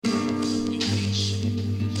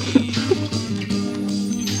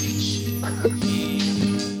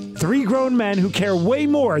grown men who care way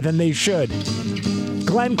more than they should.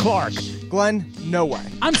 Glenn Clark. Glenn, no way.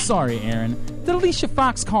 I'm sorry, Aaron. Did Alicia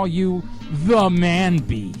Fox call you the man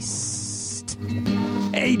beast?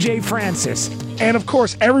 AJ Francis. And of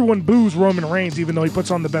course, everyone boos Roman Reigns, even though he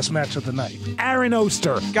puts on the best match of the night. Aaron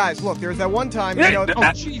Oster. Guys, look, there's that one time. Aaron.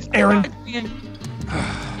 Aaron,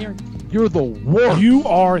 you're the worst. You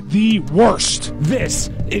are the worst.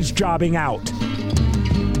 This is Jobbing Out.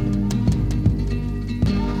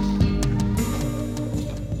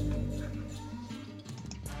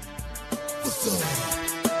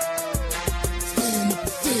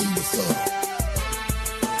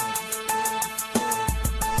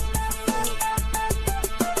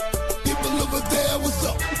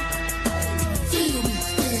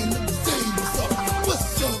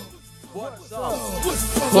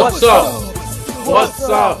 What's up? What's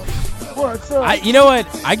up? What's up? You know what?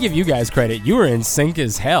 I give you guys credit. You were in sync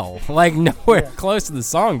as hell. Like, nowhere close to the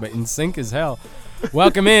song, but in sync as hell.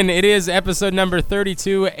 Welcome in. It is episode number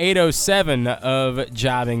 32807 of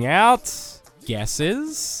Jobbing Out.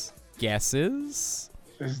 Guesses?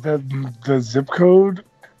 Is that the zip code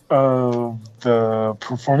of the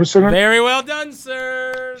Performance Center? Very well done,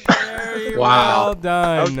 sir. Very well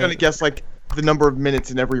done. I was going to guess, like, the number of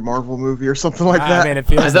minutes in every Marvel movie or something like that. Man, it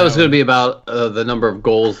feels I thought it was going to be about the number of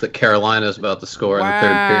goals that Carolina's about to score in the third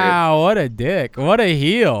period. Wow, what a dick. What a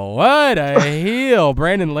heel. What a heel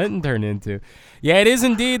Brandon Linton turned into. Yeah, it is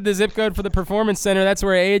indeed the zip code for the Performance Center. That's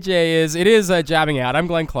where AJ is. It is Jobbing Out. I'm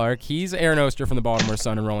Glenn Clark. He's Aaron Oster from the Baltimore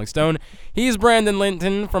Sun and Rolling Stone. He's Brandon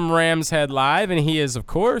Linton from Rams Head Live, and he is, of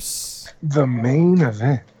course... the main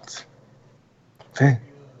event.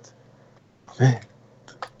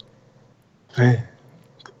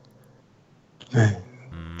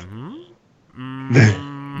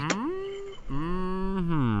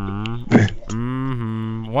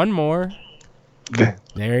 One more.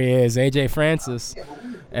 There he is, AJ Francis.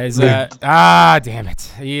 Damn it.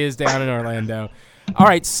 He is down in Orlando. All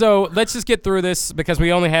right, so let's just get through this because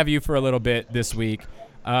we only have you for a little bit this week.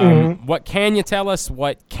 What can you tell us?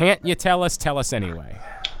 What can't you tell us? Tell us anyway.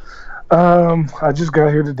 I just got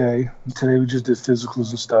here today. Today we just did physicals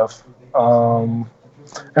and stuff.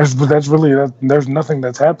 That's really there's nothing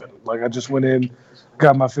that's happened. Like, I just went in,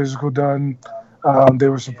 got my physical done. They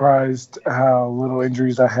were surprised how little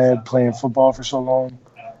injuries I had playing football for so long,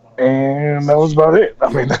 and that was about it.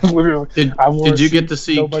 I mean, that's literally. Did you get to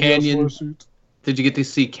see Canyon? Did you get to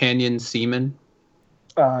see Canyon Seaman?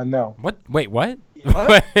 No. What? Wait, what?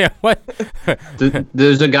 What?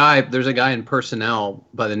 There's a guy in personnel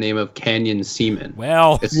by the name of Canyon Seaman.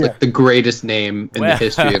 Well, it's like the greatest name in the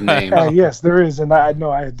history of names. Yes, there is, and I know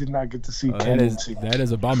I did not get to see Canyon Seaman. That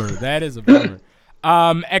is a bummer.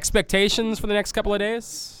 Expectations for the next couple of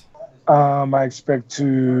days? I expect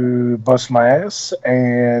to bust my ass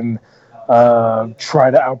and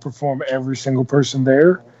try to outperform every single person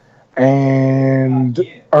there and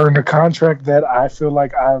earn a contract that I feel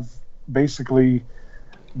like I've basically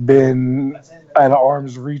been at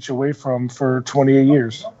arm's reach away from for 28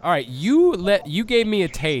 years. All right, you gave me a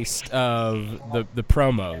taste of the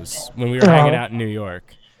promos when we were hanging out in New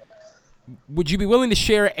York. Would you be willing to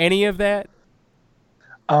share any of that?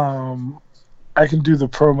 I can do the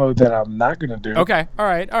promo that I'm not going to do. Okay, all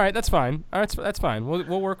right, that's fine. All right, that's fine.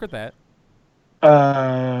 We'll work with that.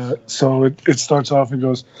 So it starts off and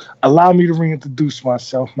goes, "Allow me to reintroduce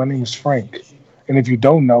myself. My name is Frank. And if you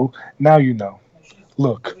don't know, now you know.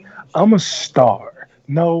 Look, I'm a star.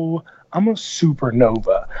 No, I'm a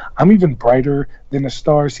supernova. I'm even brighter than a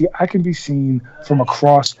star. See, I can be seen from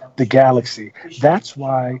across the galaxy. That's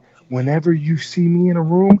why whenever you see me in a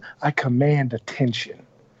room, I command attention.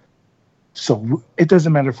 So it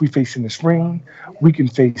doesn't matter if we face in this ring, we can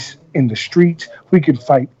face in the street, we can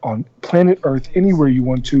fight on planet Earth anywhere you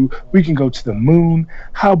want to. We can go to the moon.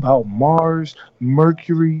 How about Mars,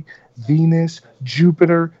 Mercury, Venus,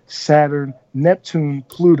 Jupiter, Saturn, Neptune,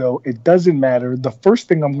 Pluto? It doesn't matter. The first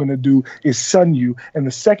thing I'm going to do is sun you, and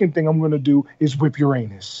the second thing I'm going to do is whip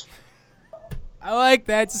Uranus." I like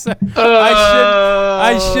that.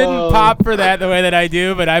 I shouldn't pop for that the way that I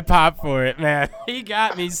do, but I pop for it, man. He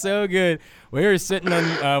got me so good. We were sitting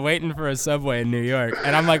on waiting for a Subway in New York,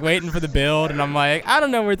 and I'm like waiting for the build, and I'm like, I don't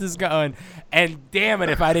know where this is going. And damn it,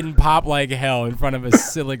 if I didn't pop like hell in front of a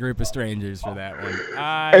silly group of strangers for that one.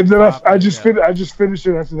 And then I just finished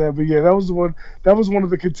it after that. But yeah, that was the one. That was one of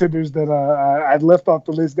the contenders that I left off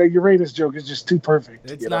the list. That Uranus joke is just too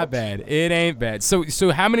perfect. It's not bad. It ain't bad.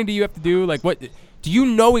 So how many do you have to do? Like, what do you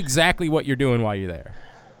know exactly what you're doing while you're there?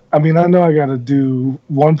 I mean, I know I got to do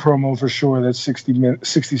one promo for sure. That's 60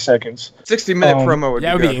 seconds. 60-minute promo would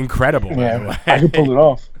be incredible. Yeah, I could pull it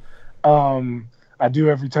off. I do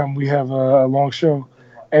every time we have a long show,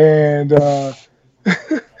 and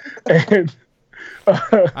and.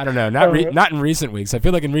 I don't know. Not in recent weeks. I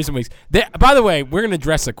feel like in recent weeks. By the way, we're going to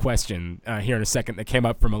address a question here in a second that came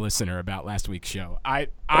up from a listener about last week's show. I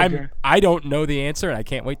don't know the answer, and I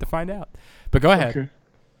can't wait to find out. But go ahead.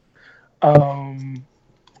 Okay.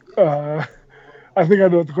 I think I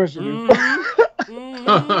know what the question is. Do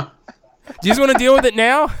you just want to deal with it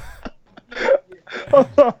now?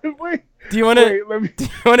 Wait. Do you want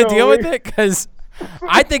to deal with it? Because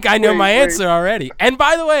I think I know my answer already. And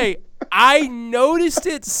by the way, I noticed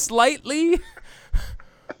it slightly,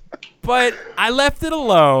 but I left it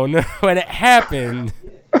alone when it happened.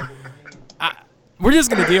 We're just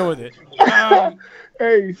going to deal with it.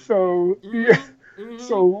 Hey, so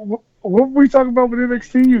what were we talking about with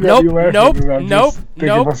NXT? You got me laughing. Nope.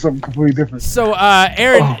 About something completely different. So,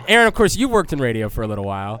 Aaron, of course, you worked in radio for a little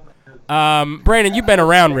while. Brandon, you've been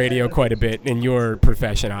around radio quite a bit in your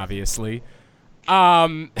profession, obviously.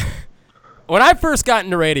 When I first got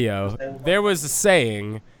into radio, there was a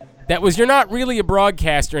saying that was, you're not really a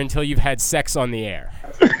broadcaster until you've had sex on the air.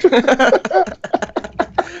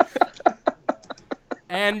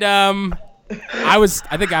 And I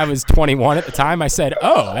think I was 21 at the time. I said,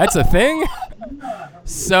 oh, that's a thing?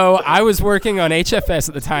 So I was working on HFS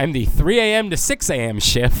at the time, the 3 a.m. to 6 a.m.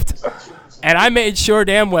 shift, and I made sure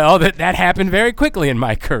damn well that happened very quickly in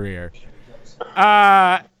my career.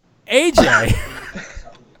 AJ...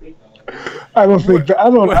 I don't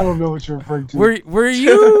know what you're referring to.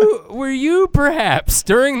 Were you perhaps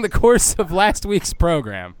during the course of last week's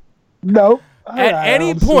program? No. At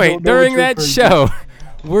any point during that show,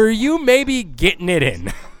 were you maybe getting it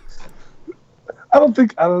in? I don't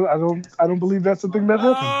believe that's the thing that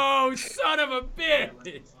happened. Oh, son of a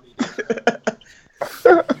bitch!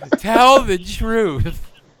 Tell the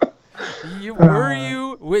truth. You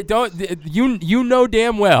know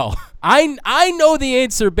damn well. I know the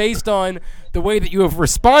answer based on the way that you have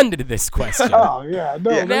responded to this question. Oh yeah,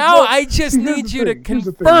 no. Yeah. Now I just need you to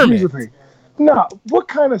confirm it. No, what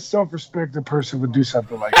kind of self-respected person would do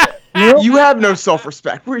something like that? You have no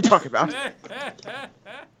self-respect. What are you talking about?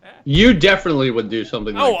 You definitely would do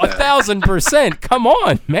something like that. 1,000%. Come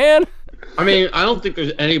on, man. I mean, I don't think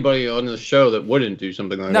there's anybody on the show that wouldn't do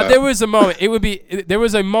something like that. Now, there was a moment. There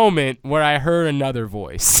was a moment where I heard another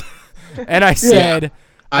voice, and I said,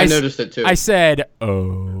 I noticed it too. I said,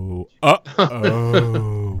 oh,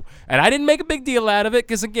 and I didn't make a big deal out of it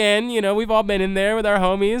because, again, we've all been in there with our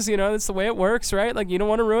homies. That's the way it works, right? Like, you don't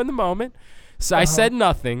want to ruin the moment. So I said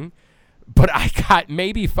nothing, but I got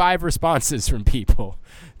maybe 5 responses from people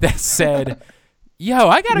that said, yo,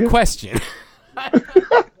 I got a question.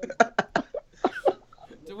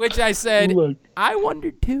 To which I said, look, I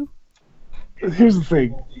wondered too. Here's the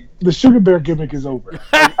thing. The Sugar Bear gimmick is over.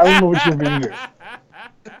 I don't know what you're being here.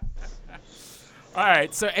 All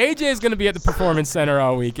right, so AJ is going to be at the Performance Center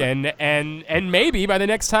all weekend, and maybe by the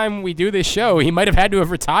next time we do this show, he might have had to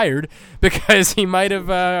have retired because he might have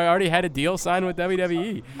already had a deal signed with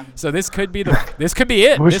WWE. So this could be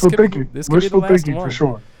it. Wishful thinking. This could be the last one. For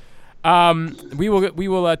sure. We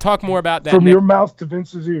will talk more about that from your mouth to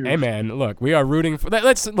Vince's ears. Hey man, look, we are rooting for that.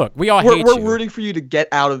 We all hate you. We're rooting for you to get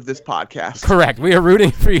out of this podcast. Correct. We are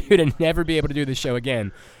rooting for you to never be able to do the show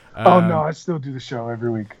again. Oh no, I still do the show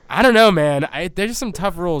every week. I don't know, man. There's just some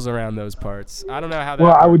tough rules around those parts. I don't know how that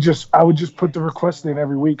works. I would just put the request in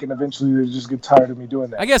every week, and eventually they just get tired of me doing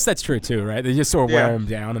that. I guess that's true too, right? They just sort of wear them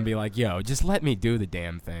down and be like, "Yo, just let me do the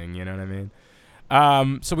damn thing." You know what I mean?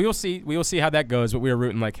 So we will see how that goes, but we are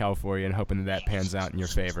rooting like hell for you and hoping that pans out in your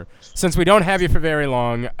favor. Since we don't have you for very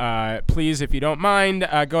long, please, if you don't mind,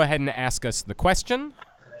 go ahead and ask us the question.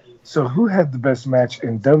 So who had the best match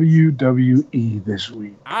in WWE this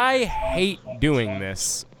week? I hate doing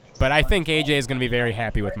this, but I think AJ is going to be very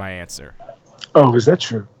happy with my answer. Oh, is that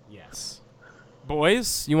true? Yes.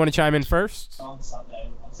 Boys, you want to chime in first?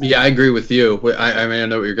 Yeah, I agree with you. I mean, I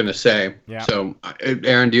know what you're going to say. Yeah. So,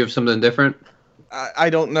 Aaron, do you have something different?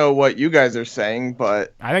 I don't know what you guys are saying,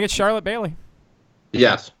 but I think it's Charlotte Bayley.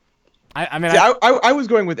 Yes. I mean, I was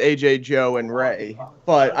going with AJ, Joe, and Ray,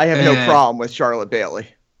 but I have no problem with Charlotte Bayley.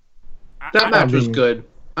 That match was good.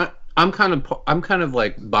 I'm kind of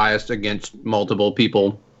like biased against multiple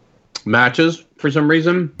people matches for some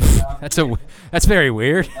reason. That's very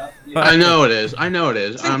weird. I know it is. I'm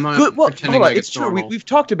not pretending like it's true. normal. We've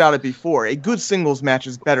talked about it before. A good singles match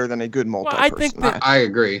is better than a good multi-person match. I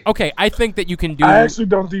agree. Okay, I think that you can do. I actually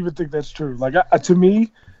don't even think that's true. Like to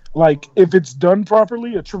me, like if it's done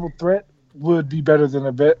properly, a triple threat would be better than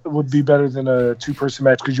a 2-person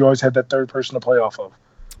match because you always have that third person to play off of.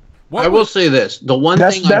 I will say this: the one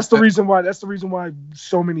thing that's the reason why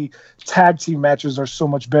so many tag team matches are so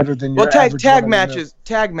much better than your average tag matches.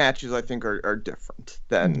 Tag matches, I think, are different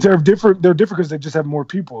than they're different. They're different because they just have more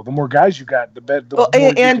people. The more guys you got, the better.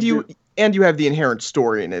 And you have the inherent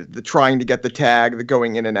story in it, the trying to get the tag, the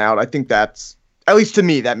going in and out. I think that's, at least to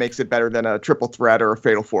me, that makes it better than a triple threat or a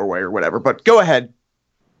fatal 4-way or whatever. But go ahead.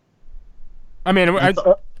 I mean, I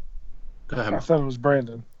thought it was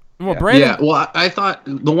Brandon. Well, Brandon. Yeah. Well, I thought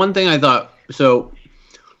the one thing I thought. So,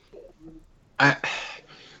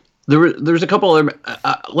 there's a couple of.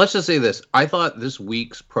 Let's just say this. I thought this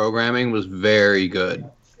week's programming was very good.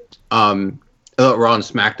 I thought Raw and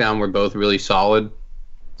SmackDown were both really solid.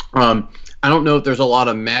 I don't know if there's a lot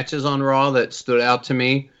of matches on Raw that stood out to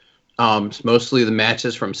me. It's mostly the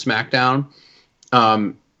matches from SmackDown.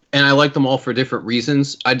 And I like them all for different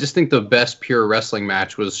reasons. I just think the best pure wrestling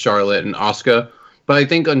match was Charlotte and Asuka. But I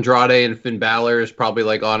think Andrade and Finn Balor is probably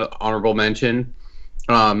like honorable mention.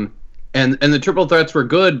 And the triple threats were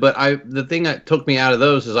good, but the thing that took me out of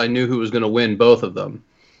those is I knew who was going to win both of them.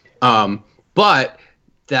 But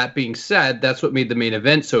that being said, that's what made the main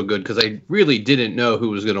event so good, because I really didn't know who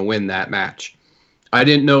was going to win that match. I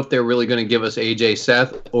didn't know if they were really going to give us AJ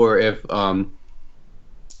Seth or if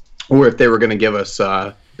they were going to give us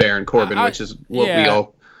Baron Corbin, which is what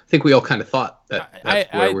we all kind of thought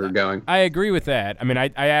that's where we were going. I agree with that. I mean, I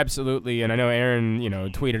absolutely, and I know Aaron,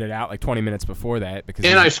 tweeted it out like 20 minutes before that because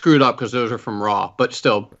I screwed up because those are from Raw, but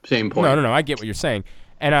still, same point. No, I get what you're saying.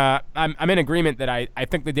 And I'm in agreement that I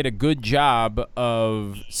think they did a good job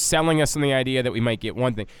of selling us on the idea that we might get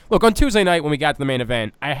one thing. Look, on Tuesday night when we got to the main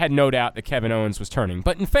event, I had no doubt that Kevin Owens was turning.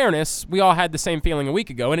 But in fairness, we all had the same feeling a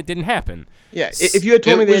week ago, and it didn't happen. Yeah, if you had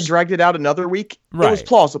told me they had dragged it out another week, it was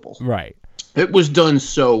plausible. Right. It was done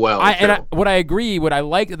so well. What I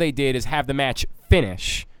like that they did is have the match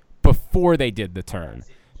finish before they did the turn.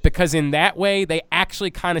 Because in that way, they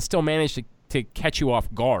actually kind of still managed to catch you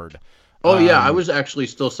off guard. Oh, yeah, I was actually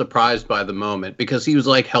still surprised by the moment because he was,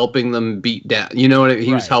 like, helping them beat down. You know what I mean?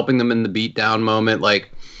 He was helping them in the beatdown moment.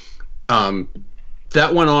 Like,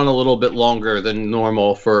 that went on a little bit longer than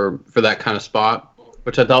normal for that kind of spot,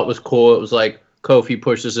 which I thought was cool. It was like Kofi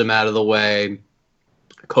pushes him out of the way.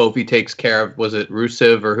 Kofi takes care of, was it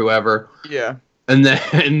Rusev or whoever? Yeah. And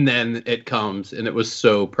then it comes, and it was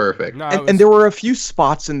so perfect. No, and there were a few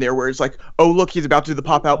spots in there where it's like, oh, look, he's about to do the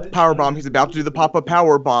pop-out power bomb. He's about to do the pop-up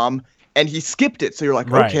power bomb. And he skipped it, so you're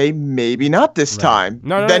like, okay, maybe not this time.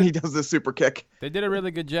 Then he does the super kick. They did a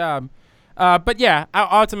really good job. But yeah,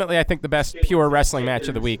 ultimately, I think the best pure wrestling match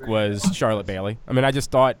of the week was Charlotte Bayley. I mean, I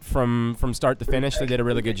just thought from start to finish, they did a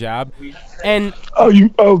really good job. And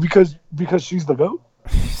because she's the GOAT?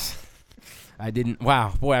 I didn't.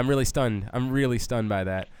 Wow, boy, I'm really stunned. I'm really stunned by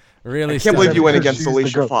that. I can't believe you went against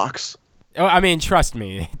Alicia Fox. Oh, I mean, trust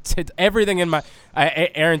me. It's everything in my.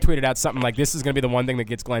 Aaron tweeted out something like, "This is going to be the one thing that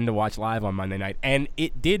gets Glenn to watch live on Monday night," and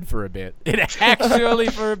it did for a bit. It actually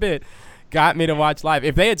for a bit got me to watch live.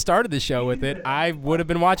 If they had started the show with it, I would have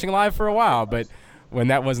been watching live for a while. But when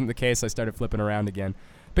that wasn't the case, I started flipping around again.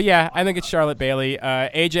 But yeah, I think it's Charlotte Bayley.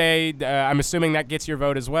 AJ, I'm assuming that gets your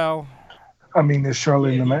vote as well. I mean, there's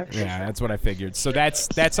Charlotte in the match. Yeah, that's what I figured. So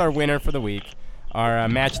that's our winner for the week. Our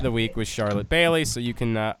match of the week was Charlotte Bayley. So you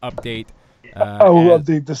can update. I will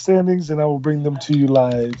update the standings, and I will bring them to you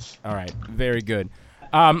live. All right. Very good.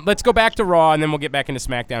 Let's go back to Raw, and then we'll get back into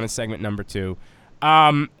SmackDown in segment number 2.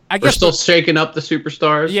 I guess we're still shaking up the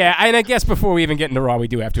superstars. Yeah, and I guess before we even get into Raw, we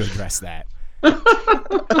do have to address that.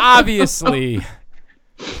 Obviously,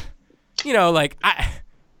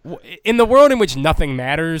 in the world in which nothing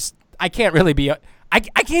matters, I can't really be... I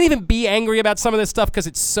can't even be angry about some of this stuff because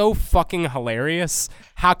it's so fucking hilarious.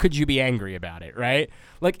 How could you be angry about it, right?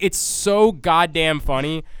 Like, it's so goddamn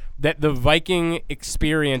funny that the Viking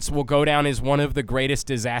experience will go down as one of the greatest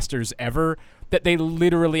disasters ever, that they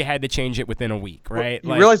literally had to change it within a week, right?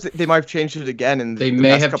 You realize that they might have changed it again in the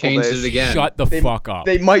may have changed days. It again. Shut the fuck up.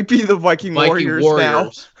 They might be the Viking Warriors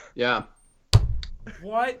now. Yeah.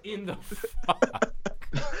 What in the fuck?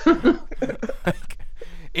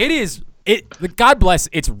 It is... God bless,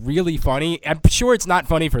 it's really funny. I'm sure it's not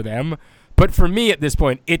funny for them, but for me at this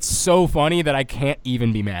point, it's so funny that I can't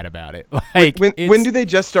even be mad about it. Like, when do they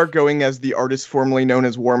just start going as the artist formerly known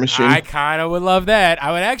as War Machine? I kind of would love that.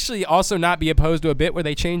 I would actually also not be opposed to a bit where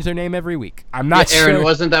they change their name every week. I'm not sure. Aaron,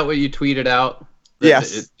 wasn't that what you tweeted out?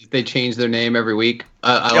 Yes. They change their name every week.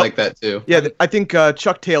 I like that too. Yeah, I think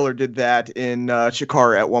Chuck Taylor did that in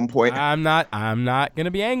Chikara at one point. I'm not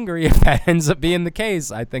gonna be angry if that ends up being the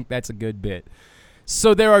case. I think that's a good bit.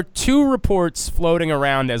 So there are 2 reports floating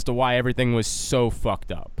around as to why everything was so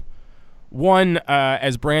fucked up. One,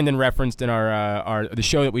 as Brandon referenced in our the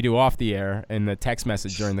show that we do off the air in the text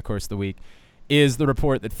message during the course of the week, is the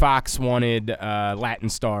report that Fox wanted Latin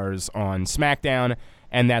stars on SmackDown,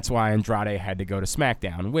 and that's why Andrade had to go to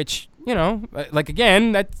SmackDown, which, you know, like,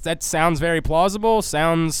 again, that sounds very plausible,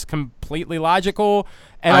 sounds completely logical.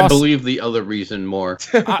 And I believe the other reason more.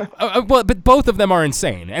 Well, but both of them are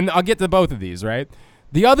insane, and I'll get to both of these, right?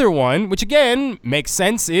 The other one, which, again, makes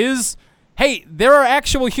sense, is, hey, there are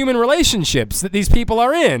actual human relationships that these people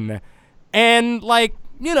are in, and, like,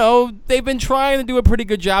 you know, they've been trying to do a pretty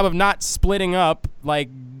good job of not splitting up, like,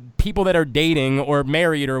 people that are dating or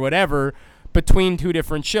married or whatever between two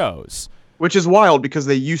different shows. Which is wild because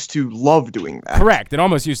they used to love doing that. Correct. It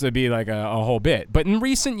almost used to be like a whole bit. But in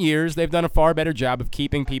recent years, they've done a far better job of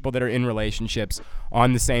keeping people that are in relationships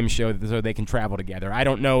on the same show so they can travel together. I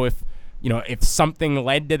don't know if, you know, if something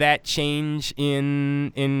led to that change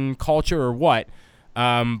in culture or what.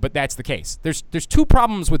 But that's the case. There's two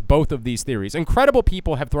problems with both of these theories. Incredible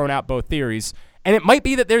people have thrown out both theories, and it might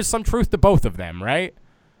be that there's some truth to both of them, right?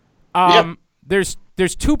 Yep.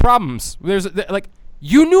 There's two problems. Like,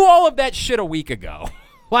 you knew all of that shit a week ago.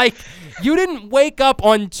 Like, you didn't wake up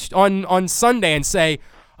on Sunday and say,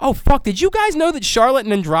 "Oh fuck, did you guys know that Charlotte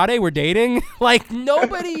and Andrade were dating?" Like,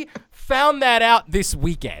 nobody found that out this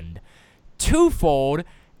weekend. Twofold,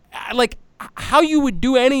 like, how you would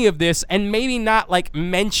do any of this and maybe not, like,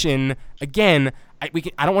 mention, again, I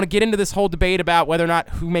don't want to get into this whole debate about whether or not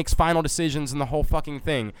who makes final decisions and the whole fucking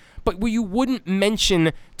thing, but where you wouldn't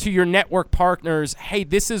mention to your network partners, hey,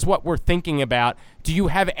 this is what we're thinking about. Do you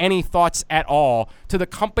have any thoughts at all, to the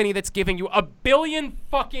company that's giving you $1 billion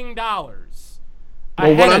fucking dollars?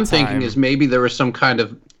 Well, what I'm thinking is maybe there was some kind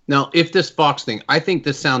of... Now, if this Fox thing, I think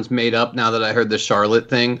this sounds made up now that I heard the Charlotte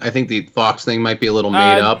thing. I think the Fox thing might be a little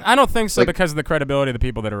made up. I don't think so, like, because of the credibility of the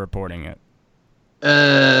people that are reporting it.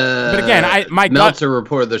 But again, my Meltzer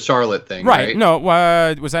reported the Charlotte thing, right? No,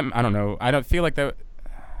 was that? I don't know. I don't feel like that.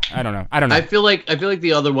 I don't know. I feel like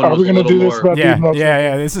the other one was a little more.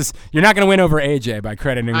 Yeah. This is, you're not going to win over AJ by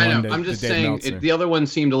crediting one. I know. I'm just saying the other one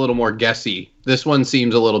seemed a little more guessy. This one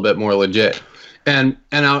seems a little bit more legit. And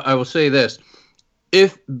I will say this.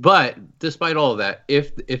 But despite all of that,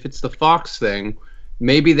 if it's the Fox thing,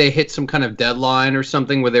 maybe they hit some kind of deadline or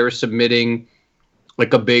something where they were submitting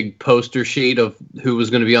like a big poster sheet of who was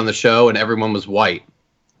going to be on the show, and everyone was white,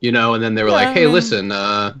 you know, and then they were like, "Hey, listen,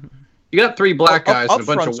 you got 3 black guys and a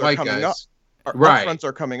bunch of white guys." Right. Upfronts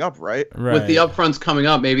are coming up, right? With the upfronts coming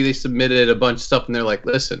up, maybe they submitted a bunch of stuff, and they're like,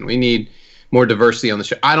 "Listen, we need more diversity on the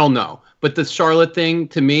show." I don't know. But the Charlotte thing,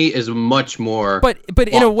 to me, is much more but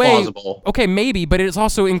in a way, plausible. Okay, maybe, but it's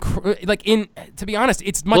also, to be honest,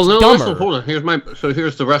 it's much dumber. Listen, hold on.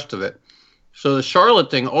 Here's the rest of it. So the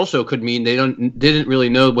Charlotte thing also could mean they didn't really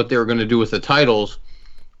know what they were going to do with the titles,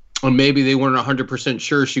 and maybe they weren't 100%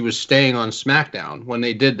 sure she was staying on SmackDown when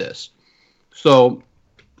they did this. So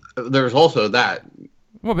there's also that.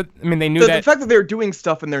 Well, but I mean, they knew that. The fact that they're doing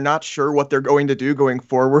stuff and they're not sure what they're going to do going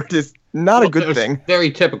forward is not a good thing.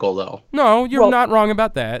 Very typical, though. No, you're not wrong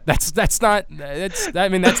about that. That's not. I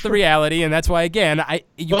mean, that's the reality, and that's why, again,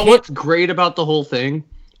 what's great about the whole thing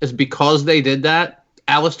is because they did that,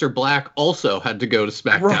 Aleister Black also had to go to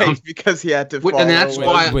SmackDown, right? Because he had to. And that's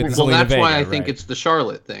why. That's why I think it's the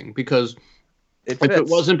Charlotte thing, because if it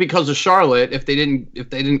wasn't because of Charlotte, if they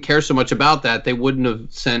didn't care so much about that, they wouldn't have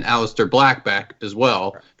sent Aleister Black back as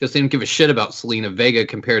well, because they didn't give a shit about Selena Vega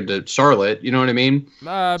compared to Charlotte. You know what I mean?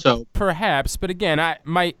 So perhaps, but again,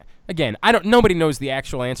 nobody knows the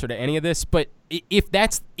actual answer to any of this. But if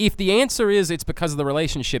the answer is it's because of the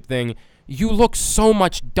relationship thing, you look so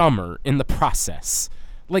much dumber in the process.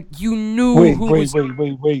 Like, you knew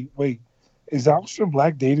Wait. Is Aleister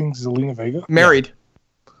Black dating Zelina Vega? Married. Yeah.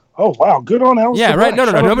 Oh, wow. Good on Aleister Yeah, right.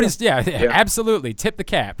 Black. No. Nobody's. Yeah, absolutely. Tip the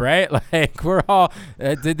cap, right? Like, we're all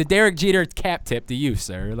the Derek Jeter cap tip to you,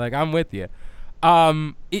 sir. Like, I'm with you.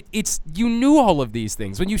 It's you knew all of these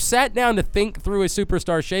things when you sat down to think through a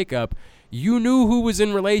superstar shakeup. You knew who was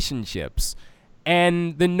in relationships,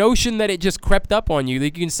 and the notion that it just crept up on you, that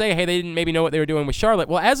you can say, hey, they didn't maybe know what they were doing with Charlotte.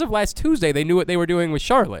 Well, as of last Tuesday, they knew what they were doing with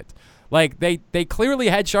Charlotte. Like, they clearly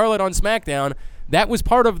had Charlotte on SmackDown. That was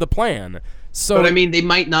part of the plan. So, but I mean, they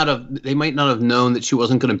might not have known that she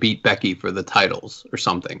wasn't going to beat Becky for the titles or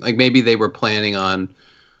something. Like, maybe they were planning on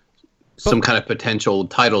some kind of potential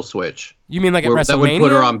title switch. You mean like at WrestleMania? That would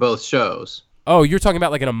put her on both shows. Oh, you're talking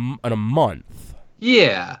about like in a month.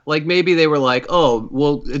 Yeah, like maybe they were like, oh,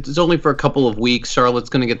 well, it's only for a couple of weeks. Charlotte's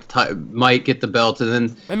gonna get might get the belt, and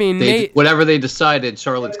then whatever they decided,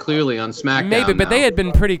 Charlotte's clearly on SmackDown. Maybe, but now. they had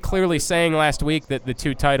been pretty clearly saying last week that the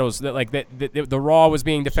two titles, that like that the Raw was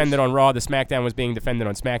being defended on Raw, the SmackDown was being defended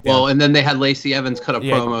on SmackDown. Well, and then they had Lacey Evans cut a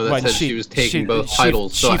promo that said she was taking both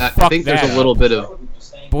titles. So I think there's a little bit of.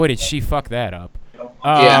 Boy, did she fuck that up.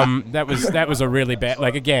 That was a really bad.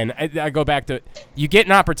 Like again, I go back to you get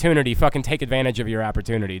an opportunity, fucking take advantage of your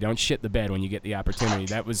opportunity. Don't shit the bed when you get the opportunity.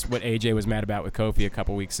 That was what AJ was mad about with Kofi a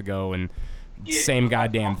couple weeks ago, and same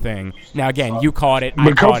goddamn thing. Now again, you caught it.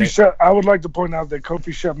 I caught it. I would like to point out that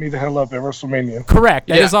Kofi shut me the hell up at WrestleMania. Correct.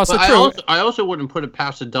 That is also true. I also wouldn't put it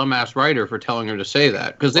past a dumbass writer for telling her to say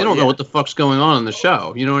that because they don't know what the fuck's going on the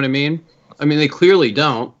show. You know what I mean? I mean, they clearly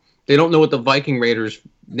don't. They don't know what the Viking Raiders'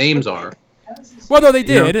 names are. Well, no, they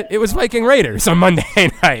did. It was Viking Raiders on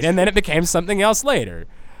Monday night, and then it became something else later.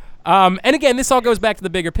 And again, this all goes back to the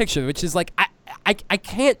bigger picture, which is like I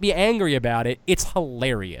can't be angry about it. It's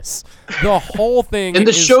hilarious. The whole thing. And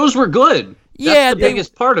the shows were good. That's the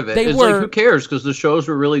biggest part of it. It's like, who cares? Because the shows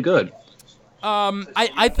were really good.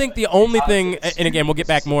 I think the only thing, and again, we'll get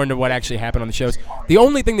back more into what actually happened on the shows. The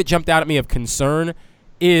only thing that jumped out at me of concern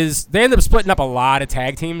is they ended up splitting up a lot of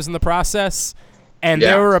tag teams in the process. And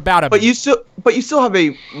they were about But you still have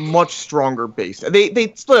a much stronger base.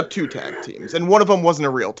 They split up 2 tag teams, and one of them wasn't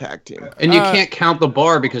a real tag team. And you can't count the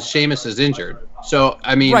Bar because Sheamus is injured. So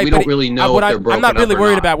I mean, we don't really know if they're broken up. I'm not really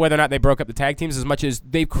worried about whether or not they broke up the tag teams as much as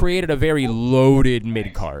they've created a very loaded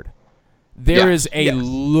mid card. There is a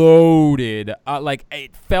loaded,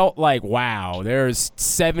 it felt like, wow, there's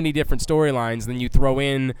 70 different storylines. Then you throw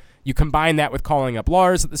in. You combine that with calling up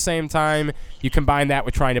Lars at the same time. You combine that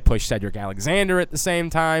with trying to push Cedric Alexander at the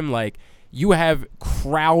same time. Like, you have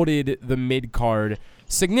crowded the mid-card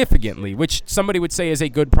significantly, which somebody would say is a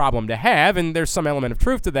good problem to have, and there's some element of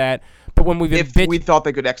truth to that. But when we've been we thought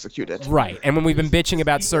they could execute it. Right, and when we've been bitching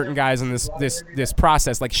about certain guys in this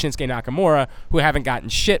process, like Shinsuke Nakamura, who haven't gotten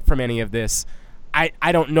shit from any of this,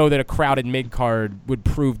 I don't know that a crowded mid-card would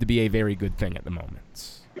prove to be a very good thing at the moment.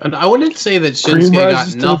 And I wouldn't say that Shinsuke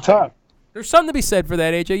got nothing. There's something to be said for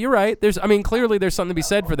that, AJ. You're right. Clearly there's something to be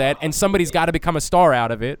said for that, and somebody's got to become a star out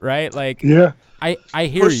of it, right? Like, I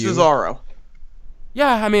hear Push you. Cesaro.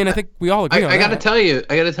 Yeah, I mean, I think we all agree on that. I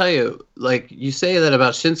gotta tell you, like, you say that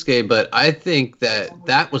about Shinsuke, but I think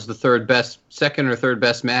that was the second or third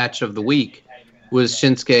best match of the week. Was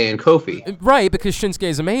Shinsuke and Kofi. Right, because Shinsuke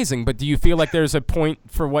is amazing, but do you feel like there's a point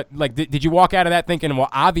for what, like, did you walk out of that thinking, well,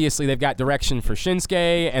 obviously they've got direction for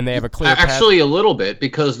Shinsuke and they have a clear path? Actually, a little bit,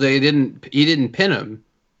 because he didn't pin him.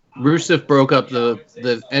 Rusev broke up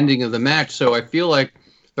the ending of the match, so I feel like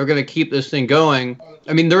they're going to keep this thing going.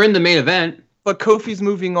 I mean, they're in the main event. But Kofi's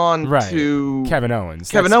moving on to Kevin Owens.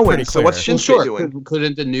 So what's Shinsuke doing?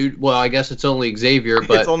 Couldn't the new? Well, I guess it's only Xavier,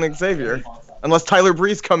 but it's only Xavier. Unless Tyler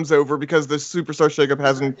Breeze comes over because the Superstar Shakeup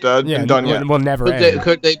hasn't been done yet. Will never end.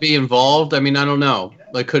 Could they be involved? I mean, I don't know.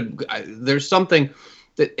 Like, there's something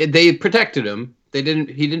that they protected him. He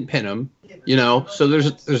didn't pin him. You know, so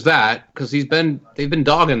there's that because they've been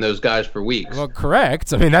dogging those guys for weeks. Well,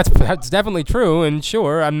 correct. I mean, that's definitely true. And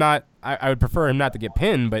sure, I would prefer him not to get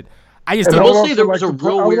pinned, but I just will say there was a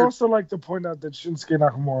real weird. I would also like to point out that Shinsuke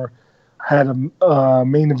Nakamura had a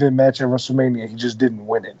main event match at WrestleMania. He just didn't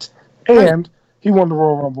win it. And he won the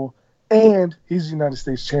Royal Rumble, and he's the United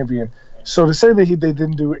States champion. So to say that they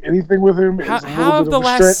didn't do anything with him is a little bit of a stretch. How have the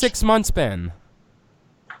last 6 months been?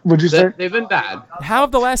 What'd you say? They've been bad. How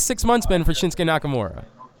have the last 6 months been for Shinsuke Nakamura?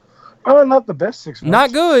 Not the best 6 months.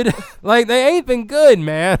 Not good. Like, they ain't been good,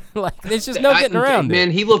 man. Like, there's just no getting around it. Man,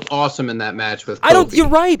 he looked awesome in that match with Kofi. You're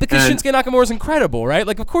right, because Shinsuke Nakamura's incredible, right?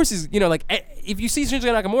 Like, of course he's, like, if you see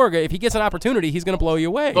Shinsuke Nakamura, if he gets an opportunity, he's going to blow you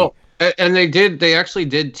away. Oh, and they actually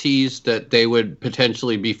did tease that they would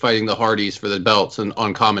potentially be fighting the Hardys for the belts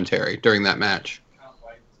on commentary during that match.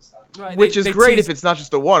 Right, which is great if it's not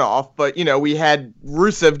just a one-off, but, we had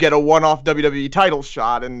Rusev get a one-off WWE title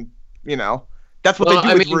shot, and, that's what they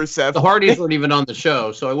do with Rusev. The Hardys weren't even on the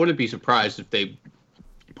show, so I wouldn't be surprised if they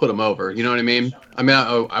put him over. You know what I mean? I mean,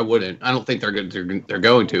 I wouldn't. I don't think they're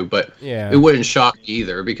going to, but it wouldn't shock me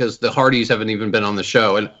either because the Hardys haven't even been on the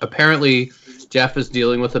show, and apparently Jeff is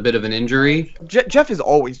dealing with a bit of an injury. Jeff is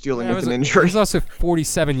always dealing with an injury. He's also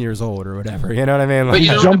 47 years old or whatever. You know what I mean? Like, but you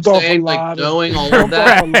know what I'm saying? Like, knowing all of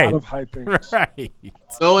that, right.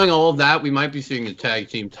 Knowing all of that, we might be seeing a tag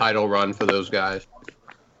team title run for those guys.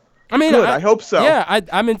 I mean, I hope so. Yeah,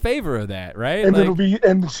 I'm in favor of that, right? And and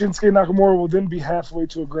Shinsuke Nakamura will then be halfway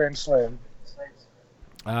to a Grand Slam.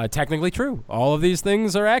 Technically true. All of these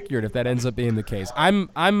things are accurate if that ends up being the case. I'm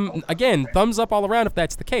again, thumbs up all around if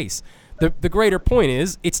that's the case. the greater point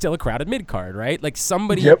is it's still a crowded mid-card, right? Like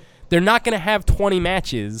somebody, they're not going to have 20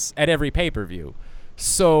 matches at every pay-per-view.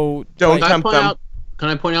 So don't tempt them. Can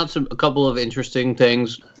I point out a couple of interesting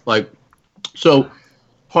things? Like, so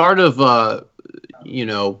part of the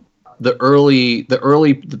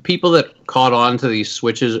people that caught on to these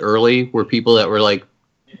switches early were people that were like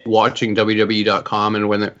watching WWE.com and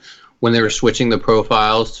when they were switching the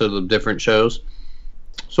profiles to the different shows.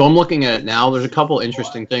 So I'm looking at it now. There's a couple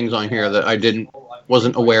interesting things on here that I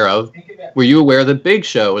wasn't aware of. Were you aware that Big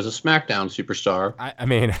Show is a SmackDown superstar? I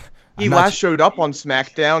mean, he last showed up on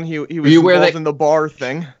SmackDown. He was involved in the bar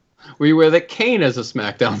thing. Were you aware that Kane is a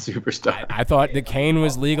SmackDown superstar? I thought that Kane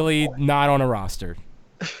was legally not on a roster.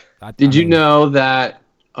 Did you know that?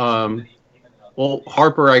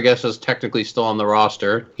 Harper, I guess, is technically still on the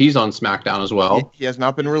roster. He's on SmackDown as well. He has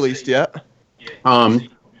not been released yet.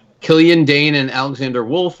 Killian Dane and Alexander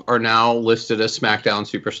Wolf are now listed as SmackDown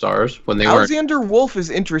superstars when they were. Alexander Wolf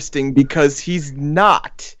is interesting because he's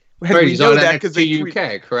not. Right, he's on NXT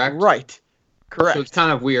UK, correct? Right, correct. So it's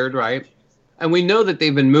kind of weird, right? And we know that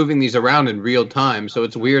they've been moving these around in real time, so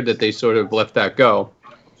it's weird that they sort of let that go.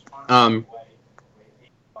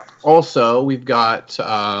 Also, we've got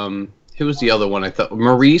who was the other one? I thought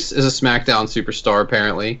Maurice is a SmackDown superstar.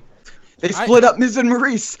 Apparently, they split up Miz and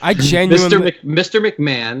Maurice. I genuinely Mr.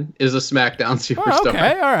 McMahon is a SmackDown superstar. Oh,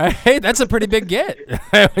 okay, all right. Hey, that's a pretty big get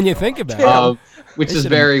when you think about it. Which is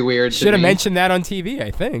very weird. Should have mentioned that on TV,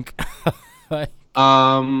 I think.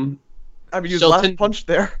 I mean, he was last punched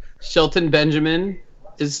there. Shelton Benjamin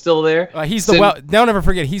is still there. He's don't ever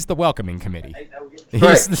forget, he's the welcoming committee.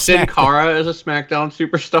 Right. Sin Cara is a SmackDown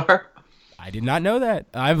superstar. I did not know that.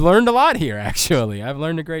 I've learned a lot here, actually. I've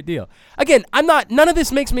learned a great deal. Again, none of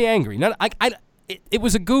this makes me angry. It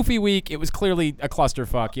was a goofy week. It was clearly a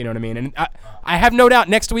clusterfuck, you know what I mean? And I have no doubt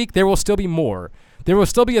next week there will still be more. There will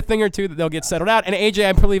still be a thing or two that they'll get settled out. And AJ,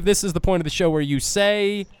 I believe this is the point of the show where you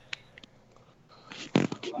say...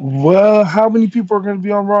 Well, how many people are going to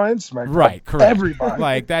be on Raw and SmackDown? Right, correct. Everybody.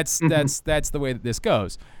 Like, that's the way that this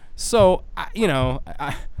goes. So,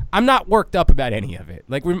 I'm not worked up about any of it.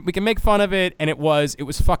 Like, we can make fun of it, and it was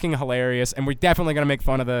fucking hilarious, and we're definitely going to make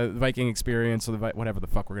fun of the Viking experience or whatever the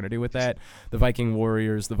fuck we're going to do with that. The Viking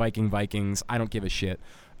Warriors, the Vikings. I don't give a shit.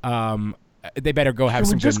 They better go have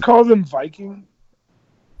some good... just call them Viking?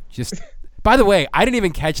 By the way, I didn't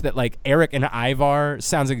even catch that, like, Eric and Ivar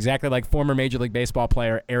sounds exactly like former Major League Baseball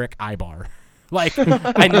player Eric Ibar. Like,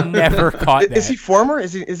 I never caught that. Is he former?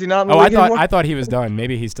 Is he not in the league anymore? I thought he was done.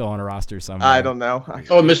 Maybe he's still on a roster somewhere. I don't know.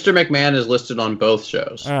 Mr. McMahon is listed on both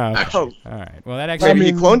shows. All right. Well, that actually... Maybe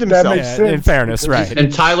he cloned himself. In fairness, right.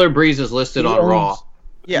 And Tyler Breeze is listed on Raw.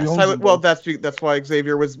 Yes, that's why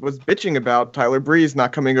Xavier was bitching about Tyler Breeze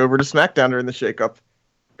not coming over to SmackDown during the shakeup.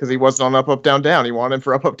 Because he wasn't on Up, Up, Down, Down. He wanted him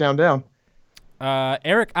for Up, Up, Down, Down.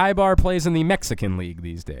 Eric Ibar plays in the Mexican League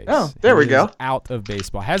these days. Oh, there we go. Out of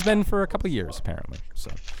baseball. Has been for a couple of years, apparently. So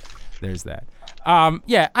there's that. I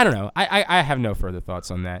don't know. I have no further thoughts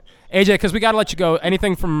on that. AJ, because we got to let you go.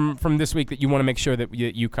 Anything from this week that you want to make sure that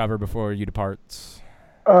you cover before you depart?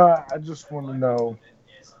 I just want to know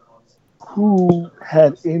who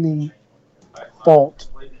had any fault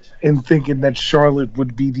in thinking that Charlotte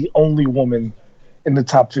would be the only woman in the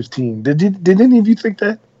top 15. Did any of you think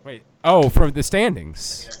that? Wait. Oh, from the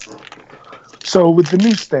standings. So with the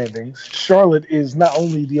new standings, Charlotte is not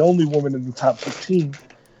only the only woman in the top 15,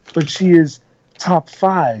 but she is top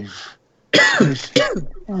 5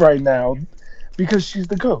 right now because she's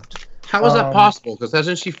the GOAT. How is that possible? Because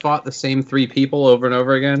hasn't she fought the same 3 people over and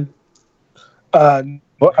over again?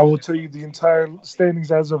 But I will tell you the entire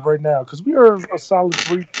standings as of right now, because we are a solid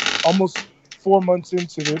almost 4 months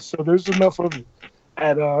into this, so there's enough of it.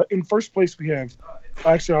 In first place, we have,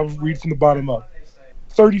 actually, I'll read from the bottom up.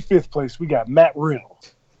 35th place, we got Matt Riddle.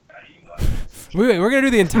 We're going to do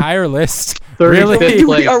the entire list?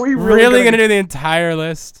 Really? Are we really going to do the entire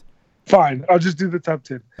list? Fine, I'll just do the top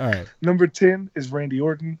 10. All right. Number 10 is Randy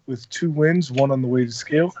Orton with 2 wins, 1 on the way to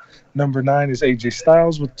scale. Number 9 is AJ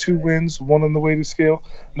Styles with 2 wins, 1 on the way to scale.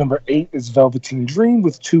 Number 8 is Velveteen Dream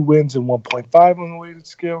with 2 wins and 1.5 on the way to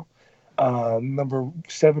scale. Number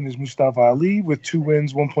 7 is Mustafa Ali with 2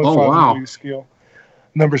 wins, 1.5 on the way to scale.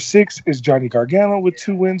 Number 6 is Johnny Gargano with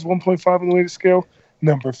 2 wins, 1.5 on the way to scale.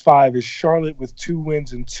 Number 5 is Charlotte with 2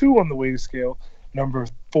 wins and 2 on the way to scale. Number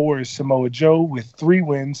 4 is Samoa Joe with 3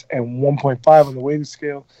 wins and 1.5 on the way to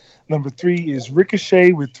scale. Number 3 is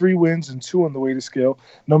Ricochet with 3 wins and 2 on the way to scale.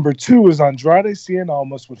 Number 2 is Andrade Cien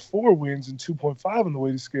Almas with 4 wins and 2.5 on the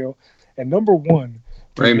way to scale. And number 1,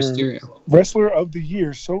 Rey Mysterio, wrestler of the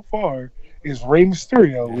year so far, is Rey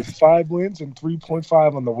Mysterio with 5 wins and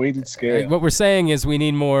 3.5 on the weighted scale. What we're saying is we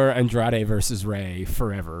need more Andrade versus Rey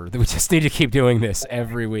forever. We just need to keep doing this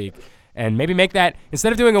every week. And maybe make that,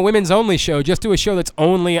 instead of doing a women's only show, just do a show that's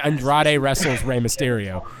only Andrade wrestles Rey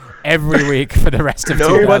Mysterio every week for the rest of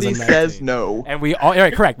 2019. Nobody says no. And we all,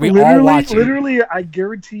 right, correct, we all watch it. Literally, I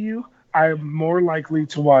guarantee you, I am more likely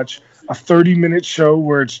to watch a 30-minute show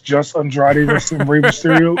where it's just Andrade versus Rey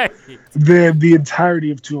Mysterio than the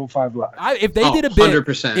entirety of 205 Live. If they did a bit,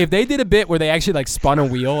 100%. If they did a bit where they actually like spun a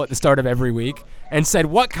wheel at the start of every week and said,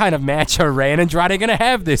 "What kind of match are Rey and Andrade gonna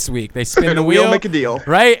have this week?" They spin the wheel, make a deal,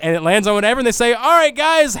 right, and it lands on whatever, and they say, "All right,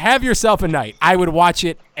 guys, have yourself a night." I would watch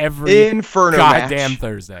it every Inferno goddamn match.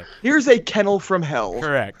 Thursday. Here's a kennel from hell.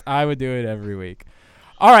 Correct. I would do it every week.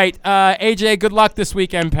 All right, AJ, good luck this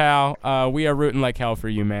weekend, pal. We are rooting like hell for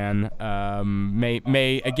you, man. May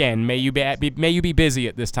you be busy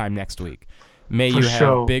at this time next week. May you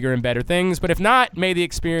have bigger and better things, but if not, may the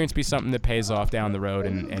experience be something that pays off down the road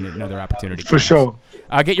and another opportunity. For sure.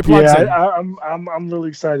 Get your plugs in. I'm really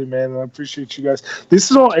excited, man, and I appreciate you guys.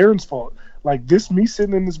 This is all Aaron's fault. Like me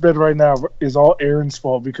sitting in this bed right now is all Aaron's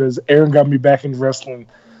fault because Aaron got me back into wrestling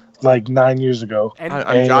like 9 years ago.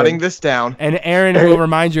 I'm jotting this down. And Aaron will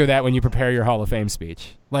remind you of that when you prepare your Hall of Fame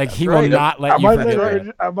speech. Like, he will not let you forget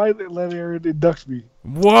that. I might let Aaron induct me.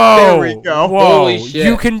 Whoa. There we go. Whoa. Holy shit.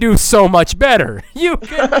 You can do so much better. You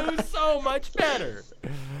can do so much better.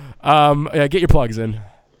 Get your plugs in.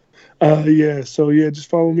 Just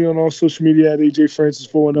follow me on all social media at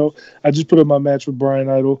AJFrancis410. I just put up my match with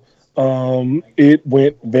Brian Idol. It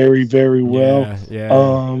went very, very well.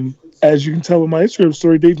 Yeah. As you can tell in my Instagram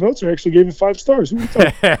story, Dave Meltzer actually gave it 5 stars. Who would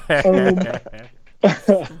thought?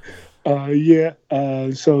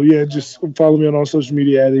 Just follow me on all social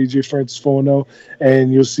media at AJFrancis410,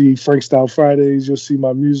 and you'll see Frank Style Fridays. You'll see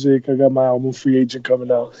my music. I got my album Free Agent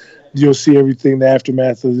coming out. You'll see everything, the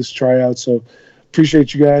aftermath of this tryout. So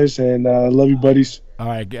appreciate you guys, and love you, buddies. All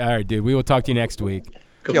right, dude. We will talk to you next week.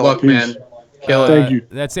 Good luck, man. Thank you.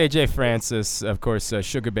 That's AJ Francis, of course,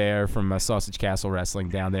 Sugar Bear from Sausage Castle Wrestling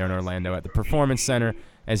down there in Orlando at the Performance Center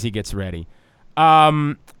as he gets ready.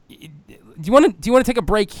 Do you want to take a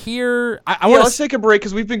break here? Let's take a break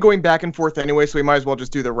because we've been going back and forth anyway, so we might as well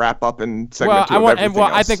just do the wrap up and segment two of everything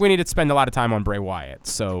else. I think we need to spend a lot of time on Bray Wyatt.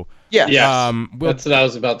 So yeah, that's what I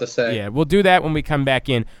was about to say. Yeah, we'll do that when we come back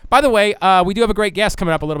in. By the way, we do have a great guest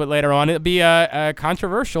coming up a little bit later on. It'll be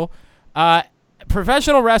controversial.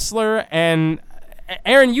 Professional wrestler, and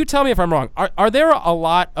Aaron, you tell me if I'm wrong. Are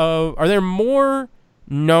there more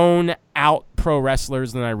known out pro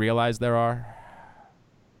wrestlers than I realize there are?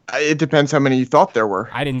 It depends how many you thought there were.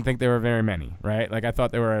 I didn't think there were very many, right? Like I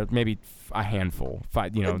thought there were maybe a handful.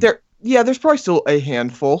 There's probably still a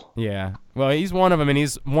handful. Yeah. Well, he's one of them, and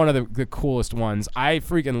he's one of the coolest ones. I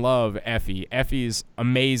freaking love Effie. Effie's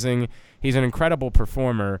amazing. He's an incredible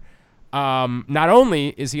performer. Not only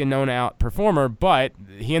is he a known out performer, but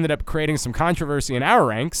he ended up creating some controversy in our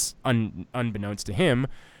ranks, unbeknownst to him,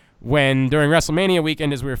 when during WrestleMania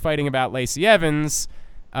weekend, as we were fighting about Lacey Evans,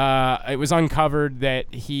 it was uncovered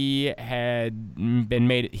that he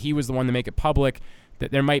was the one to make it public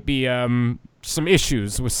that there might be some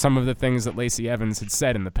issues with some of the things that Lacey Evans had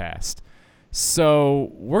said in the past.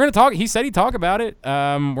 So we're going to talk. He said he'd talk about it.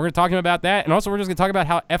 We're going to talk to him about that. And also we're just going to talk about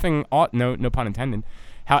how effing, no pun intended,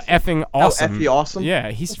 how effing awesome. How effing awesome?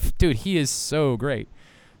 Yeah, he is so great.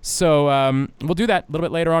 So we'll do that a little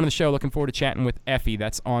bit later on in the show. Looking forward to chatting with Effie.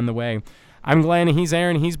 That's on the way. I'm Glenn, and he's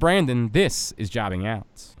Aaron, and he's Brandon. This is Jobbing Out.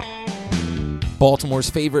 Baltimore's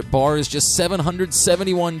favorite bar is just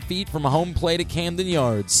 771 feet from home plate at Camden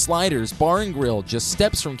Yards. Sliders Bar and Grill, just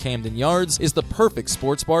steps from Camden Yards, is the perfect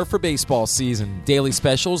sports bar for baseball season. Daily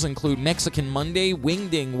specials include Mexican Monday, Wing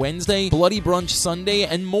Ding Wednesday, Bloody Brunch Sunday,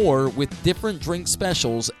 and more with different drink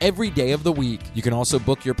specials every day of the week. You can also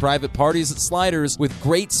book your private parties at Sliders with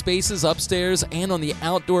great spaces upstairs and on the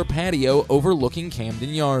outdoor patio overlooking Camden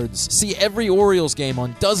Yards. See every Orioles game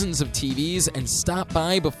on dozens of TVs and stop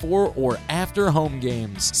by before or after home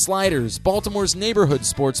games. Sliders, Baltimore's neighborhood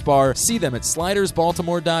sports bar. See them at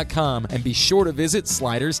slidersbaltimore.com and be sure to visit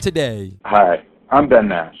Sliders today. Hi, I'm Ben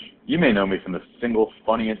Nash. You may know me from the single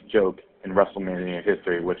funniest joke in WrestleMania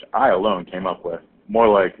history, which I alone came up with. More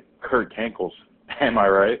like Kurt Cankle's, am I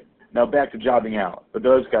right? Now back to Jobbing Out, but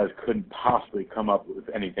those guys couldn't possibly come up with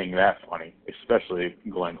anything that funny, especially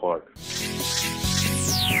Glenn Clark.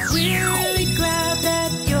 We're really glad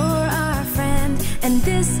that you're our friend, and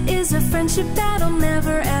this is a friendship that'll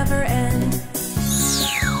never ever end.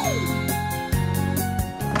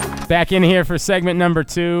 Back in here for segment number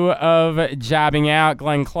 2 of Jobbing Out.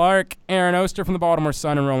 Glenn Clark, Aaron Oster from the Baltimore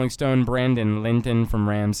Sun and Rolling Stone, Brandon Linton from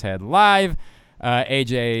Rams Head Live.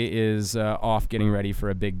 AJ is off getting ready for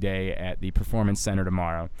a big day at the Performance Center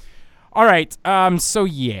tomorrow. All right, so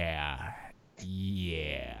yeah.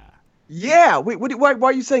 Wait, why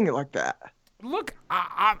are you saying it like that? Look,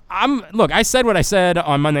 I said what I said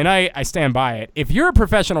on Monday night. I stand by it. If you're a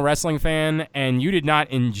professional wrestling fan and you did not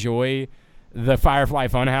enjoy the Firefly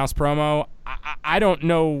Funhouse promo, I don't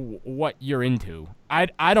know what you're into.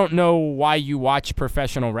 I don't know why you watch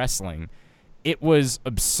professional wrestling. It was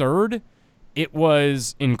absurd. It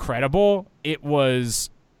was incredible. It was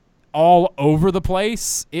all over the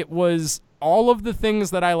place. It was all of the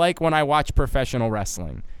things that I like when I watch professional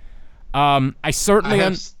wrestling. I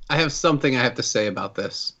have something I have to say about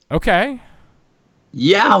this. Okay.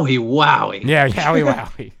 Yowie wowie. Yeah, yowie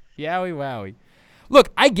wowie. Yowie wowie. Look,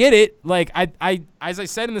 I get it. Like I as I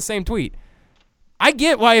said in the same tweet, I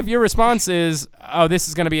get why if your response is, "Oh, this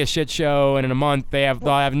is going to be a shit show," and in a month they'll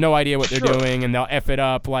have no idea what they're doing and they'll F it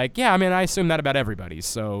up. Like, yeah, I mean, I assume that about everybody.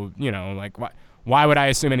 So, like, why would I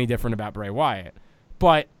assume any different about Bray Wyatt?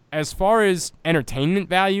 But as far as entertainment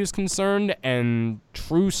value is concerned and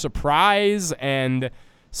true surprise and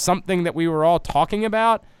something that we were all talking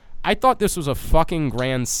about, I thought this was a fucking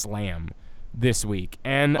grand slam this week.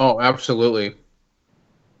 And absolutely.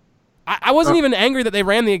 I wasn't even angry that they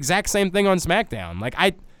ran the exact same thing on SmackDown. Like,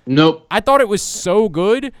 Nope. I thought it was so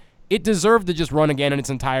good, it deserved to just run again in its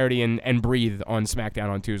entirety and breathe on SmackDown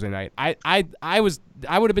on Tuesday night. I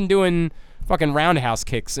would have been doing fucking roundhouse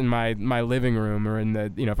kicks in my living room or in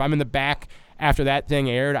the, if I'm in the back after that thing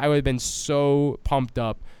aired, I would have been so pumped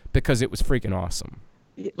up because it was freaking awesome.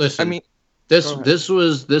 Listen, I mean, this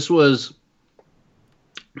was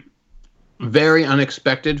very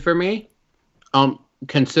unexpected for me.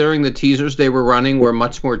 Considering the teasers they were running were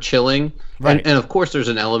much more chilling, right. and of course there's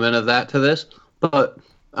an element of that to this, but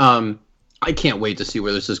I can't wait to see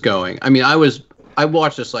where this is going. I mean, I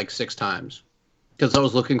watched this like 6 times because I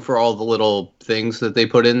was looking for all the little things that they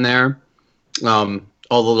put in there, all the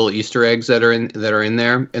little Easter eggs that are in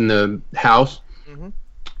there in the house,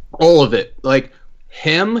 all of it. Like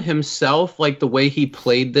himself, like the way he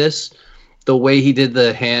played this. The way he did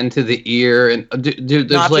the hand to the ear, and dude, there's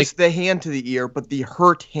not like just the hand to the ear, but the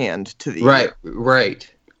hurt hand to the ear.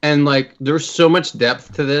 Right. And like, there's so much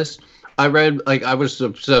depth to this. I was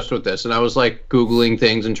obsessed with this, and I was like Googling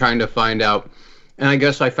things and trying to find out. And I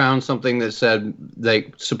guess I found something that said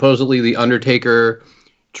like supposedly the Undertaker,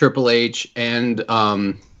 Triple H, and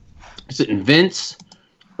is it Vince,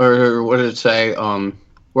 or what did it say?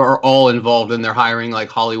 Were all involved, and they're hiring like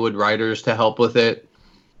Hollywood writers to help with it.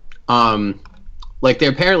 Like they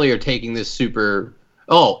apparently are taking this super.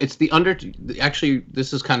 Oh, it's the Actually,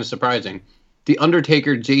 this is kind of surprising. The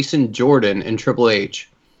Undertaker, Jason Jordan, and Triple H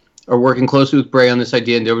are working closely with Bray on this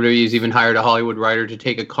idea, and WWE has even hired a Hollywood writer to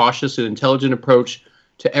take a cautious and intelligent approach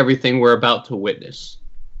to everything we're about to witness.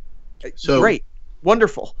 So great,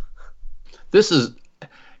 wonderful. This is.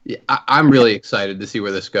 I'm really excited to see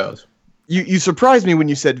where this goes. You surprised me when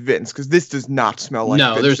you said Vince, because this does not smell like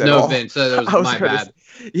Vince. No, there's no Vince. That was my bad.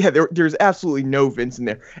 Yeah, there's absolutely no Vince in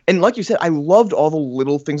there. And like you said, I loved all the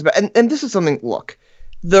little things about and this is something, look,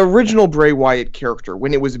 the original Bray Wyatt character,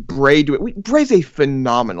 when it was Bray Bray's a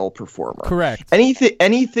phenomenal performer. Correct.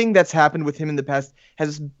 Anything that's happened with him in the past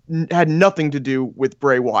has had nothing to do with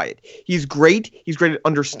Bray Wyatt. He's great. He's great at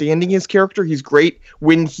understanding his character. He's great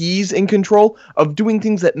when he's in control of doing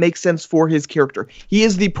things that make sense for his character. He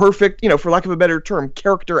is the perfect, for lack of a better term,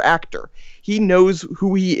 character actor. He knows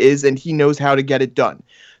who he is and he knows how to get it done.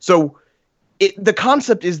 So the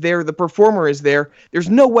concept is there, the performer is there. There's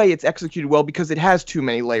no way it's executed well because it has too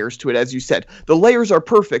many layers to it, as you said. The layers are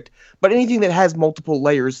perfect, but anything that has multiple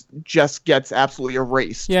layers just gets absolutely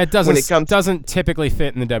erased. Yeah, it doesn't typically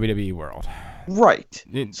fit in the WWE world. Right.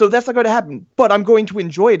 So that's not going to happen, but I'm going to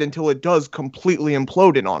enjoy it until it does completely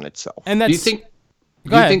implode in on itself. And that's, do you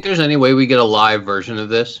think there's any way we get a live version of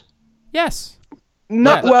this? Yes.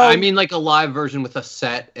 I mean like a live version with a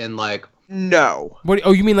set and like... No.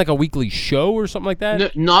 You mean like a weekly show or something like that? No,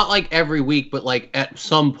 not like every week, but like at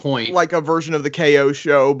some point, like a version of the KO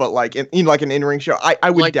show, but like like an in-ring show. I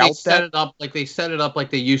would like doubt they set it up like they set it up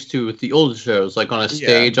like they used to with the old shows, like on a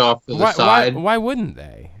stage off to the side. Why wouldn't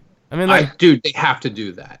they? I mean, dude, they have to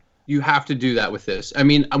do that. You have to do that with this. I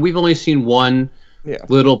mean, we've only seen one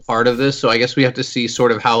little part of this, so I guess we have to see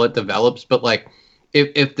sort of how it develops. But like,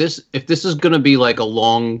 if this is gonna be like a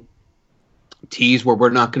long tease where we're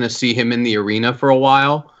not going to see him in the arena for a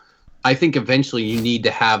while, I think eventually you need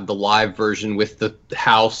to have the live version with the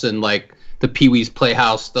house and like the Pee-wee's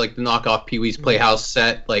Playhouse, like the knockoff Pee-wee's Playhouse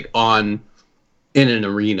set, like in an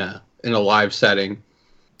arena in a live setting.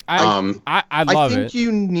 I love it. I think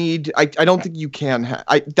you need. I don't think you can.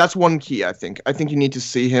 That's one key. I think you need to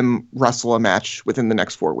see him wrestle a match within the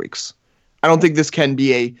next 4 weeks. I don't think this can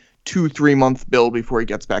be a 2-3 month build before he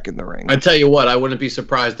gets back in the ring. I tell you what, I wouldn't be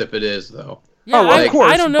surprised if it is though. Yeah, of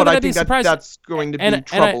course. I don't know but that I I'd be think surprised. that's going to be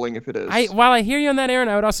troubling if it is. While I hear you on that, Aaron,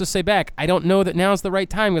 I would also say back, I don't know that now's the right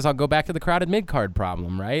time because I'll go back to the crowded mid-card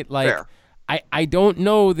problem, right? Like, Fair. I don't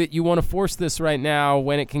know that you want to force this right now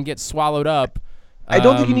when it can get swallowed up. I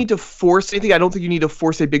don't think you need to force anything. I don't think you need to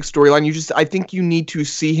force a big storyline. I think you need to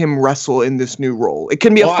see him wrestle in this new role. It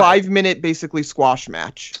can be a 5-minute, basically squash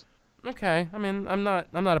match. Okay, I mean, I'm not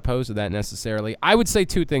opposed to that necessarily. I would say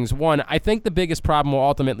two things. One, I think the biggest problem will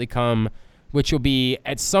ultimately come, which will be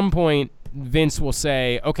at some point Vince will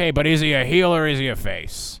say, okay, but is he a heel or is he a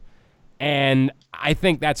face? And I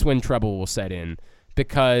think that's when trouble will set in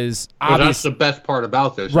because that's the best part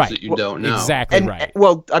about this, right. Is that you don't know. Exactly right.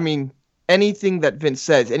 Well, I mean, anything that Vince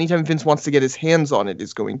says, anytime Vince wants to get his hands on it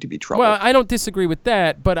is going to be trouble. Well, I don't disagree with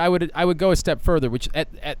that, but I would go a step further, which at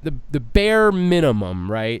the bare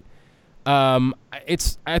minimum, right? I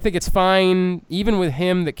think it's fine even with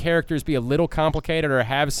him that characters be a little complicated or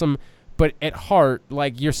have some, but at heart,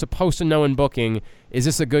 like you're supposed to know in booking, is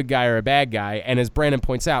this a good guy or a bad guy? And as Brandon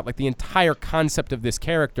points out, like the entire concept of this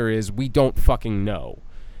character is we don't fucking know.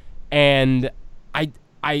 And I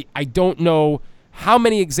don't know how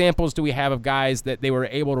many examples do we have of guys that they were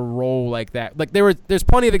able to roll like that. Like there's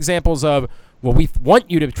plenty of examples of, well, we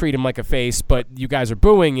want you to treat him like a face, but you guys are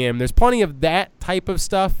booing him. There's plenty of that type of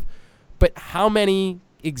stuff. But how many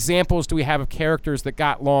examples do we have of characters that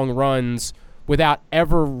got long runs without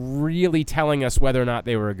ever really telling us whether or not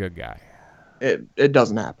they were a good guy? It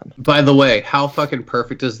doesn't happen. By the way, how fucking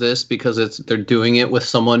perfect is this? Because they're doing it with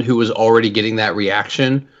someone who was already getting that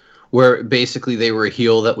reaction, where basically they were a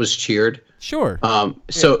heel that was cheered. Sure.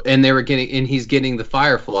 So and he's getting the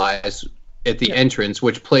Fireflies at the entrance,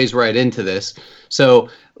 which plays right into this. So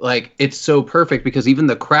like it's so perfect because even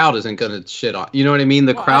the crowd isn't gonna shit on. You know what I mean?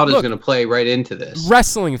 The crowd is gonna play right into this.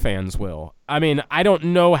 Wrestling fans will. I mean, I don't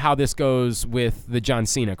know how this goes with the John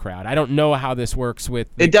Cena crowd. I don't know how this works with.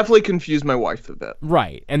 It definitely confused my wife a bit.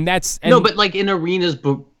 Right, and no, but like in arenas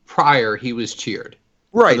prior, he was cheered.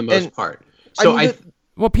 Right, for the most part. So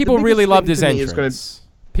people really loved his entrance.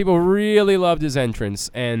 People really loved his entrance,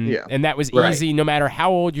 and that was easy. No matter how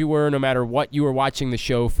old you were, no matter what you were watching the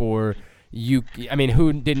show for, I mean,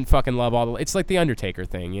 who didn't fucking love all the? It's like the Undertaker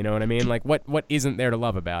thing, you know what I mean? Like, what isn't there to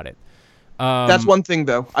love about it? That's one thing,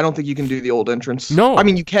 though. I don't think you can do the old entrance. No, I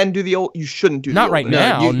mean you can do the old. You shouldn't do. Not the old right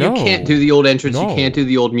entrance. now. You can't do the old entrance. No. You can't do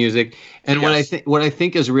the old music. And what I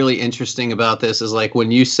think is really interesting about this is like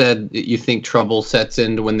when you said that you think trouble sets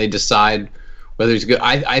in when they decide whether he's good.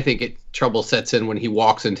 I think trouble sets in when he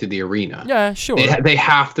walks into the arena. Yeah, sure. They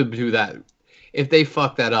have to do that. If they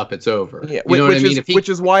fuck that up, it's over. Yeah, you know what I mean? Which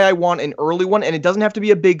is why I want an early one, and it doesn't have to be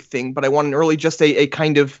a big thing, but I want an early, just a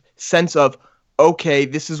kind of sense of, okay,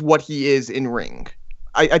 this is what he is in ring.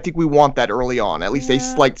 I think we want that early on, at least a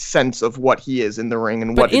slight sense of what he is in the ring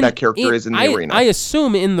and what that character is in the arena. I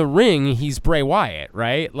assume in the ring he's Bray Wyatt,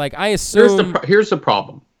 right? Like I assume. Here's the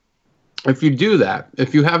problem. If you do that,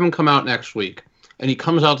 if you have him come out next week and he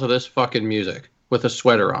comes out to this fucking music with a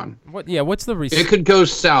sweater on, what's the reason? It could go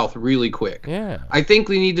south really quick. Yeah, I think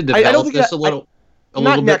we need to develop this a little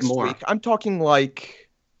bit more. Week. I'm talking like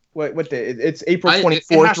what day? It's April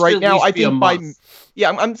 24th right now. I think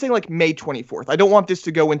I'm saying like May 24th. I don't want this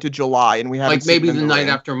to go into July and we haven't like maybe the night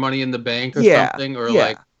after Money in the Bank or something, or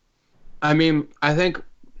like. I mean, I think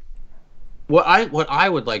what I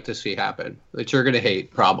would like to see happen that you're gonna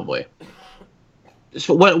hate probably.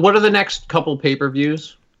 So what are the next couple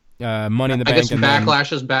pay-per-views? Money in the Bank. I guess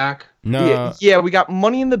Backlash is back. No. Yeah, we got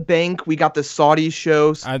Money in the Bank. We got the Saudi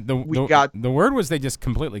shows. The word was they just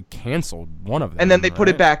completely canceled one of them. And then they put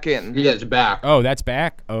it back in. Yeah, it's back. Oh, that's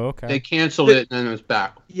back? Oh, okay. They canceled it and then it's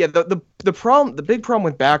back. Yeah, the big problem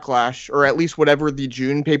with Backlash, or at least whatever the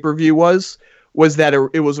June pay-per-view was that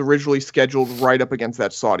it was originally scheduled right up against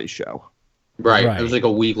that Saudi show. Right. It was like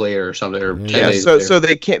a week later or something. Or 10 days so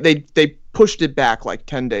they pushed it back like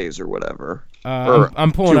 10 days or whatever.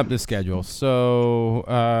 I'm pulling up the schedule. So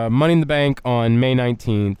Money in the Bank on May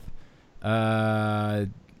 19th.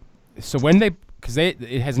 So when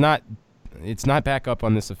it's not back up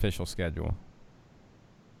on this official schedule.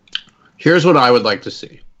 Here's what I would like to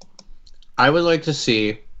see. I would like to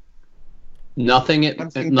see nothing.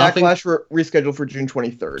 Backlash rescheduled for June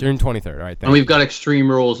 23rd. June 23rd. All right. And we've got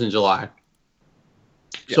Extreme Rules in July.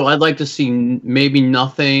 Yeah. So I'd like to see maybe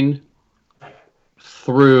nothing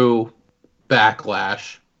through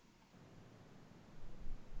Backlash.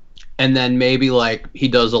 And then maybe like he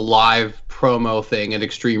does a live promo thing at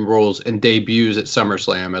Extreme Rules and debuts at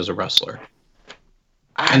SummerSlam as a wrestler.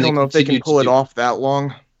 I don't know if they can pull it off that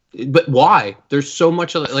long. But why? There's so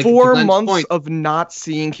much of like 4 months of not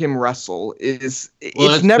seeing him wrestle it's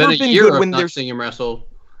never been good when there's seeing him wrestle.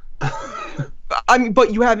 I mean, but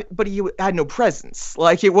he had no presence.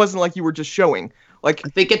 Like it wasn't like you were just showing. Like I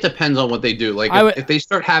think it depends on what they do. Like if they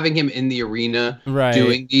start having him in the arena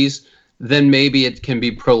doing these, then maybe it can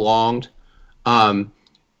be prolonged. I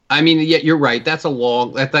mean, yeah, you're right. That's a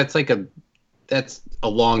long. That's a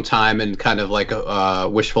long time and kind of like a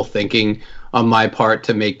wishful thinking on my part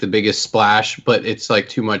to make the biggest splash, but it's like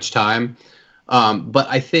too much time. But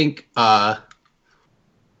I think, I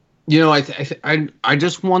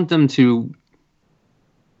just want them to.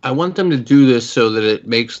 I want them to do this so that it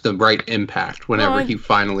makes the right impact whenever he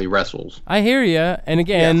finally wrestles. I hear you, and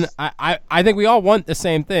again, yes. I think we all want the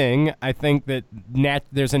same thing. I think that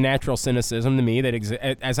there's a natural cynicism to me that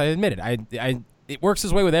as I admitted, it works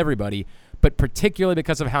this way with everybody, but particularly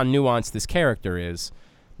because of how nuanced this character is.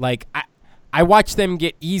 Like I watch them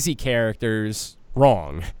get easy characters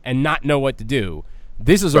wrong and not know what to do.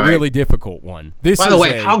 This is a really difficult one. By the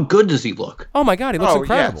way, how good does he look? Oh my God, he looks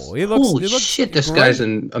incredible. Yes. He looks. Holy shit, this guy's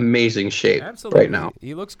in amazing shape right now.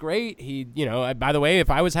 He looks great. By the way, if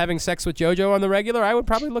I was having sex with JoJo on the regular, I would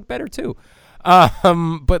probably look better too.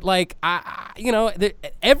 But like,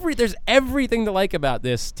 there's everything to like about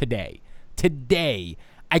this today. Today,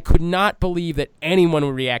 I could not believe that anyone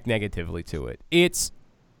would react negatively to it. It's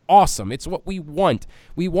awesome. It's what we want.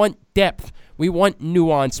 We want depth. We want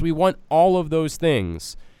nuance. We want all of those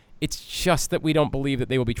things. It's just that we don't believe that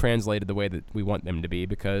they will be translated the way that we want them to be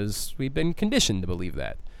because we've been conditioned to believe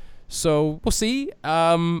that. So we'll see.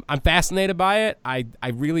 I'm fascinated by it. I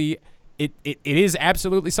really, it is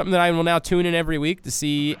absolutely something that I will now tune in every week to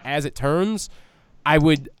see as it turns. I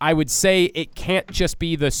would say it can't just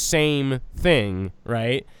be the same thing,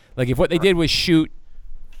 right? Like if what they did was shoot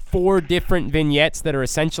 4 different vignettes that are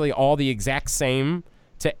essentially all the exact same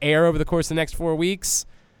to air over the course of the next 4 weeks,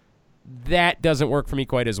 that doesn't work for me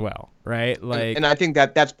quite as well, right? Like, and I think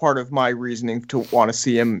that's part of my reasoning to want to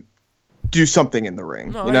see him do something in the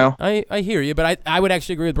ring. No, I hear you, but I would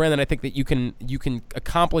actually agree with Brandon. I think that you can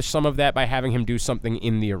accomplish some of that by having him do something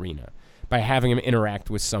in the arena, by having him interact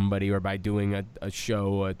with somebody, or by doing a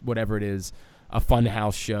show, whatever it is. A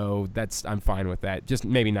Funhouse show, I'm fine with that. Just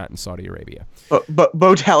maybe not in Saudi Arabia. But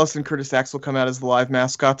Bo Dallas and Curtis Axel come out as the live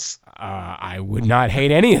mascots. I would not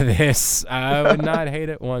hate any of this. I would not hate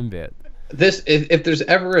it one bit. If there's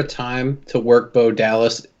ever a time to work Bo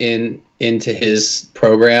Dallas into his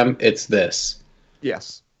program, it's this.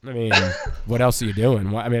 Yes. I mean, what else are you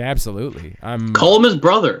doing? I mean, absolutely. Call him his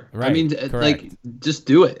brother. Right, I mean, correct. like, just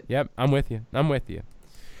do it. Yep, I'm with you. All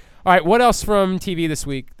right, what else from TV this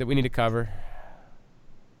week that we need to cover?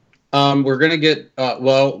 We're going to get,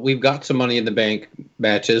 we've got some Money in the Bank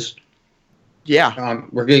matches. Yeah.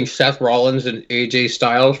 We're getting Seth Rollins and AJ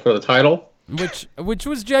Styles for the title. Which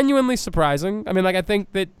was genuinely surprising. I mean, like, I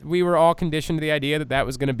think that we were all conditioned to the idea that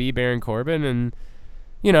was going to be Baron Corbin. And,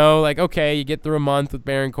 like, okay, you get through a month with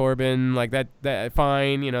Baron Corbin. Like, that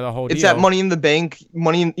fine, the whole deal. It's that Money in the Bank.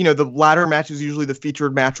 The ladder match is usually the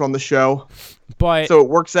featured match on the show. But so it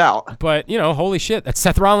works out. But, holy shit, that's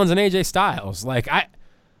Seth Rollins and AJ Styles. Like,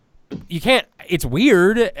 you can't. It's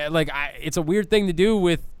weird. Like it's a weird thing to do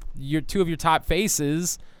with two of your top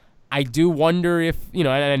faces. I do wonder if and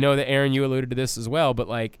I know that Aaron, you alluded to this as well, but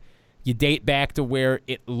like you date back to where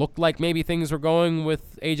it looked like maybe things were going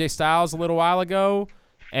with AJ Styles a little while ago,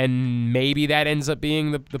 and maybe that ends up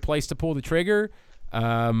being the place to pull the trigger. It's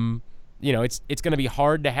going to be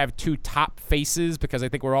hard to have 2 top faces because I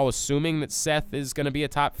think we're all assuming that Seth is going to be a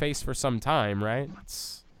top face for some time, right?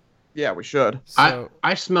 Yeah, we should. So,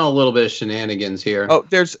 I smell a little bit of shenanigans here. Oh,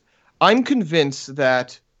 I'm convinced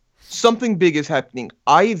that something big is happening.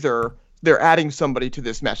 Either they're adding somebody to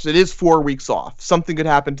this match. It is 4 weeks off. Something could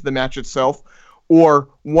happen to the match itself, or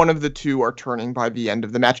one of the two are turning by the end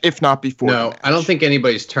of the match, if not before the match. I don't think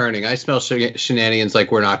anybody's turning. I smell shenanigans like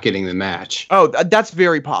we're not getting the match. Oh, that's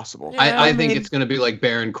very possible. Yeah, I think it's going to be like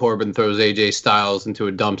Baron Corbin throws AJ Styles into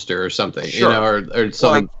a dumpster or something, Sure. or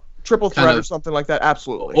something. Like triple threat or something like that,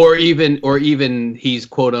 absolutely. Or even he's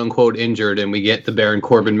quote unquote injured, and we get the Baron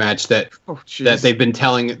Corbin match that they've been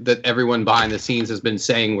telling, that everyone behind the scenes has been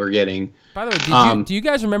saying we're getting. By the way, do you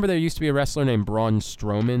guys remember there used to be a wrestler named Braun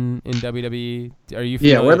Strowman in WWE? Are you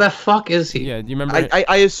familiar? Yeah, where the fuck is he? Yeah, do you remember?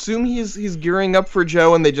 I assume he's gearing up for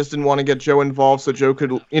Joe, and they just didn't want to get Joe involved, so Joe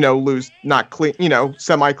could lose not clean,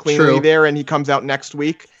 semi cleanly there, and he comes out next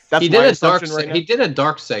week. That's he my did a assumption dark. right now. He did a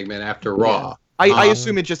dark segment after Raw. I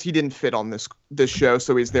assume it just he didn't fit on this show,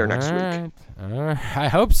 so he's there next week. I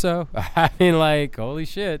hope so. I mean, like, holy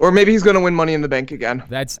shit. Or maybe he's going to win Money in the Bank again.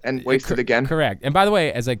 And waste it again. Correct. And by the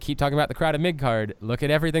way, as I keep talking about the crowd of mid-card, look at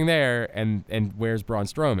everything there, and where's Braun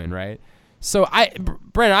Strowman, right? So,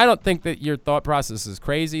 Brandon, I don't think that your thought process is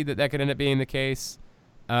crazy that could end up being the case.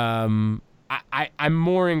 I'm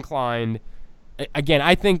more inclined. Again,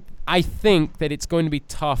 I think that it's going to be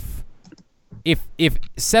tough. If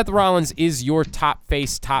Seth Rollins is your top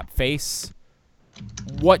face,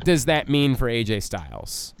 what does that mean for AJ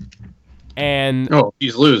Styles? And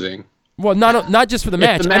he's losing. Well, not just for the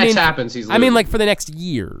match. If the match happens, he's losing. I mean, like for the next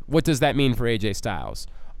year, what does that mean for AJ Styles?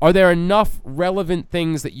 Are there enough relevant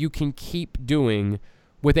things that you can keep doing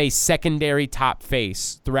with a secondary top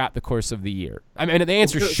face throughout the course of the year? I mean, the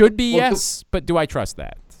answer should be yes, but do I trust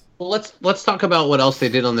that? Well, let's talk about what else they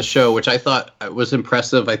did on the show, which I thought was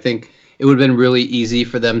impressive. I think it would have been really easy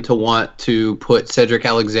for them to want to put Cedric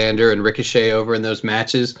Alexander and Ricochet over in those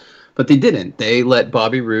matches, but they didn't. They let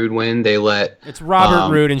Bobby Roode win. They let it's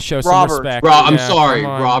Robert Roode and show some respect.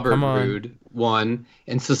 Robert Roode won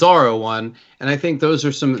and Cesaro won, and I think those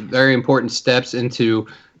are some very important steps into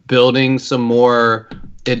building some more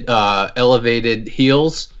elevated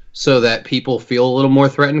heels so that people feel a little more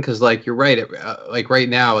threatened. Because, like, you're right. Like right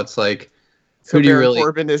now, it's like, so Baron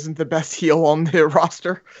Corbin isn't the best heel on the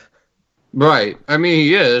roster. Right. I mean,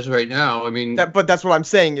 he is right now. I mean, but that's what I'm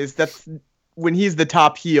saying is that's when he's the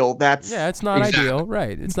top heel. It's not ideal,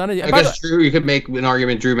 right? It's not ideal. I guess you could make an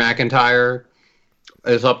argument. Drew McIntyre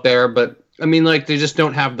is up there, but I mean, like, they just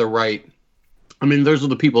don't have the right. I mean, those are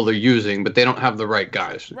the people they're using, but they don't have the right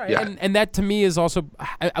guys. Right. Yeah. And that to me is also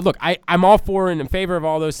look. I'm all for and in favor of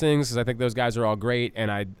all those things because I think those guys are all great and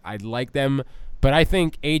I like them. But I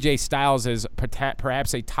think AJ Styles is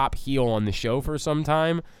perhaps a top heel on the show for some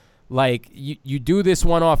time. Like, you do this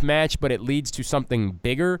one-off match, but it leads to something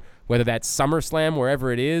bigger, whether that's SummerSlam,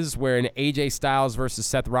 wherever it is, where an AJ Styles versus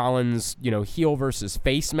Seth Rollins, heel versus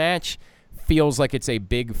face match feels like it's a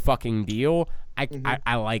big fucking deal.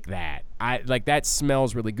 I like that. That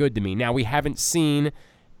smells really good to me. Now, we haven't seen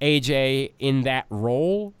AJ in that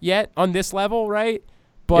role yet on this level, right?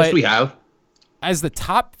 But yes, we have. As the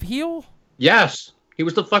top heel? Yes. He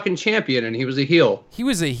was the fucking champion, and he was a heel. He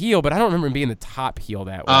was a heel, but I don't remember him being the top heel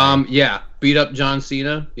that way. Yeah. Beat up John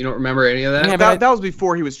Cena. You don't remember any of that? Yeah, that was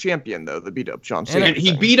before he was champion, though, the beat up John Cena. And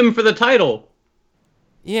he beat him for the title.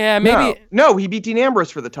 Yeah, maybe. No, he beat Dean Ambrose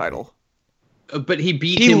for the title. But he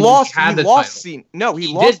beat him. He lost Cena. No, he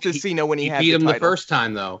lost to Cena when he had the title. He beat him the first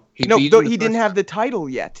time, though. He didn't have the title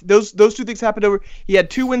yet. Those two things happened over. He had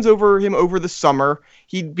 2 wins over him over the summer.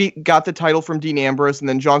 He got the title from Dean Ambrose, and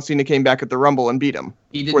then John Cena came back at the Rumble and beat him.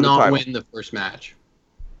 He did not win the first match.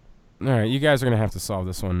 All right, you guys are gonna have to solve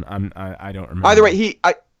this one. I don't remember. Either way,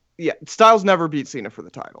 Styles never beat Cena for the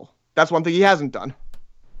title. That's one thing he hasn't done.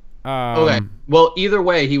 Okay. Well, either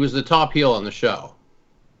way, he was the top heel on the show.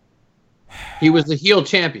 He was the heel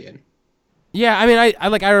champion. Yeah, I mean,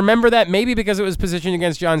 I remember that maybe because it was positioned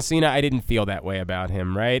against John Cena, I didn't feel that way about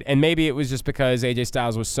him, right? And maybe it was just because AJ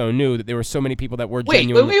Styles was so new that there were so many people that were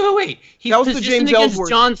genuine. Wait. He's positioned against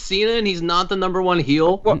John Cena, and he's not the number one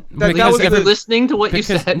heel. Well, listening to what you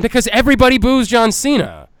said. Because everybody boos John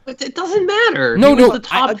Cena. But it doesn't matter. No, he was the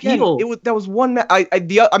top heel. That was one. I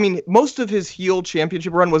mean, most of his heel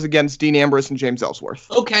championship run was against Dean Ambrose and James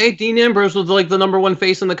Ellsworth. Okay, Dean Ambrose was like the number one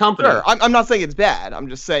face in the company. Sure, I'm not saying it's bad. I'm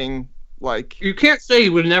just saying, like, you can't say he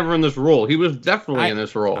was never in this role. He was definitely in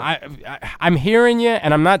this role. I'm hearing you,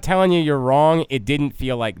 and I'm not telling you you're wrong. It didn't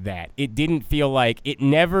feel like that. It didn't feel like it.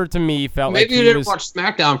 Never to me felt like maybe you didn't watch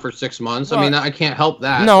SmackDown for 6 months. Well, I mean, I can't help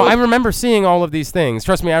that. No, I remember seeing all of these things.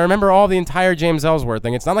 Trust me, I remember all the entire James Ellsworth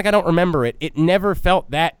thing. It's not like I don't remember it. It never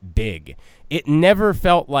felt that big. It never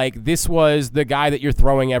felt like this was the guy that you're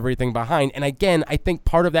throwing everything behind. And again, I think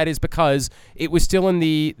part of that is because it was still in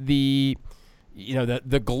the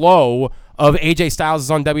glow of AJ Styles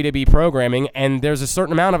is on WWE programming, and there's a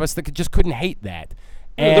certain amount of us that just couldn't hate that.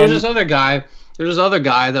 And there's this other guy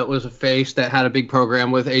that was a face that had a big program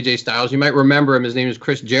with AJ Styles. You might remember him. His name is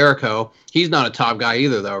Chris Jericho. He's not a top guy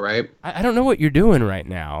either, though, right? I don't know what you're doing right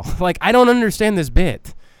now. Like, I don't understand this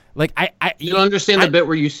bit. Like, you don't understand the bit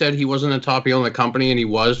where you said he wasn't a top heel in the company, and he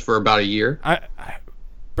was for about a year?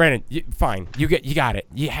 Granted, fine. You got it.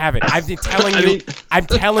 You have it. I'm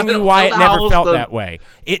telling you why it never felt that way.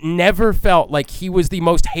 It never felt like he was the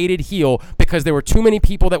most hated heel because there were too many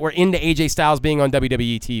people that were into AJ Styles being on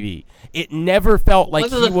WWE TV. It never felt like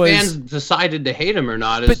whether he was. the fans decided to hate him or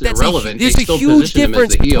not is irrelevant. There's a huge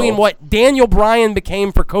difference between what Daniel Bryan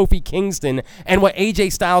became for Kofi Kingston and what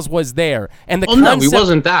AJ Styles was there. And the concept, no, he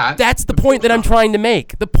wasn't that. That's the point that I'm trying to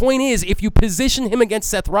make. The point is, if you position him against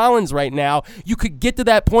Seth Rollins right now, you could get to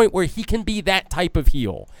that point where he can be that type of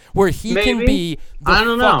heel, where he can be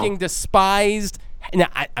the fucking despised. Now,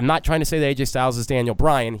 I'm not trying to say that AJ Styles is Daniel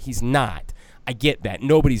Bryan. He's not. I get that.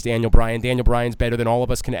 Nobody's Daniel Bryan. Daniel Bryan's better than all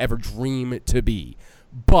of us can ever dream to be.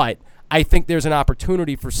 But I think there's an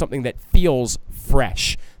opportunity for something that feels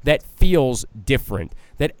fresh, that feels different,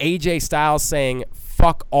 that AJ Styles saying,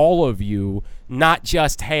 fuck all of you, not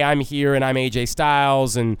just, hey, I'm here and I'm AJ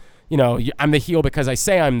Styles and, you know, I'm the heel because I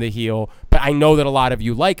say I'm the heel, but I know that a lot of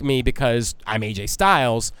you like me because I'm AJ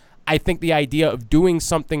Styles. I think the idea of doing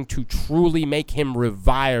something to truly make him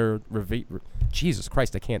Jesus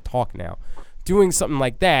Christ, I can't talk now. Doing something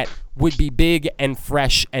like that would be big and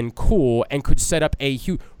fresh and cool and could set up a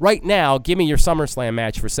huge... Right now, give me your SummerSlam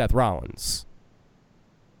match for Seth Rollins.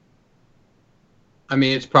 I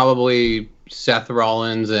mean, it's probably Seth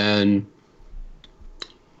Rollins and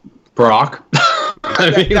Brock.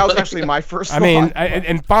 That was actually my first thought.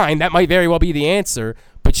 And fine, that might very well be the answer.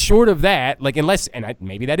 But short of that, like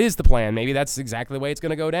maybe that is the plan. Maybe that's exactly the way it's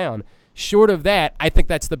going to go down. Short of that, I think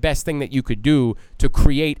that's the best thing that you could do to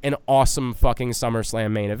create an awesome fucking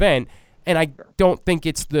SummerSlam main event. And I don't think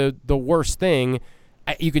it's the worst thing.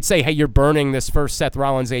 You could say, hey, you're burning this first Seth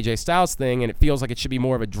Rollins AJ Styles thing, and it feels like it should be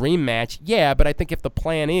more of a dream match. Yeah, but I think if the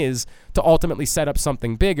plan is to ultimately set up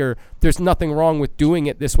something bigger, there's nothing wrong with doing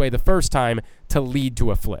it this way the first time to lead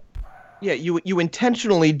to a flip. Yeah, you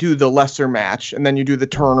intentionally do the lesser match, and then you do the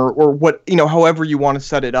turn or what, you know, however you want to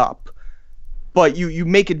set it up. But you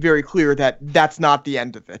make it very clear that that's not the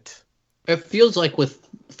end of it. It feels like with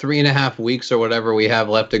 3.5 weeks or whatever we have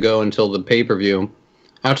left to go until the pay-per-view,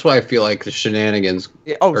 that's why I feel like the shenanigans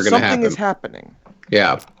are going to happen. Something is happening.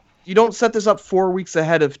 Yeah. You don't set this up 4 weeks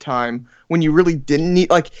ahead of time when you really didn't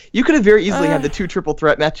need... Like, you could have very easily had the 2 triple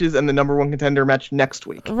threat matches and the number 1 contender match next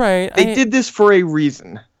week. Right. They did this for a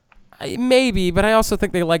reason. Maybe, but I also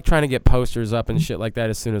think they like trying to get posters up and shit like that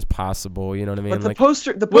as soon as possible. You know what I mean? But the like,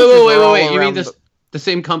 posters wait. You mean the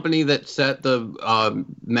same company that set the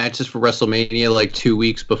matches for WrestleMania like 2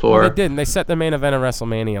 weeks before? Well, they didn't. They set the main event of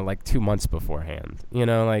WrestleMania like 2 months beforehand. You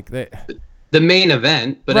know, like the main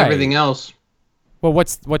event, but right. Everything else. Well,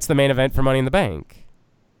 what's the main event for Money in the Bank?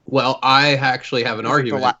 Well, I actually have an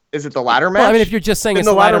argument. Is it the ladder match? Well, I mean, if you're just saying it's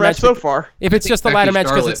the ladder match so far. If it's just the ladder match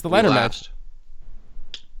because it's the ladder match.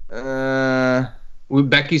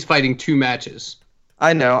 Becky's fighting 2 matches.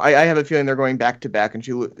 I know. I have a feeling they're going back to back,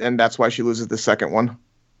 and that's why she loses the second one.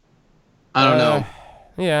 I don't know.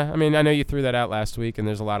 Yeah, I mean, I know you threw that out last week, and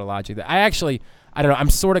there's a lot of logic. I don't know. I'm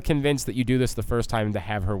sort of convinced that you do this the first time to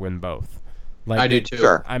have her win both. Like, I do too.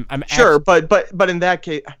 Sure. But in that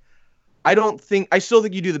case, I still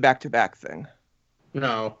think you do the back to back thing.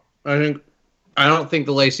 No, I don't think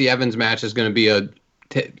the Lacey Evans match is going to be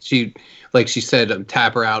like she said,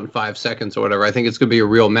 tap her out in 5 seconds or whatever. I think it's going to be a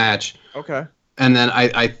real match. Okay. And then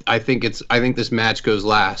I think this match goes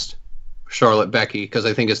last, Charlotte Becky, because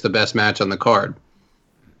I think it's the best match on the card.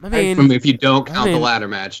 I mean, if you don't count the ladder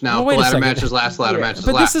match. Now, the ladder match is last, match is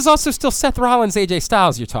but last. This is also still Seth Rollins, AJ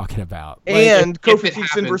Styles you're talking about. And Kofi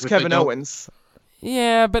Kingston versus Kevin Owens.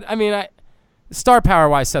 Yeah, but I mean, star power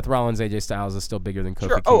wise, Seth Rollins, AJ Styles is still bigger than Kofi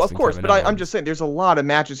Kingston. Oh, of course, but I'm just saying there's a lot of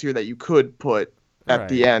matches here that you could put at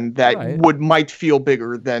the end that might feel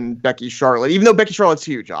bigger than Becky Charlotte, even though Becky Charlotte's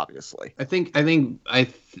huge, obviously. I think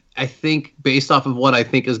based off of what I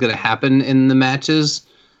think is going to happen in the matches,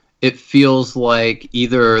 it feels like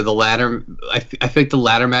either the ladder. I think the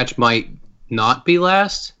ladder match might not be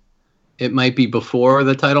last. It might be before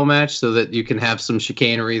the title match, so that you can have some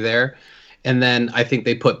chicanery there, and then I think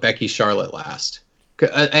they put Becky Charlotte last.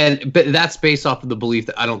 But that's based off of the belief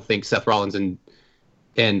that I don't think Seth Rollins and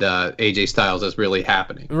AJ Styles is really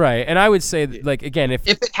happening. Right. And I would say, like, again, if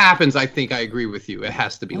it happens, I think I agree with you. It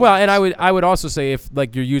has to be. Well, last. And I would also say, if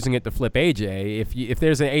like you're using it to flip AJ, if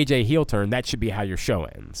there's an AJ heel turn, that should be how your show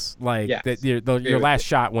ends. Like that your last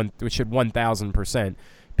shot which should 1,000%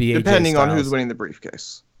 be AJ depending Styles. on who's winning the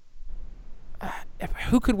briefcase.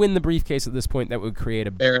 Who could win the briefcase at this point that would create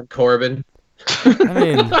a Baron Corbin? I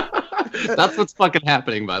mean, that's what's fucking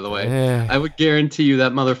happening, by the way. Yeah. I would guarantee you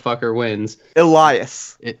that motherfucker wins.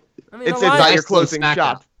 Elias. Elias It's not your closing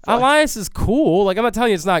shot. Elias is cool. Like, I'm not telling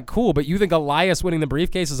you it's not cool, but you think Elias winning the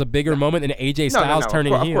briefcase is a bigger moment than AJ Styles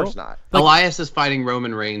turning heel? Of course not. Elias is fighting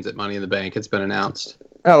Roman Reigns at Money in the Bank. It's been announced.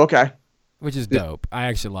 Oh, okay. Which is dope. I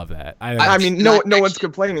actually love that. I mean, no one's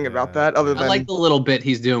complaining about that other than... I like the little bit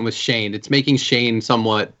he's doing with Shane. It's making Shane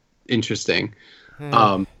somewhat interesting.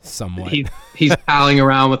 Somewhat. He's palling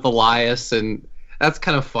around with Elias, and that's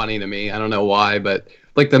kind of funny to me. I don't know why, but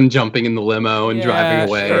like them jumping in the limo and driving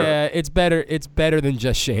away. Yeah, it's better than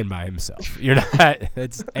just Shane by himself. You're not.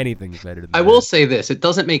 It's anything's better than that. I will say this: it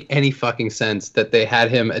doesn't make any fucking sense that they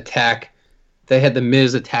had him attack. They had the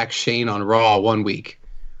Miz attack Shane on Raw one week,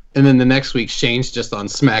 and then the next week Shane's just on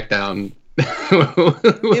SmackDown.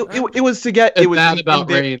 it was to get. It was mad about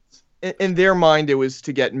Reigns. In their mind, it was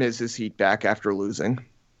to get Miz's heat back after losing.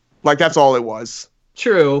 Like, that's all it was.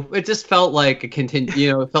 True. It just felt like a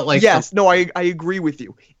it felt like... Yes, no, I agree with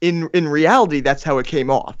you. In reality, that's how it came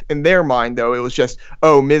off. In their mind, though, it was just,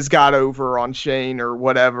 Miz got over on Shane or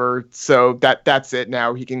whatever, so that's it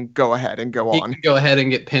now. He can go ahead and go on. He can go ahead and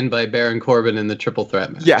get pinned by Baron Corbin in the triple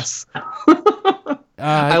threat match. Yes.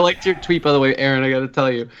 I liked your tweet, by the way, Aaron, I gotta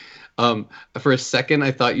tell you. For a second,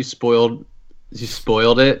 I thought you spoiled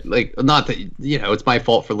it. Like, not that, it's my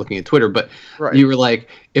fault for looking at Twitter, but You were like,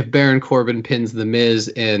 if Baron Corbin pins The Miz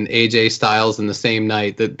and AJ Styles in the same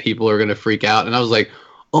night, that people are going to freak out. And I was like,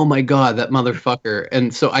 oh my God, that motherfucker.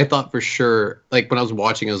 And so I thought for sure, like when I was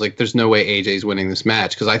watching, I was like, there's no way AJ's winning this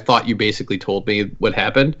match, because I thought you basically told me what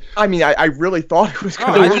happened. I mean, I really thought it was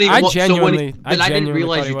going to I genuinely I didn't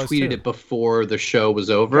realize you tweeted it before the show was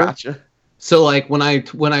over. Gotcha. So like when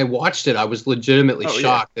I watched it, I was legitimately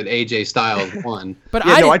shocked that AJ Styles won. But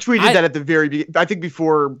I tweeted that at the very beginning. I think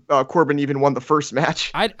before Corbin even won the first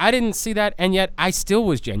match. I didn't see that, and yet I still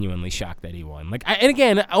was genuinely shocked that he won. Like, and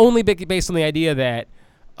again, only based on the idea that,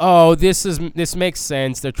 this makes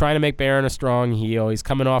sense. They're trying to make Baron a strong heel. He's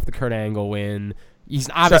coming off the Kurt Angle win. He's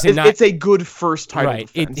obviously not. It's a good first title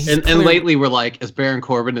defense. And lately we're like, is Baron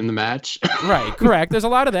Corbin in the match? Right, correct. There's a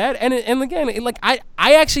lot of that, and again, I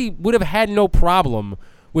actually would have had no problem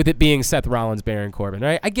with it being Seth Rollins, Baron Corbin.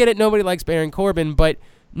 Right? I get it. Nobody likes Baron Corbin, but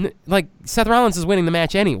Seth Rollins is winning the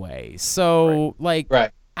match anyway. So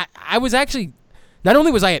I was actually, not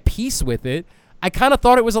only was I at peace with it, I kind of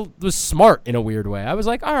thought it was smart in a weird way. I was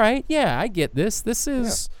like, all right, yeah, I get this. This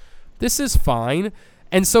is fine.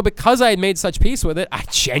 And so because I had made such peace with it, I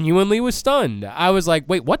genuinely was stunned. I was like,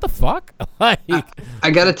 wait, what the fuck? I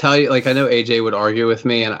got to tell you, like, I know AJ would argue with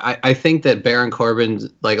me, and I think that Baron Corbin's,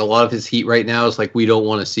 like, a lot of his heat right now is like, we don't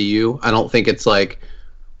want to see you. I don't think it's like,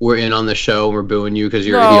 we're in on the show and we're booing you because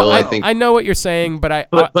you're a heel. I know what you're saying, but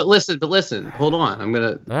But listen, hold on. I'm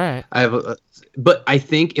going to... All right. But I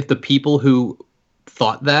think if the people who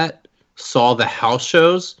thought that saw the house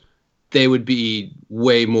shows, they would be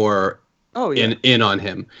way more... in on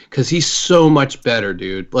him, because he's so much better,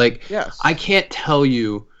 dude. Like, yes. I can't tell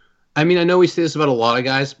you. I mean, I know we say this about a lot of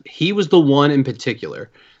guys. He was the one in particular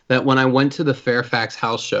that when I went to the Fairfax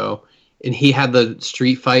house show and he had the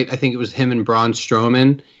street fight, I think it was him and Braun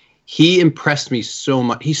Strowman, he impressed me so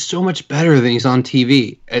much. He's so much better than he's on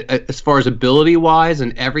TV as far as ability wise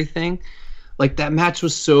and everything. Like, that match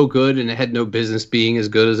was so good, and it had no business being as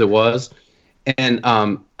good as it was. And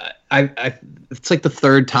I it's like the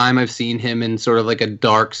third time I've seen him in sort of like a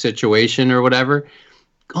dark situation or whatever.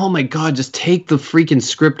 Oh my God, just take the freaking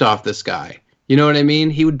script off this guy. You know what I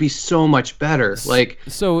mean? He would be so much better. Like,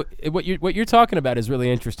 so what you're talking about is really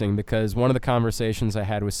interesting, because one of the conversations I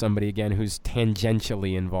had with somebody, again, who's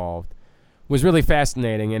tangentially involved, was really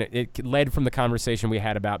fascinating, and it led from the conversation we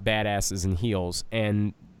had about badasses and heels.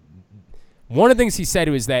 And one of the things he said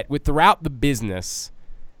was that throughout the business,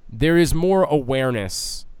 there is more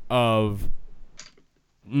awareness of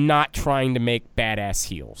not trying to make badass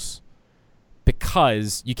heels,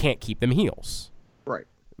 because you can't keep them heels. Right.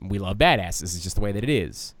 We love badasses. It's just the way that it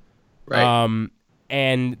is. Right.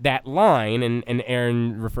 And that line, and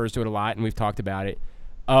Aaron refers to it a lot, and we've talked about it,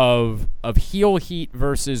 of heel heat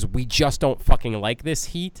versus we just don't fucking like this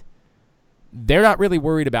heat. They're not really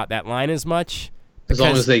worried about that line as much. As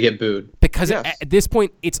long as they get booed. Because at this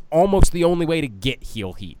point, it's almost the only way to get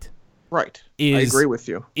heel heat. Right. I agree with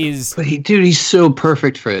you. But he's so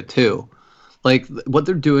perfect for it too. Like, what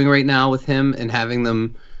they're doing right now with him and having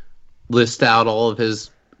them list out all of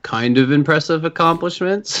his kind of impressive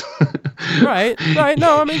accomplishments. Right.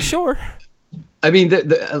 No, I mean, sure. I mean,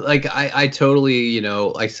 I totally,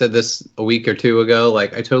 I said this a week or two ago,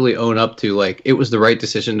 like, I totally own up to, like, it was the right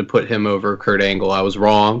decision to put him over Kurt Angle. I was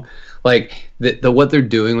wrong. Like, what they're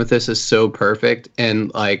doing with this is so perfect.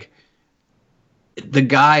 And, like, the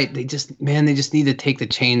guy, they just need to take the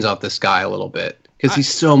chains off this guy a little bit. because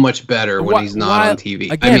he's so much better when he's not on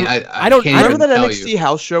TV. Again, I don't can't remember that even tell NXT you.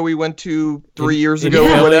 house show we went to 3 years in ago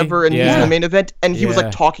Philly? or whatever, and he was in Yeah. the main event, and he was Yeah.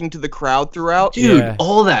 like talking to the crowd throughout. Dude, Yeah.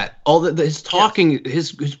 all that his talking,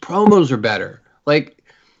 his promos are better. Like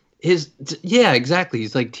exactly.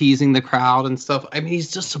 He's like teasing the crowd and stuff. I mean,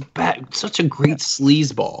 he's just such a great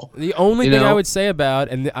sleazeball. The only You thing I know? would say about,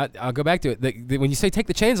 and I'll go back to it, when you say take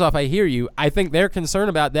the chains off, I hear you. I think their concern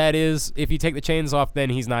about that is if you take the chains off,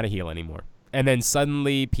 then he's not a heel anymore. And then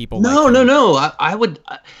suddenly people No. like him. I would.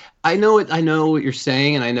 I know it. I know what you're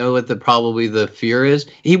saying, and I know what probably the fear is.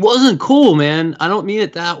 He wasn't cool, man. I don't mean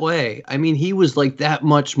it that way. I mean he was like that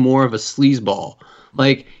much more of a sleazeball,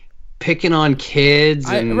 like picking on kids.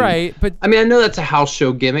 And, right, but I mean I know that's a house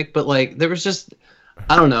show gimmick, but like there was just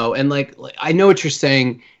I don't know, and like I know what you're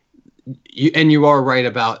saying, and you are right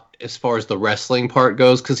about as far as the wrestling part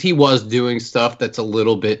goes, because he was doing stuff that's a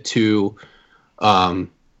little bit too.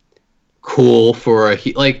 Cool for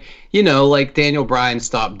like Daniel Bryan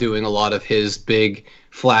stopped doing a lot of his big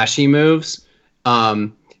flashy moves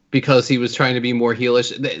because he was trying to be more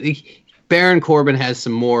heelish. Baron Corbin has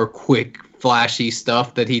some more quick flashy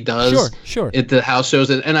stuff that he does Sure. at the house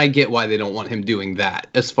shows, and I get why they don't want him doing that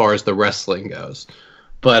as far as the wrestling goes,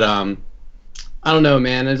 but I don't know,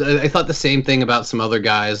 man. I thought the same thing about some other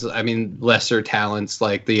guys. I mean, lesser talents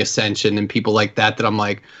like the Ascension and people like that I'm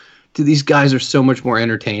like, dude, these guys are so much more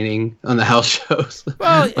entertaining on the house shows.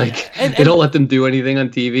 Well, like and they don't let them do anything on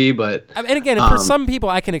TV, but and again, for some people,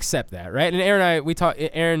 I can accept that, right? And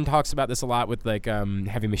Aaron talks about this a lot with like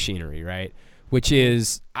Heavy Machinery, right? Which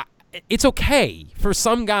is, it's okay for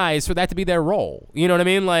some guys for that to be their role. You know what I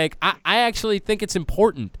mean? Like, I actually think it's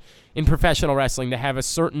important in professional wrestling to have a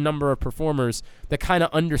certain number of performers that kind of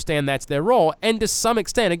understand that's their role. And to some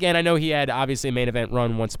extent, again, I know he had obviously a main event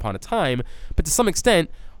run once upon a time, but to some extent,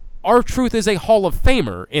 R-Truth is a Hall of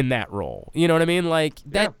Famer in that role. You know what I mean? Like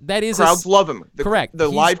that is crowds love him. Correct. The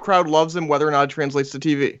live crowd loves him, whether or not it translates to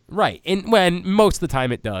TV. Right, and when most of the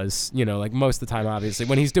time it does, like most of the time, obviously,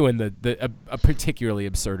 when he's doing a particularly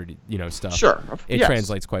absurd, stuff. Sure, it yes.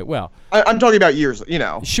 translates quite well. I'm talking about years,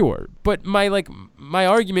 Sure, but my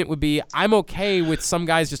argument would be I'm okay with some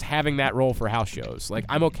guys just having that role for house shows. Like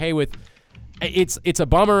I'm okay with. It's a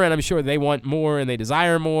bummer, and I'm sure they want more and they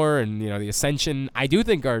desire more, and the Ascension I do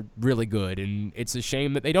think are really good, and it's a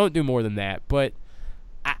shame that they don't do more than that. But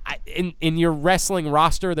in your wrestling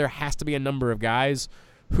roster, there has to be a number of guys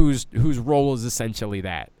whose role is essentially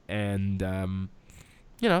that, and I'm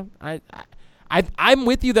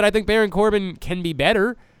with you that I think Baron Corbin can be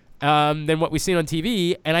better than what we've seen on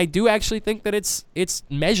TV, and I do actually think that it's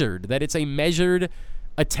measured, that it's a measured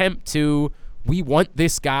attempt to. We want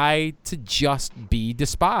this guy to just be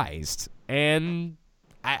despised. And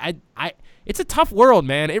it's a tough world,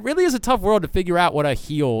 man. It really is a tough world to figure out what a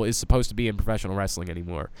heel is supposed to be in professional wrestling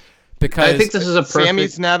anymore. Because I think this is a perfect.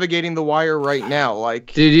 Sammy's navigating the wire right now.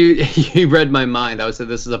 Like, dude, you read my mind. I would say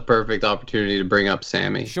this is a perfect opportunity to bring up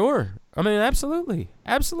Sammy. Sure. I mean, absolutely.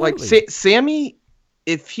 Like, Sammy,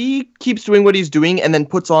 if he keeps doing what he's doing and then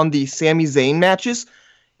puts on the Sami Zayn matches,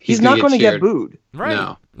 he's not going to get booed. Right.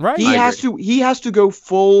 No. Right. He has to go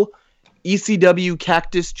full ECW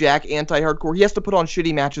Cactus Jack anti-hardcore. He has to put on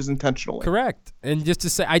shitty matches intentionally. Correct. And just to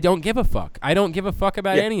say, I don't give a fuck. I don't give a fuck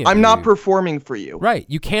about any of it. I'm not performing for you. Right.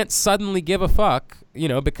 You can't suddenly give a fuck,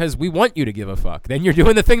 because we want you to give a fuck. Then you're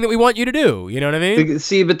doing the thing that we want you to do. You know what I mean?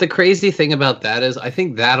 See, but the crazy thing about that is I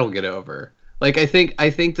think that'll get over. Like, I think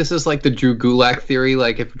this is like the Drew Gulak theory.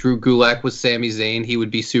 Like, if Drew Gulak was Sami Zayn, he would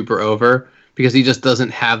be super over because he just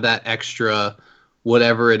doesn't have that extra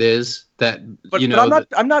whatever it is that but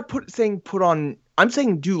I'm not saying put on. I'm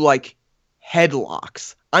saying do like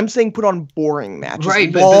headlocks. I'm saying put on boring matches.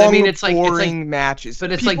 Right, but I mean it's boring matches.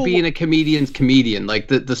 But it's like being a comedian's comedian. Like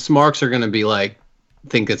the smarks are gonna be like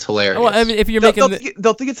think it's hilarious. Well, I mean, if you're they'll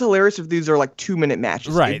think it's hilarious if these are like 2-minute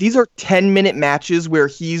matches. Right. If these are 10-minute matches where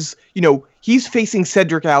he's facing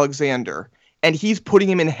Cedric Alexander and he's putting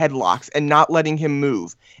him in headlocks and not letting him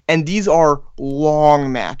move. And these are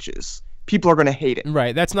long matches. People are going to hate it.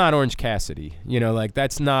 Right. That's not Orange Cassidy.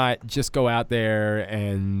 That's not just go out there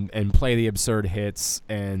and play the absurd hits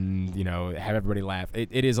and, have everybody laugh.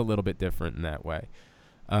 It is a little bit different in that way.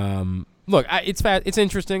 Look, it's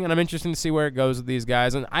interesting, and I'm interested to see where it goes with these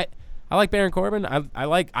guys. And I like Baron Corbin.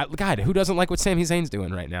 God, who doesn't like what Sami Zayn's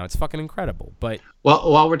doing right now? It's fucking incredible. But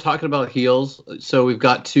while we're talking about heels, so we've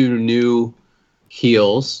got 2 new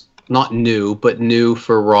heels. Not new, but new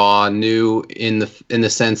for Raw. New in the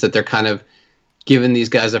sense that they're kind of giving these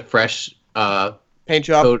guys a fresh paint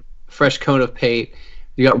job, fresh coat of paint.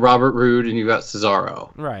 You got Robert Roode and you got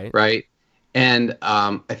Cesaro. Right. Right. And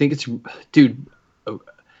I think it's, dude,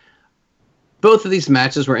 both of these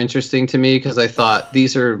matches were interesting to me because I thought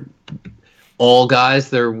these are all guys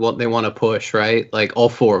they're what they want to push, right? Like all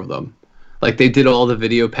 4 of them. Like they did all the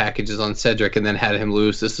video packages on Cedric and then had him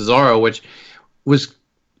lose to Cesaro, which was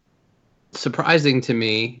surprising to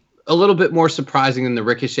me. A little bit more surprising than the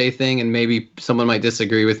Ricochet thing, and maybe someone might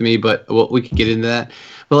disagree with me, but we could get into that.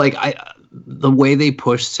 But like the way they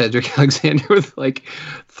pushed Cedric Alexander with like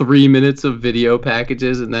 3 minutes of video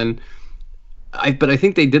packages, and then I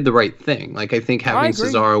think they did the right thing. Like I think having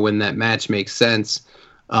Cesaro win that match makes sense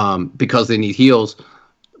because they need heels.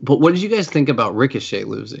 But what did you guys think about Ricochet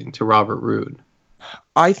losing to Robert Roode?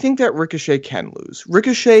 I think that Ricochet can lose.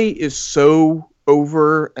 Ricochet is so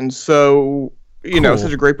over and so,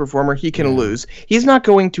 such a great performer. He can lose. He's not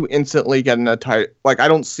going to instantly get in a title. Like, I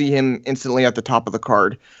don't see him instantly at the top of the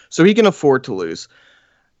card. So he can afford to lose.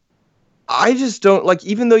 I just don't, like,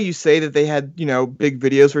 even though you say that they had, big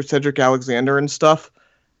videos for Cedric Alexander and stuff,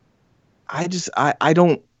 I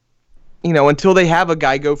don't, until they have a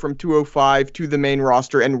guy go from 205 to the main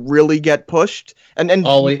roster and really get pushed. And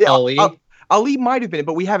Ali might have been,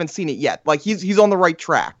 but we haven't seen it yet. Like, he's on the right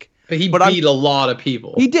track. But he beat a lot of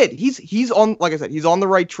people. He did. He's on, like I said, he's on the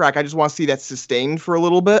right track. I just want to see that sustained for a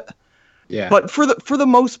little bit. Yeah. But for the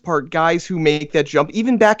most part, guys who make that jump,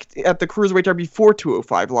 even back at the Cruiserweight Derby before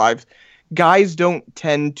 205 Live, guys don't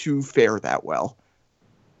tend to fare that well.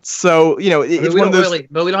 So, it's one of those...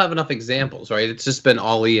 but we don't have enough examples, right? It's just been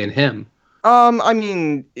Ali and him.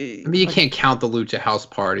 You can't count the Lucha House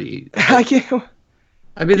Party. I can't...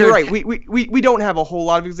 I mean, you're right. We don't have a whole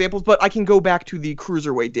lot of examples, but I can go back to the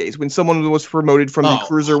Cruiserweight days when someone was promoted from the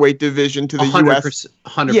Cruiserweight division to the 100%, US.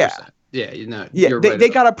 100%. Yeah, you're right. They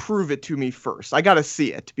got to prove it to me first. I got to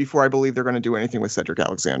see it before I believe they're going to do anything with Cedric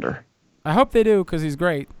Alexander. I hope they do because he's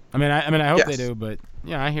great. I hope they do, but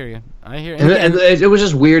yeah, I hear you. And it was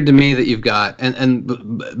just weird to me that you've got, and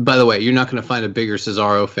by the way, you're not going to find a bigger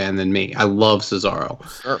Cesaro fan than me. I love Cesaro.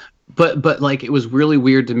 Sure. But like, it was really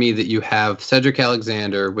weird to me that you have Cedric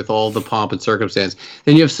Alexander with all the pomp and circumstance.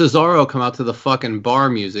 Then you have Cesaro come out to the fucking bar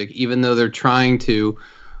music, even though they're trying to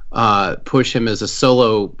push him as a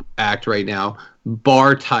solo act right now.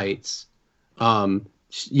 Bar tights.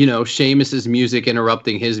 Sheamus's music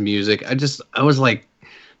interrupting his music. I was like,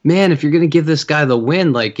 man, if you're going to give this guy the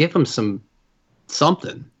win, like, give him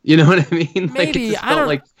something. You know what I mean? Maybe.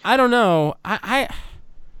 I don't know. I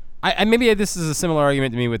maybe this is a similar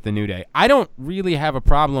argument to me with the New Day. I don't really have a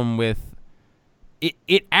problem with it.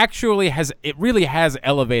 It really has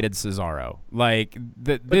elevated Cesaro. Like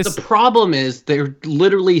But the problem is they're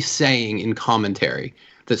literally saying in commentary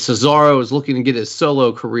that Cesaro is looking to get his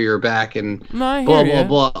solo career back and blah blah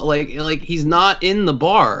blah. Like he's not in the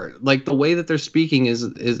bar. Like the way that they're speaking is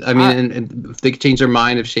and if they could change their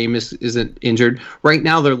mind if Sheamus isn't injured. Right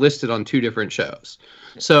now they're listed on 2 different shows.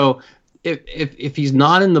 So if he's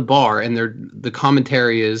not in the bar and the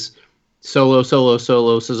commentary is solo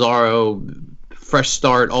Cesaro, fresh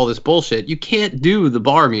start, all this bullshit, you can't do the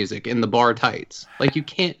bar music in the bar tights. Like you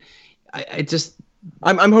can't.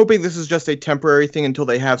 I'm hoping this is just a temporary thing until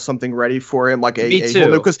they have something ready for him, like Me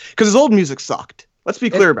too. Because his old music sucked. Let's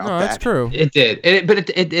be clear about that. That's true. It did,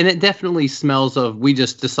 it definitely smells of we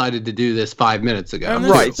just decided to do this 5 minutes ago.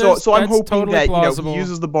 Right. So I'm hoping totally that plausible. he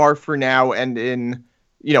uses the bar for now, and in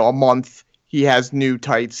a month he has new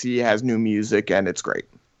tights, he has new music, and it's great.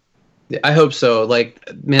 I hope so. Like,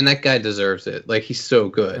 man, that guy deserves it. Like, he's so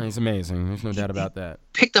good. He's amazing. There's no doubt about that.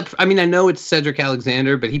 Picked up. I mean, I know it's Cedric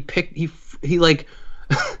Alexander, but he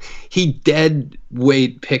dead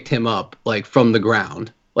weight picked him up like from the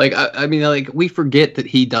ground. Like, I mean, like we forget that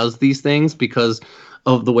he does these things because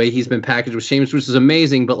of the way he's been packaged with Sheamus, which is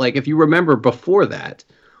amazing. But like, if you remember before that,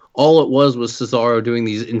 all it was Cesaro doing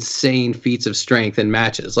these insane feats of strength in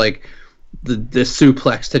matches, like the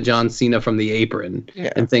suplex to John Cena from the apron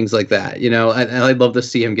and things like that. And I'd love to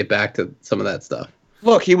see him get back to some of that stuff.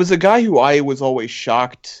 Look, he was a guy who I was always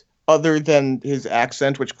shocked, other than his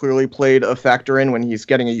accent, which clearly played a factor in when he's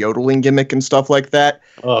getting a yodeling gimmick and stuff like that.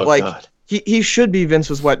 Oh, like, God. He should be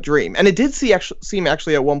Vince's wet dream. And it did seem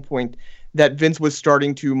actually at one point that Vince was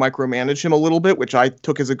starting to micromanage him a little bit, which I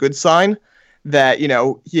took as a good sign that,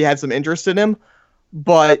 he had some interest in him.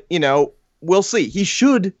 But, we'll see. He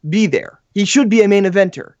should be there. He should be a main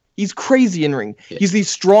eventer. He's crazy in ring. Yeah. He's the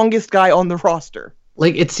strongest guy on the roster.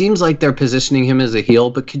 Like, it seems like they're positioning him as a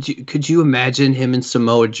heel, but could you imagine him and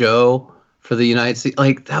Samoa Joe for the United States?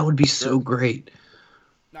 Like, that would be so great.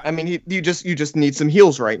 I mean, you just need some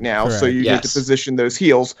heels right now, Correct. So you need to position those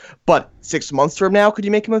heels. But 6 months from now, could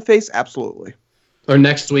you make him a face? Absolutely. Or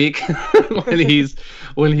next week when he's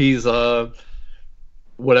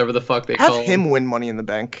whatever the fuck they call him. Have him win Money in the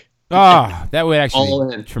Bank. Oh, that would actually All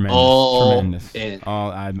be in. tremendous. All tremendous. in.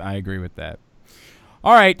 I agree with that.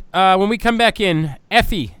 All right, when we come back in,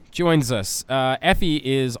 Effie joins us. Effie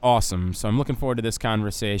is awesome, so I'm looking forward to this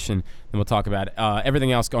conversation. Then we'll talk about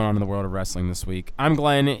everything else going on in the world of wrestling this week. I'm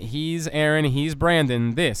Glenn. He's Aaron. He's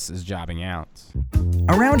Brandon. This is Jobbing Out.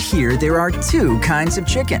 Around here, there are two kinds of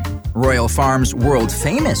chicken. Royal Farms'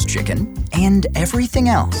 world-famous chicken and everything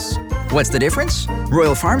else. What's the difference?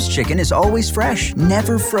 Royal Farms chicken is always fresh,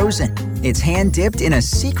 never frozen. It's hand-dipped in a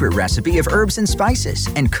secret recipe of herbs and spices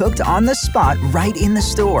and cooked on the spot right in the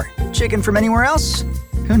store. Chicken from anywhere else?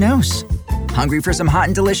 Who knows? Hungry for some hot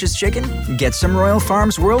and delicious chicken? Get some Royal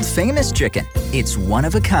Farms world-famous chicken. It's one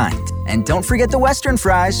of a kind. And don't forget the Western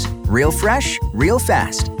fries. Real fresh, real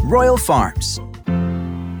fast. Royal Farms.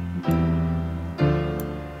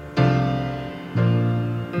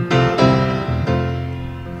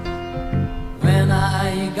 When are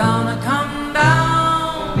you gonna come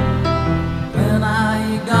down? When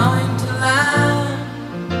are you going to land?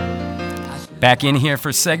 Back in here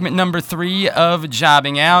for segment number 3 of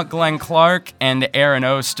Jobbing Out, Glenn Clark and Aaron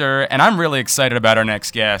Oster, and I'm really excited about our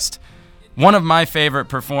next guest. One of my favorite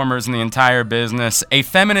performers in the entire business, a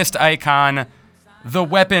feminist icon, the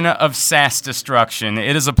weapon of sass destruction.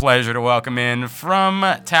 It is a pleasure to welcome in from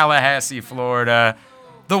Tallahassee, Florida,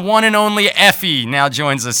 the one and only Effie now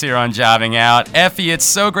joins us here on Jobbing Out. Effie, it's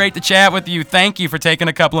so great to chat with you. Thank you for taking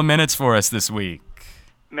a couple of minutes for us this week.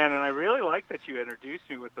 Man, and I really like that you introduced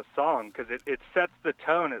me with the song because it sets the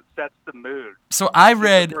tone, it sets the mood. So I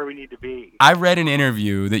read This is where we need to be. I read an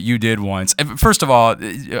interview that you did once. First of all,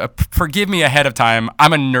 forgive me ahead of time.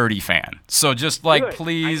 I'm a nerdy fan, so just like Good.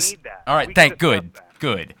 please. I need that. All right, We thank can discuss good, that.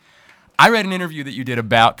 good. I read an interview that you did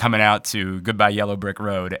about coming out to Goodbye Yellow Brick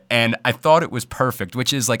Road, and I thought it was perfect.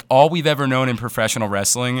 Which is like all we've ever known in professional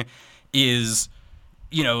wrestling is,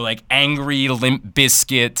 you know, like angry Limp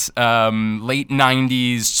Bizkit, late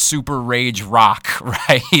 90s super rage rock,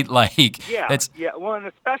 right? Like, Yeah, that's well, and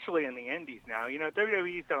especially in the indies now. You know,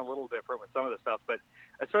 WWE's done a little different with some of the stuff, but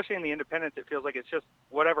especially in the independents, it feels like it's just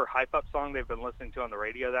whatever hype-up song they've been listening to on the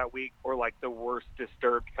radio that week, or like the worst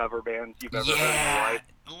Disturbed cover bands you've ever heard in your life.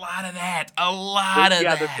 a lot of that.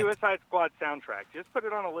 Yeah, the Suicide Squad soundtrack. Just put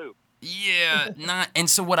it on a loop. Yeah, and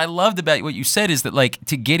so what I loved about what you said is that, like,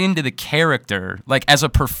 to get into the character, like, as a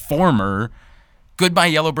performer, Goodbye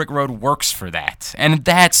Yellow Brick Road works for that. And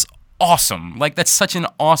that's awesome. Like, that's such an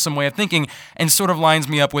awesome way of thinking, and sort of lines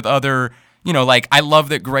me up with other, you know, like, I love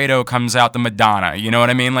that Grado comes out the Madonna, you know what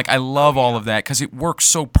I mean? Like, I love all of that, because it works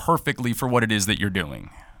so perfectly for what it is that you're doing.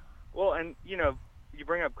 Well, and, you know, you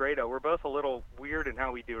bring up Grado. We're both a little weird in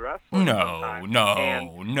how we do wrestling. No.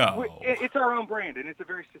 It's our own brand, and it's a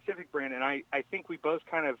very specific brand, and I think we both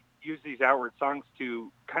kind of use these outward songs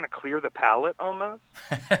to kind of clear the palate almost.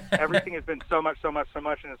 Everything has been so much, and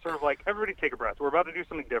it's sort of like, everybody take a breath. We're about to do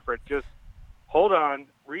something different. Just hold on,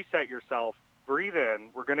 reset yourself, breathe in.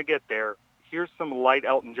 We're going to get there. Here's some light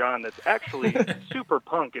Elton John that's actually super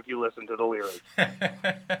punk if you listen to the lyrics.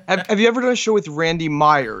 Have you ever done a show with Randy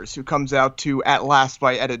Myers, who comes out to At Last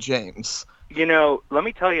by Etta James? You know, let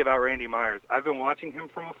me tell you about Randy Myers. I've been watching him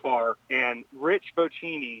from afar, and Rich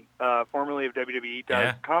Bocchini, formerly of WWE,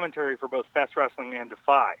 does commentary for both Fest Wrestling and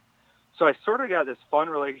Defy. So I sort of got this fun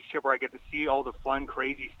relationship where I get to see all the fun,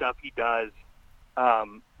 crazy stuff he does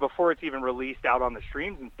before it's even released out on the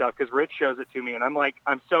streams and stuff, because Rich shows it to me, and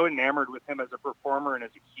I'm so enamored with him as a performer and as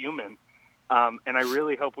a human. And I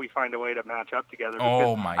really hope we find a way to match up together.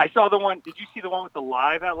 Oh, my. I saw the one. Did you see the one with the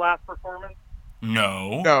live At Last performance?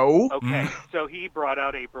 No. Okay, so he brought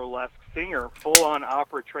out a burlesque singer, full-on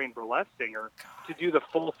opera-trained burlesque singer, to do the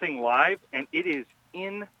full thing live, and it is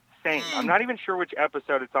insane. I'm not even sure which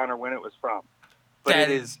episode it's on or when it was from, but it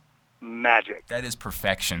is magic. That is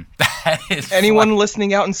perfection. That is Anyone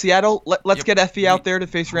listening out in Seattle, let's get Effie out there to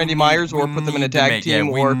face Randy Myers, or put them in a tag team,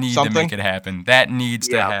 or we need something. to make it happen. That needs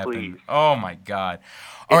to happen. Please. Oh my God!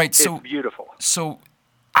 All right, so it's beautiful. So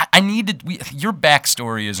I need to. Your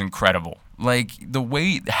backstory is incredible. Like the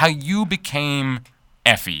way how you became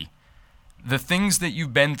Effie, the things that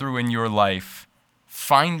you've been through in your life.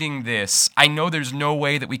 Finding this, I know there's no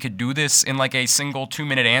way that we could do this in like a single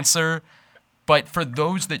 2-minute answer. But for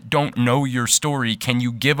those that don't know your story, can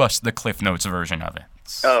you give us the Cliff Notes version of it?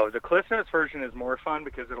 Oh, the Cliff Notes version is more fun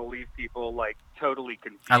because it'll leave people like totally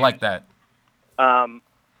confused. I like that.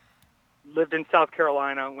 Lived in South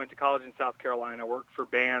Carolina, went to college in South Carolina, worked for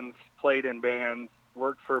bands, played in bands,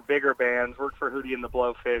 worked for bigger bands, worked for Hootie and the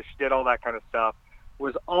Blowfish, did all that kind of stuff.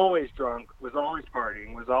 Was always drunk, was always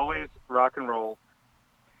partying, was always rock and roll.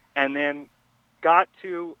 And then got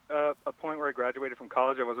to a point where I graduated from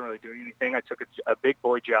college. I wasn't really doing anything. I took a big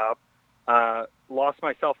boy job Lost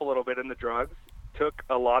myself a little bit in the drugs. Took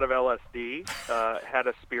a lot of LSD. Had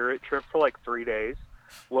a spirit trip for like 3 days.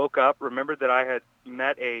 Woke up, remembered that I had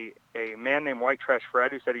met a man named White Trash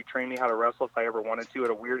Fred who said he'd train me how to wrestle if I ever wanted to at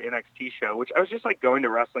a weird NXT show, which I was just like going to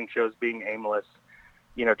wrestling shows being aimless,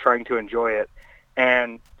 trying to enjoy it.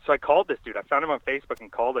 And so I called this dude. I found him on Facebook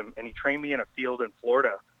and called him, and he trained me in a field in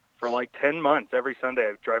Florida for like 10 months. Every Sunday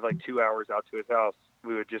I'd drive like 2 hours out to his house.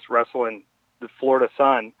 We would just wrestle in the Florida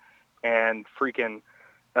sun and freaking,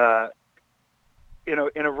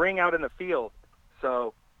 in a ring out in the field.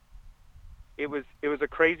 So it was a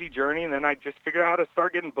crazy journey, and then I just figured out how to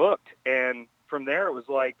start getting booked. And from there, it was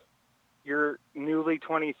like, you're newly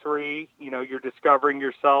 23, you're discovering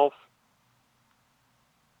yourself.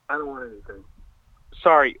 I don't want anything.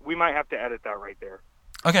 Sorry, we might have to edit that right there.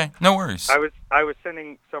 Okay, no worries. I was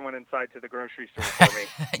sending someone inside to the grocery store for me.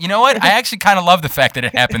 You know what? I actually kind of love the fact that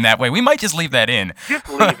it happened that way. We might just leave that in. Just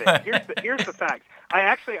leave it. Here's the facts.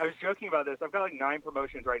 I was joking about this. I've got like 9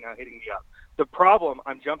 promotions right now hitting me up. The problem,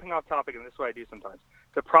 I'm jumping off topic, and this is what I do sometimes.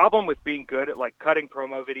 The problem with being good at like cutting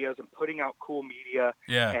promo videos and putting out cool media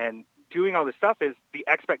and doing all this stuff is the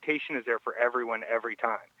expectation is there for everyone every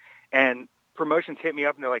time. And promotions hit me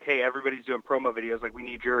up and they're like, hey, everybody's doing promo videos, like we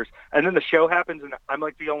need yours. And then the show happens and I'm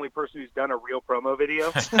like the only person who's done a real promo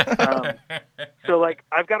video. So like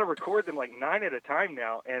I've got to record them like 9 at a time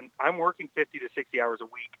now, and I'm working 50 to 60 hours a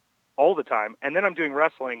week all the time. And then I'm doing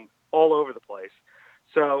wrestling all over the place.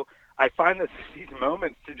 So I find these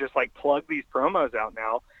moments to just like plug these promos out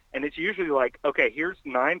now. And it's usually like, okay, here's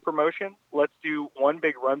 9 promotions. Let's do one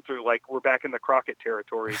big run through. Like we're back in the Crockett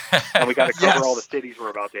territory and we got to cover all the cities we're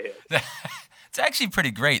about to hit. It's actually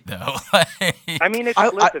pretty great, though. I mean,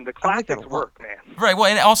 the classics work, man. Right. Well,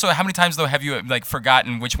 and also, how many times though have you like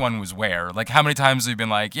forgotten which one was where? Like, how many times have you been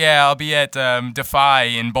like, "Yeah, I'll be at Defy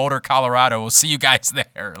in Boulder, Colorado. We'll see you guys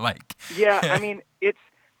there." Like, yeah. I mean,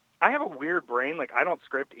 I have a weird brain. Like, I don't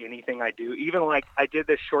script anything I do. Even like I did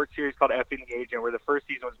this short series called Effing the Agent, where the first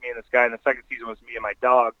season was me and this guy, and the second season was me and my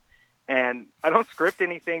dog. And I don't script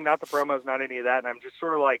anything, not the promos, not any of that. And I'm just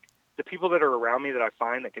sort of like, the people that are around me that I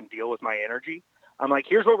find that can deal with my energy, I'm like,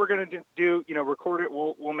 here's what we're going to do, record it,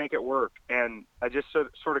 we'll make it work. And I just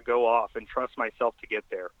sort of go off and trust myself to get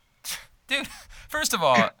there. Dude, first of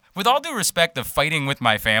all, with all due respect of fighting with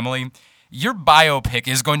my family, your biopic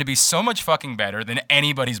is going to be so much fucking better than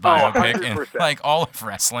anybody's biopic in like all of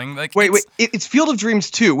wrestling. Like, wait, it's Field of Dreams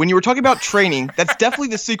 2. When you were talking about training, that's definitely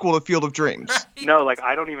the sequel to Field of Dreams. Right. No, like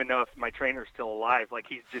I don't even know if my trainer's still alive. Like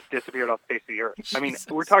he's just disappeared off the face of the earth. I mean,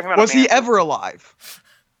 we're talking about. Was he ever alive?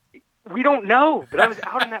 We don't know, but I was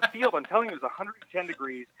out in that field. I'm telling you, it was 110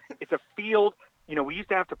 degrees. It's a field. We used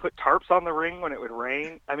to have to put tarps on the ring when it would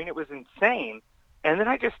rain. I mean, it was insane. And then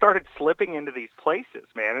I just started slipping into these places,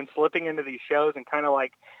 man, and slipping into these shows, and kind of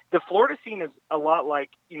like the Florida scene is a lot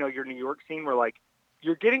like, your New York scene, where like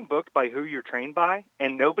you're getting booked by who you're trained by,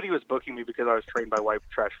 and nobody was booking me because I was trained by White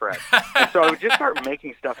Trash Fred. And so I would just start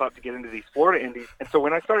making stuff up to get into these Florida indies. And so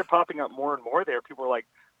when I started popping up more and more there, people were like,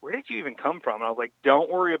 where did you even come from? And I was like,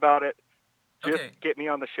 don't worry about it. Just get me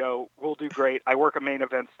on the show. We'll do great. I work a main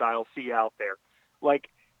event style. See you out there. Like,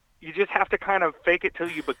 you just have to kind of fake it till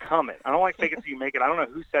you become it. I don't like fake it till you make it. I don't know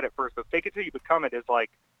who said it first, but fake it till you become it is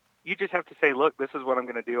like, you just have to say, look, this is what I'm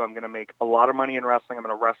going to do. I'm going to make a lot of money in wrestling. I'm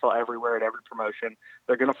going to wrestle everywhere at every promotion.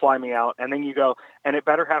 They're going to fly me out. And then you go, and it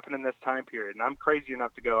better happen in this time period. And I'm crazy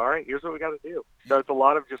enough to go, all right, here's what we got to do. So it's a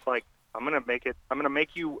lot of just like, I'm going to make it. I'm going to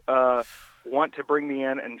make you want to bring me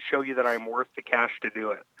in and show you that I'm worth the cash to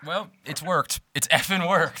do it. Well, it's worked. It's effing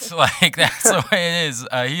worked. Like, that's the way it is.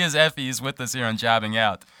 He is Effie. He's with us here on Jobbing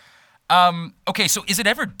Out. Okay, so is it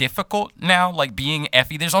ever difficult now, like being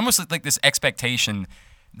Effie? There's almost like this expectation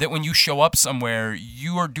that when you show up somewhere,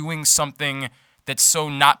 you are doing something that's so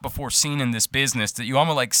not before seen in this business that you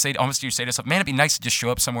almost say to yourself, man, it'd be nice to just show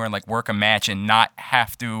up somewhere and like work a match and not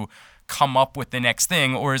have to come up with the next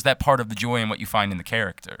thing. Or is that part of the joy in what you find in the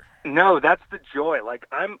character? No, that's the joy. Like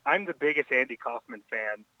I'm the biggest Andy Kaufman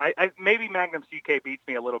fan. I maybe Magnum CK beats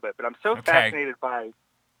me a little bit, but I'm so fascinated by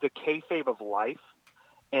the kayfabe of life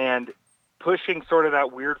and pushing sort of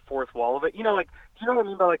that weird fourth wall of it. Do you know what I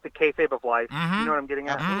mean by like the kayfabe of life? Mm-hmm. You know what I'm getting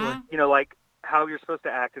at? Mm-hmm. Like how you're supposed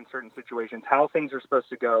to act in certain situations, how things are supposed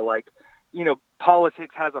to go. Like,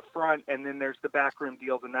 politics has a front, and then there's the backroom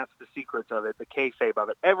deals, and that's the secrets of it, the kayfabe of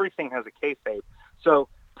it. Everything has a kayfabe. So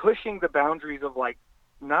pushing the boundaries of like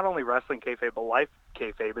not only wrestling kayfabe, but life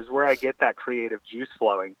kayfabe is where I get that creative juice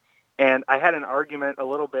flowing. And I had an argument a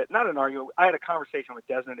little bit, not an argument, I had a conversation with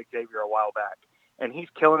Desmond Xavier a while back. And he's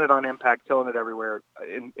killing it on Impact, killing it everywhere,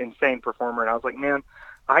 insane performer. And I was like, man,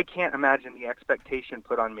 I can't imagine the expectation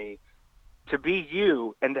put on me to be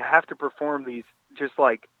you and to have to perform these just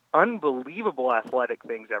like unbelievable athletic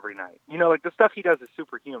things every night. You know, like the stuff he does is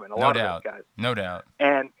superhuman. A lot of those guys. No doubt.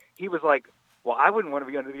 And he was like, well, I wouldn't want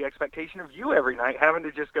to be under the expectation of you every night having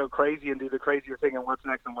to just go crazy and do the crazier thing and what's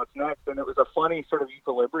next and what's next. And it was a funny sort of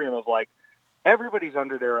equilibrium of like, everybody's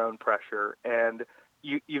under their own pressure, and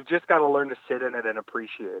you've just got to learn to sit in it and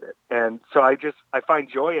appreciate it. And so I find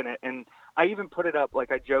joy in it. And I even put it up,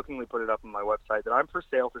 like I jokingly put it up on my website, that I'm for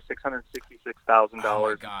sale for $666,000,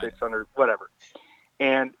 $600, whatever.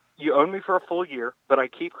 And you own me for a full year, but I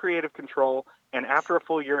keep creative control. And after a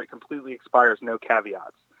full year, it completely expires, no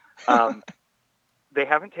caveats. They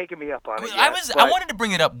haven't taken me up on it yet. I wanted to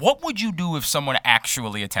bring it up. What would you do if someone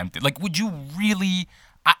actually attempted? Like, would you really?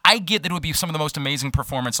 I get that it would be some of the most amazing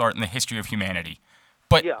performance art in the history of humanity,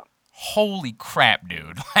 but holy crap,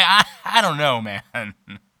 dude! I don't know, man.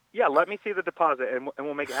 Yeah, let me see the deposit, and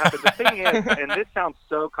we'll make it happen. The thing is, and this sounds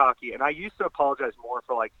so cocky, and I used to apologize more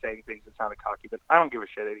for like saying things that sounded cocky, but I don't give a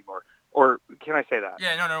shit anymore. Or can I say that?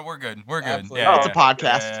 Yeah, no, we're good. We're good. Absolutely. Yeah, it's a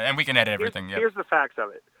podcast, and we can edit everything. Here's the facts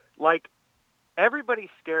of it. Like, everybody's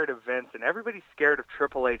scared of Vince, and everybody's scared of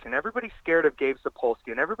Triple H, and everybody's scared of Gabe Sapolsky,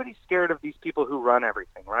 and everybody's scared of these people who run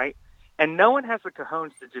everything, right? And no one has the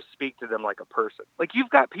cojones to just speak to them like a person. Like, you've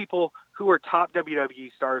got people who are top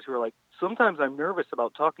WWE stars who are like, sometimes I'm nervous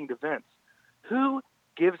about talking to Vince. Who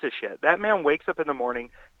gives a shit? That man wakes up in the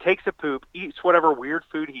morning, takes a poop, eats whatever weird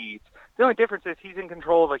food he eats. The only difference is he's in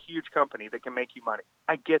control of a huge company that can make you money.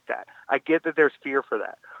 I get that. I get that there's fear for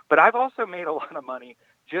that. But I've also made a lot of money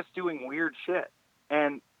just doing weird shit.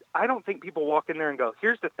 And I don't think people walk in there and go,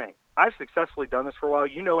 here's the thing. I've successfully done this for a while.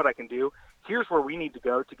 You know what I can do. Here's where we need to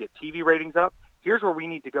go to get TV ratings up. Here's where we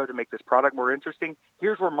need to go to make this product more interesting.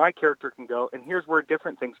 Here's where my character can go, and here's where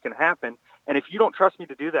different things can happen. And if you don't trust me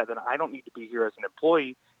to do that, then I don't need to be here as an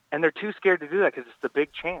employee. And they're too scared to do that because it's the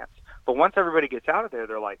big chance. But once everybody gets out of there,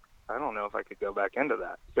 they're like, I don't know if I could go back into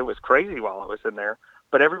that. It was crazy while I was in there.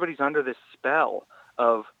 But everybody's under this spell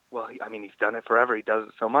of, well, I mean, he's done it forever. He does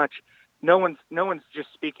it so much. No one's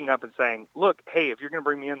just speaking up and saying, look, hey, if you're going to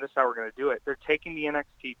bring me in, this is how we're going to do it. They're taking the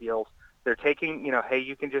NXT deals. They're taking, hey,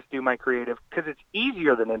 you can just do my creative because it's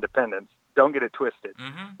easier than independence. Don't get it twisted.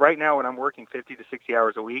 Mm-hmm. Right now, when I'm working 50 to 60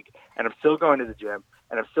 hours a week and I'm still going to the gym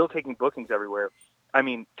and I'm still taking bookings everywhere, I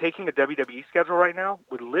mean, taking a WWE schedule right now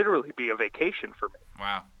would literally be a vacation for me.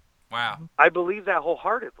 Wow. I believe that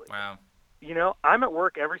wholeheartedly. Wow. I'm at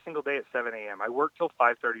work every single day at 7 a.m. I work till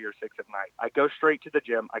 5:30 or 6 at night. I go straight to the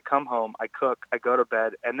gym. I come home. I cook. I go to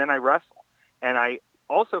bed. And then I wrestle. And I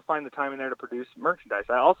also find the time in there to produce merchandise.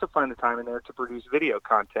 I also find the time in there to produce video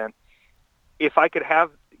content. If I could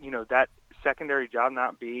have, that secondary job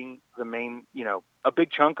not being the main, a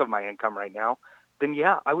big chunk of my income right now, then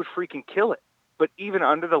yeah, I would freaking kill it. But even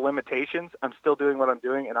under the limitations, I'm still doing what I'm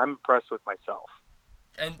doing, and I'm impressed with myself.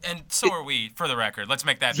 And so are we, for the record. Let's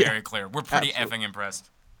make that very clear. We're pretty effing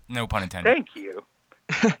impressed. No pun intended. Thank you.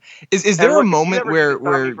 Is there a moment where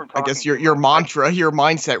I guess your mantra, your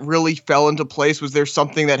mindset really fell into place? Was there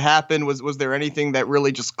something that happened? Was there anything that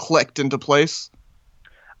really just clicked into place?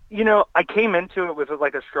 I came into it with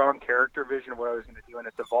like a strong character vision of what I was going to do, and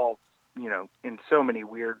it's evolved, in so many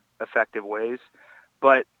weird, effective ways.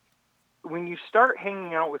 But when you start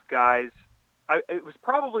hanging out with guys, it was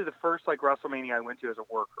probably the first like WrestleMania I went to as a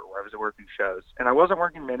worker, where I was working shows, and I wasn't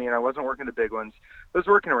working many, and I wasn't working the big ones. I was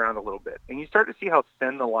working around a little bit, and you start to see how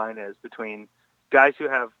thin the line is between guys who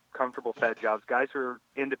have comfortable Fed jobs, guys who are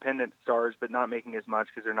independent stars but not making as much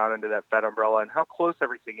because they're not under that Fed umbrella, and how close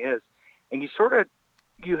everything is. And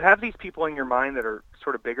you have these people in your mind that are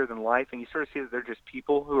sort of bigger than life, and you sort of see that they're just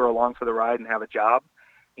people who are along for the ride and have a job,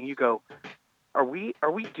 and you go, Are we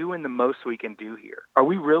doing the most we can do here? Are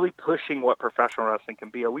we really pushing what professional wrestling can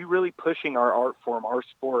be? Are we really pushing our art form, our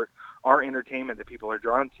sport, our entertainment that people are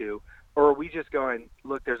drawn to? Or are we just going,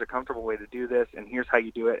 look, there's a comfortable way to do this, and here's how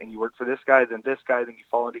you do it, and you work for this guy, then you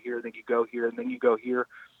fall into here, then you go here, and then you go here?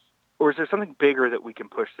 Or is there something bigger that we can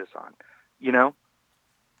push this on?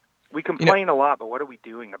 We complain a lot, but what are we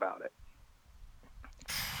doing about it?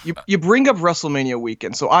 You bring up WrestleMania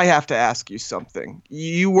weekend, so I have to ask you something.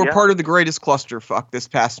 You were part of the greatest clusterfuck this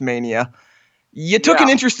past Mania. You took an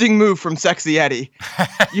interesting move from Sexy Eddie.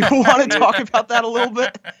 You want to talk about that a little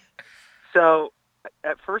bit? So,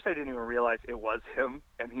 at first I didn't even realize it was him,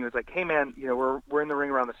 and he was like, "Hey man, we're in the ring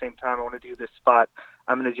around the same time. I want to do this spot.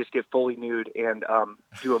 I'm going to just get fully nude and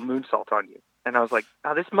do a moonsault on you." And I was like,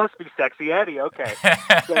 "Oh, this must be Sexy Eddie." Okay,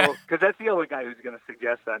 so because that's the only guy who's going to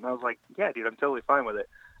suggest that. And I was like, "Yeah, dude, I'm totally fine with it."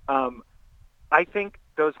 I think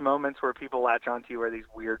those moments where people latch onto you, where these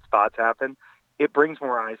weird spots happen, it brings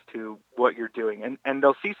more eyes to what you're doing, and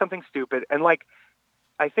they'll see something stupid. And like,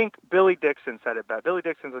 I think Billy Dixon said it best. Billy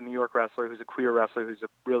Dixon's a New York wrestler who's a queer wrestler who's a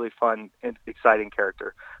really fun and exciting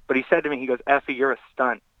character. But he said to me, he goes, Effie, you're a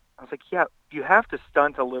stunt. I was like, yeah, you have to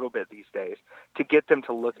stunt a little bit these days to get them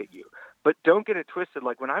to look at you. But don't get it twisted.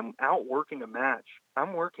 Like, when I'm out working a match,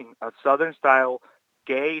 I'm working a Southern-style,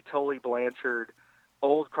 gay Tully Blanchard,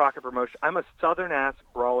 old Crockett promotion. I'm a Southern-ass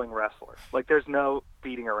brawling wrestler. Like, there's no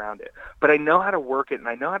beating around it. But I know how to work it, and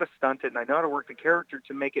I know how to stunt it, and I know how to work the character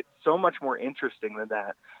to make it so much more interesting than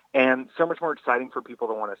that and so much more exciting for people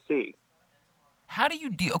to want to see. How do you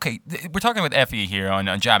deal? Okay, we're talking with Effie here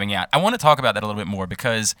on Jobbing Out. I want to talk about that a little bit more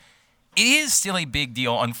because it is still a big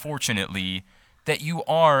deal, unfortunately, that you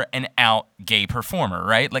are an out gay performer,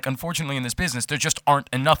 right? Like, unfortunately, in this business, there just aren't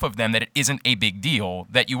enough of them that it isn't a big deal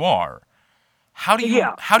that you are. How do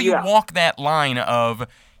you walk that line of,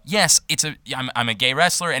 yes, I'm a gay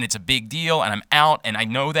wrestler and it's a big deal and I'm out and I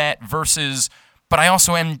know that, versus, but I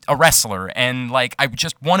also am a wrestler and, like, I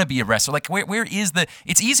just want to be a wrestler. Like, where is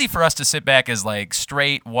it's easy for us to sit back as, like,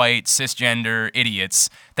 straight, white, cisgender idiots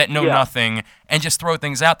that know nothing and just throw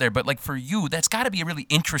things out there. But, like, for you, that's got to be a really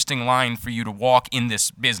interesting line for you to walk in this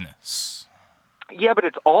business. Yeah, but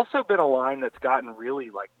it's also been a line that's gotten really,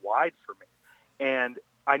 like, wide for me. And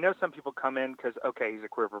I know some people come in because, okay, he's a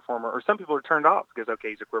queer performer, or some people are turned off because, okay,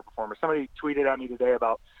 he's a queer performer. Somebody tweeted at me today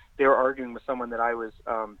about they were arguing with someone that I was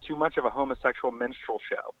too much of a homosexual minstrel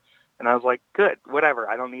show, and I was like, good, whatever.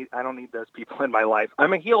 I don't need those people in my life.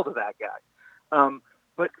 I'm a heel to that guy.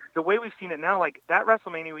 But the way we've seen it now, like that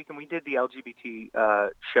WrestleMania weekend, we did the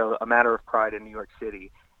LGBT show, A Matter of Pride, in New York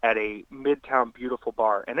City at a Midtown beautiful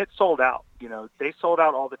bar, and it sold out. You know, they sold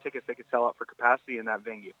out all the tickets they could sell out for capacity in that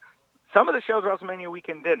venue. Some of the shows WrestleMania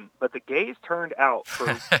weekend didn't, but the gays turned out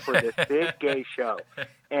for this big gay show.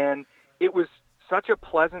 And it was such a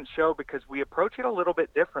pleasant show because we approach it a little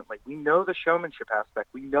bit differently. We know the showmanship aspect.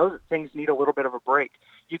 We know that things need a little bit of a break.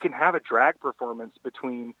 You can have a drag performance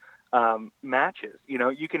between matches. You know,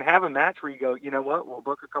 you can have a match where you go, you know what, we'll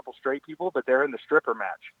book a couple straight people, but they're in the stripper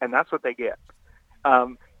match, and that's what they get.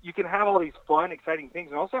 You can have all these fun, exciting things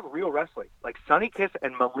and also have real wrestling, like Sonny Kiss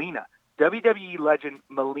and Melina. WWE legend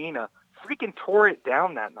Melina freaking tore it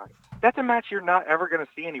down that night. That's a match you're not ever going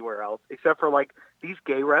to see anywhere else except for like these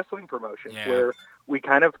gay wrestling promotions where we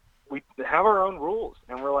have our own rules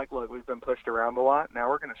and we're like, look, we've been pushed around a lot. Now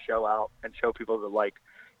we're going to show out and show people that, like,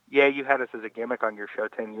 yeah, you had us as a gimmick on your show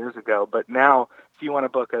 10 years ago, but now if you want to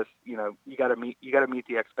book us, you know, you got to meet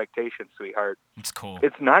the expectations, sweetheart. It's cool.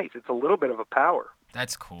 It's nice. It's a little bit of a power.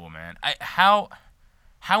 That's cool, man.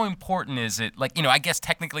 How important is it? Like, you know, I guess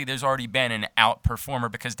technically there's already been an out performer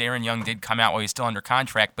because Darren Young did come out while he's still under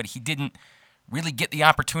contract, but he didn't really get the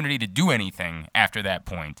opportunity to do anything after that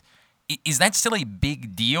point. Is that still a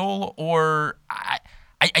big deal, or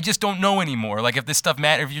I just don't know anymore? Like, if this stuff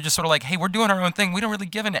matters, if you're just sort of like, hey, we're doing our own thing, we don't really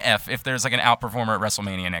give an F if there's like an out performer at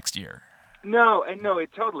WrestleMania next year. No,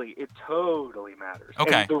 it totally matters.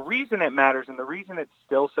 Okay. And the reason it matters and the reason it's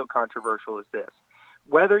still so controversial is this.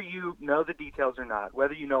 Whether you know the details or not,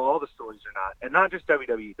 whether you know all the stories or not, and not just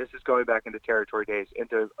WWE, this is going back into territory days,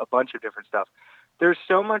 into a bunch of different stuff. There's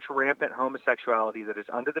so much rampant homosexuality that is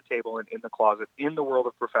under the table and in the closet in the world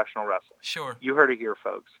of professional wrestling. Sure. You heard it here,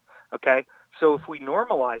 folks. Okay? So if we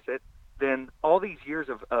normalize it, then all these years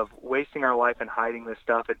of wasting our life and hiding this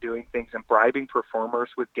stuff and doing things and bribing performers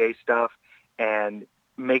with gay stuff and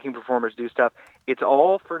making performers do stuff, it's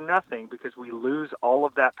all for nothing because we lose all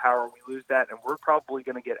of that power. We lose that, and we're probably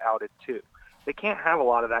going to get outed too. They can't have a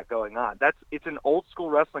lot of that going on. It's an old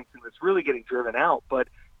school wrestling thing that's really getting driven out, but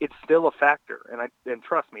it's still a factor, and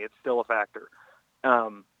trust me, it's still a factor.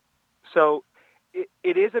 So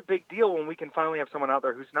it is a big deal when we can finally have someone out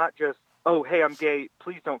there who's not just, oh, hey, I'm gay,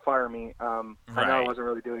 please don't fire me. I know I wasn't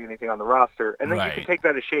really doing anything on the roster. And then you can take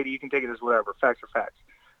that as shady, you can take it as whatever, facts are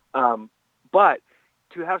facts. But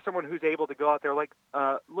to have someone who's able to go out there, like,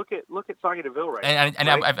 look at Sonya Deville right now.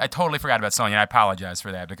 And right? I totally forgot about Sonya, and I apologize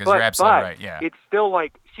for that because you're absolutely right. Yeah, it's still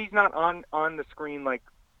like she's not on the screen like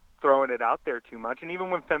throwing it out there too much. And even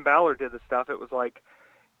when Finn Balor did the stuff, it was like,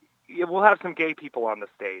 we'll have some gay people on the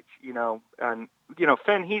stage, you know. And you know,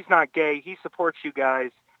 Finn, he's not gay, he supports you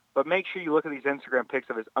guys, but make sure you look at these Instagram pics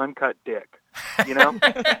of his uncut dick, you know.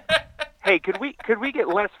 Hey, could we get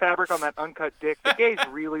less fabric on that uncut dick? The gays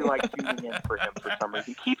really like tuning in for him for some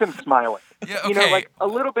reason. Keep him smiling. Yeah, okay. You know, like a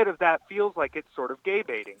little bit of that feels like it's sort of gay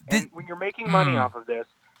baiting. And when you're making money off of this,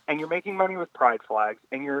 and you're making money with pride flags,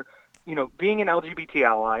 and you're, you know, being an LGBT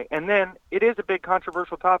ally, and then it is a big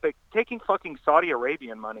controversial topic, taking fucking Saudi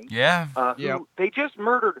Arabian money. Yeah. They just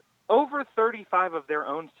murdered over 35 of their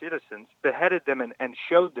own citizens, beheaded them and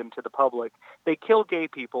showed them to the public. They kill gay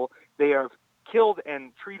people. They have killed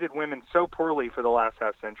and treated women so poorly for the last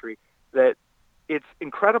half century that it's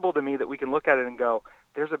incredible to me that we can look at it and go,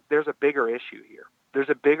 there's a bigger issue here. There's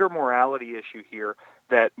a bigger morality issue here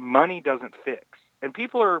that money doesn't fix. And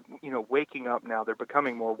people are, waking up now. They're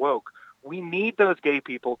becoming more woke. We need those gay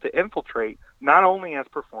people to infiltrate, not only as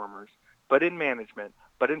performers, but in management,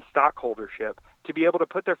 but in stockholdership, to be able to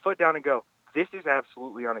put their foot down and go, this is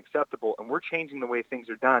absolutely unacceptable, and we're changing the way things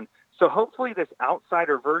are done. So hopefully this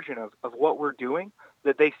outsider version of what we're doing,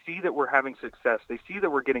 that they see that we're having success. They see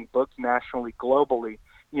that we're getting booked nationally, globally.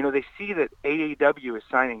 They see that AEW is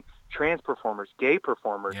signing trans performers, gay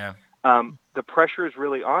performers. Yeah. The pressure is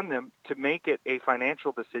really on them to make it a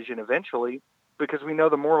financial decision eventually, because we know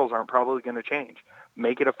the morals aren't probably going to change.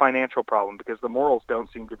 Make it a financial problem, because the morals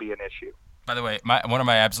don't seem to be an issue. By the way, one of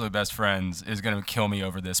my absolute best friends is going to kill me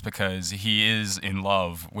over this because he is in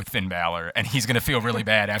love with Finn Balor, and he's going to feel really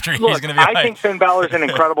bad after he's going to be I think Finn Balor's an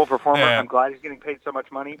incredible performer. Yeah. I'm glad he's getting paid so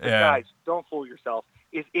much money. But guys, don't fool yourself.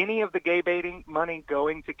 Is any of the gay baiting money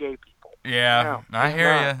going to gay people? Yeah, No, I it's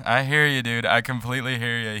hear not. you. I hear you, dude. I completely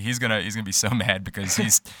hear you. He's gonna be so mad because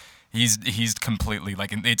he's completely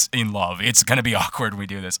it's in love. It's gonna be awkward when we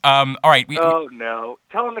do this. All right. Oh no!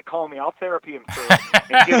 Tell him to call me. I'll therapy him through it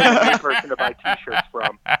and give him a gay person to buy T-shirts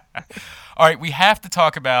from. All right, we have to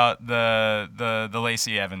talk about the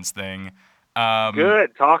Lacey Evans thing.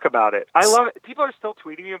 Good, talk about it. I love it. People are still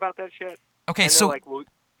tweeting me about that shit. Okay, and so they're like, well,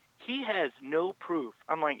 he has no proof.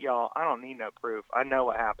 I'm like, y'all, I don't need no proof. I know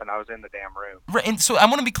what happened. I was in the damn room. Right, and so I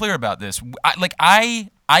want to be clear about this.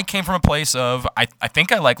 I came from a place of I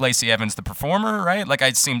think I like Lacey Evans, the performer, right? Like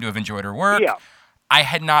I seem to have enjoyed her work. Yeah. I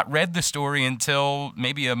had not read the story until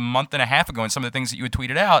maybe a month and a half ago, and some of the things that you had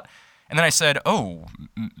tweeted out. And then I said, oh,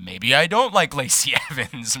 maybe I don't like Lacey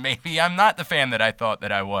Evans. Maybe I'm not the fan that I thought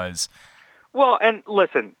that I was. Well, and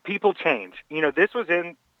listen, people change. This was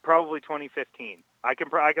in probably 2015. I can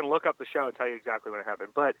look up the show and tell you exactly what happened.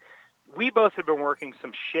 But we both had been working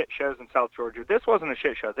some shit shows in South Georgia. This wasn't a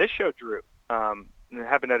shit show. This show drew. It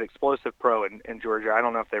happened at Explosive Pro in Georgia. I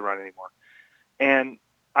don't know if they run anymore. And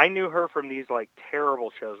I knew her from these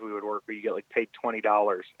terrible shows we would work where you get paid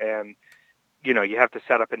 $20 and you have to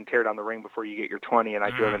set up and tear down the ring before you get your 20, and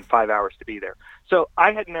I drove in 5 hours to be there. So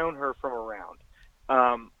I had known her from around.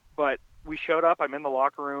 But we showed up, I'm in the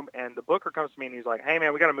locker room, and the booker comes to me and he's like, hey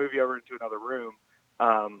man, we got to move you over into another room.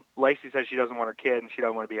 Lacey says she doesn't want her kid and she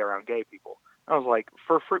doesn't want to be around gay people. I was like,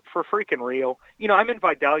 for freaking real? I'm in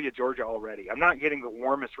Vidalia, Georgia already. I'm not getting the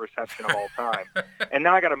warmest reception of all time. And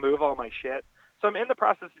now I got to move all my shit. So I'm in the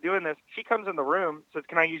process of doing this. She comes in the room, says,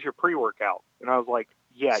 can I use your pre-workout? And I was like,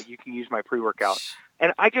 yeah, you can use my pre-workout.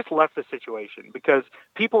 And I just left the situation because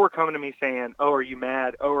people were coming to me saying, oh, are you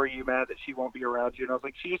mad? Oh, are you mad that she won't be around you? And I was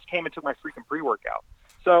like, she just came and took my freaking pre-workout.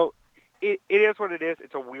 So it is what it is.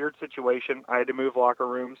 It's a weird situation. I had to move locker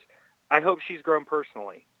rooms. I hope she's grown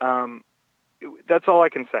personally. That's all I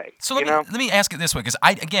can say. So let me ask it this way, because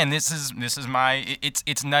this is my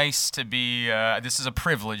it's nice to be this is a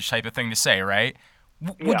privilege type of thing to say, right?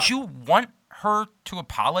 Would you want her to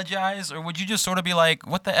apologize, or would you just sort of be like,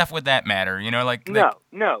 what the F would that matter?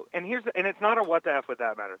 No. And it's not a what the F would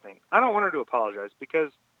that matter thing. I don't want her to apologize,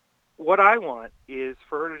 because what I want is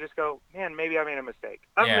for her to just go, man, maybe I made a mistake.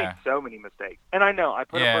 I've made so many mistakes. And I know I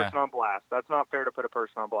put a person on blast. That's not fair to put a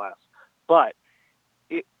person on blast. But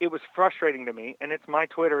it was frustrating to me, and it's my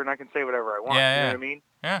Twitter, and I can say whatever I want. You know what I mean?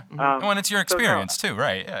 Yeah. And it's your experience too,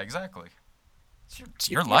 right? Yeah, exactly. It's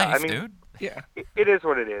your life, dude. Yeah. It is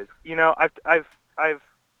what it is.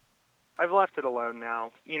 I've left it alone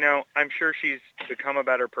now. I'm sure she's become a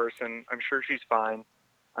better person. I'm sure she's fine.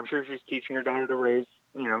 I'm sure she's teaching her daughter to raise,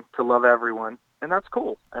 to love everyone. And that's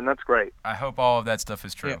cool. And that's great. I hope all of that stuff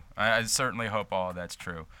is true. Yeah. I certainly hope all of that's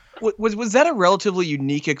true. Was that a relatively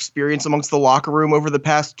unique experience amongst the locker room over the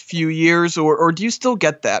past few years, or do you still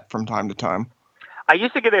get that from time to time? I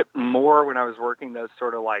used to get it more when I was working those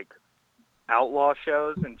sort of outlaw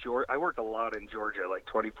shows in Georgia. I worked a lot in Georgia,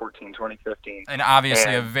 2014, 2015. And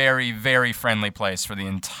obviously a very, very friendly place for the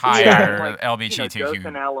entire LBGT.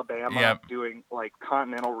 Dothan, Alabama, doing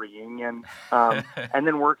Continental Reunion, and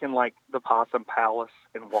then working the Possum Palace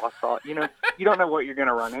in Wausau. You don't know what you're going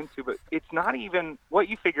to run into, but it's not even what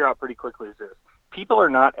you figure out pretty quickly is this: people are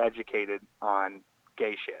not educated on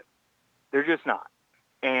gay shit. They're just not,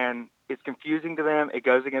 and it's confusing to them. It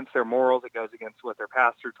goes against their morals. It goes against what their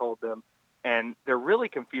pastor told them. And they're really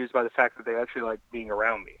confused by the fact that they actually like being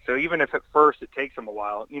around me. So even if at first it takes them a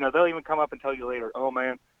while, they'll even come up and tell you later, oh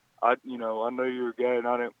man, I know you're gay and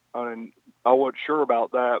I wasn't sure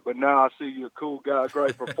about that, but now I see you're a cool guy,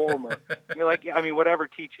 great performer. You're like, whatever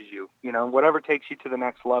teaches you, whatever takes you to the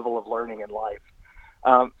next level of learning in life.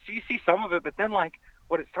 So you see some of it, but then like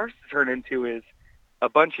what it starts to turn into is a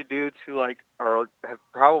bunch of dudes who like have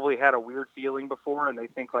probably had a weird feeling before, and they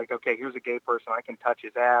think like, okay, here's a gay person, I can touch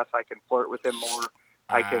his ass, I can flirt with him more,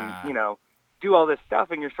 I can, do all this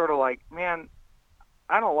stuff, and you're sort of like, man,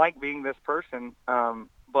 I don't like being this person,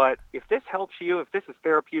 but if this helps you, if this is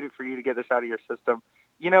therapeutic for you to get this out of your system,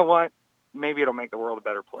 you know what? Maybe it'll make the world a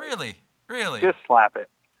better place. Really. Just slap it.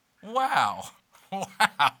 Wow.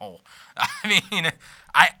 I mean,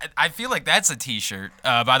 I feel like that's a T-shirt,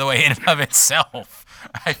 by the way, in and of itself.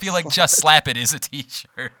 I feel like just slap it is a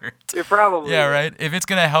T-shirt. It probably Yeah, is. right? If it's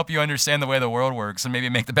going to help you understand the way the world works and maybe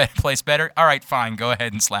make the place better, all right, fine, go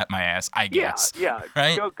ahead and slap my ass, I guess. Yeah.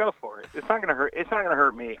 Right? Go for it. It's not gonna hurt. It's not gonna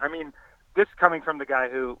hurt me. I mean, this is coming from the guy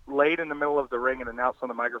who laid in the middle of the ring and announced on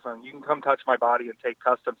the microphone, "You can come touch my body and take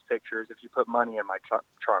customs pictures if you put money in my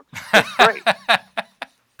trunks." That's great.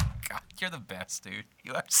 God, you're the best, dude.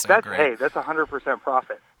 You are so That's great. Hey, that's 100%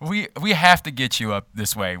 profit. We have to get you up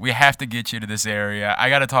this way. We have to get you to this area. I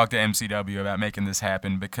got to talk to MCW about making this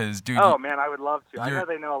happen because, dude. Oh man, I would love to. I know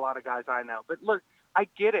they know a lot of guys I know, but look, I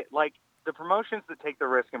get it. Like the promotions that take the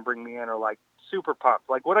risk and bring me in are like super pumped.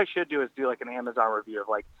 Like what I should do is do like an Amazon review of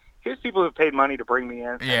like, here's people who've paid money to bring me in,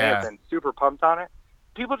 and they have been super pumped on it.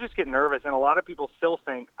 People just get nervous, and a lot of people still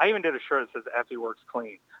think, I even did a shirt that says Effie works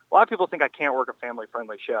clean. A lot of people think I can't work a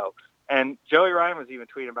family-friendly show. And Joey Ryan was even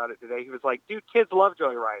tweeting about it today. He was like, dude, kids love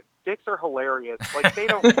Joey Ryan. Dicks are hilarious. Like, they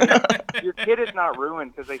don't care. Your kid is not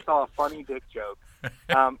ruined because they saw a funny dick joke.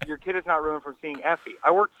 Your kid is not ruined from seeing Effie.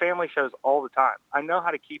 I work family shows all the time. I know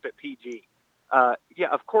how to keep it PG. Yeah,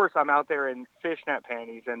 of course, I'm out there in fishnet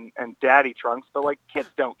panties and daddy trunks, but, like, kids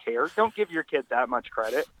don't care. Don't give your kid that much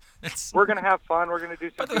credit. We're going to have fun. We're going to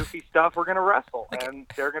do some goofy stuff. We're going to wrestle, and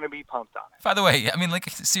they're going to be pumped on it. By the way, I mean, like,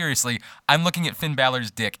 seriously, I'm looking at Finn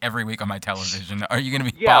Balor's dick every week on my television. Are you going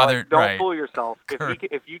to be bothered? Like, don't fool yourself.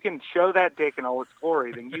 If you can show that dick in all its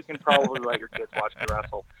glory, then you can probably let your kids watch me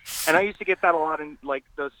wrestle. And I used to get that a lot in, like,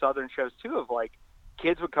 those Southern shows, too, of, like,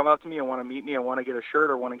 kids would come up to me and want to meet me and want to get a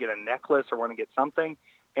shirt or want to get a necklace or want to get something,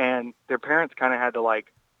 and their parents kind of had to,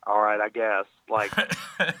 like, all right, I guess. Like,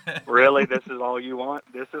 really, this is all you want?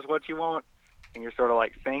 This is what you want? And you're sort of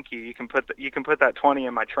like, thank you. You can put that 20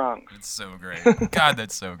 in my trunks. It's so great. God,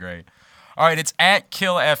 that's so great. All right, it's at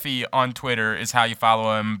KillEffie on Twitter is how you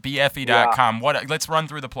follow him. BFE.com. Yeah. Let's run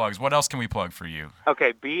through the plugs. What else can we plug for you?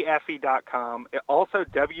 Okay, BFE.com. Also,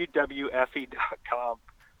 WWFE.com.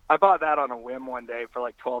 I bought that on a whim one day for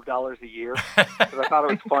like $12 a year because I thought it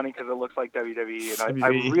was funny because it looks like WWE. And I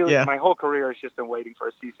really, my whole career has just been waiting for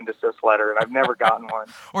a cease and desist letter, and I've never gotten one.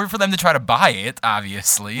 Or for them to try to buy it,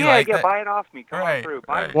 obviously. Yeah, buy it off me. Come on through.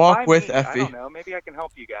 Walk with me. Effie. I don't know. Maybe I can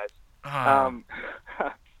help you guys.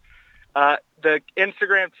 The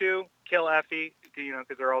Instagram too, Kill Effie,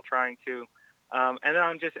 because they're all trying to. And then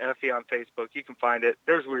I'm just Effie on Facebook. You can find it.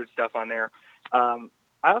 There's weird stuff on there.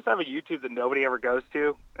 I also have a YouTube that nobody ever goes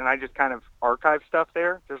to, and I just kind of archive stuff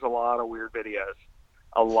there. There's a lot of weird videos.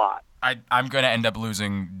 A lot. I'm going to end up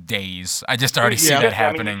losing days. I just already see that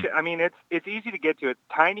happening. I mean, it's easy to get to. It's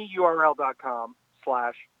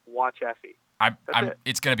tinyurl.com/watcheffie.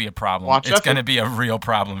 It's going to be a problem. It's going to be a real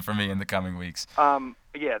problem for me in the coming weeks.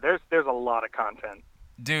 Yeah, there's a lot of content.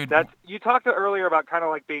 Dude. You talked earlier about kind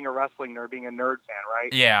of like being a wrestling nerd, being a nerd fan,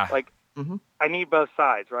 right? Yeah. Like, I need both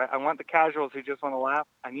sides, right? I want the casuals who just want to laugh.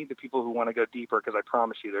 I need the people who want to go deeper because I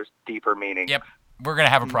promise you there's deeper meaning. Yep. We're going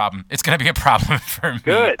to have a problem. It's going to be a problem for me.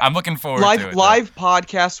 Good. I'm looking forward to it. Live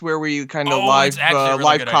podcasts where we kind of live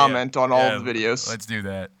comment on all the videos. Let's do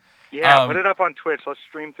that. Yeah, put it up on Twitch. Let's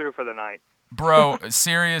stream through for the night. Bro,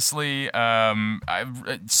 seriously, I'm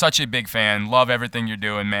such a big fan. Love everything you're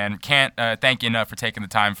doing, man. Can't thank you enough for taking the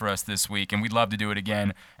time for us this week, and we'd love to do it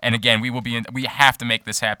again. And again, we have to make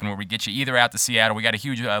this happen where we get you either out to Seattle. We got a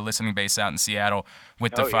huge listening base out in Seattle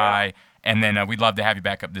with Defy. Yeah. And then we'd love to have you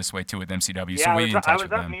back up this way, too, with MCW. Yeah, so I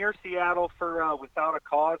was up near Seattle for Without a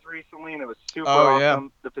Cause recently, and it was super awesome. Yeah.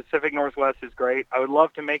 The Pacific Northwest is great. I would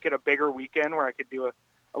love to make it a bigger weekend where I could do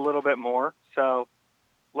a little bit more. So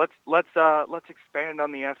let's expand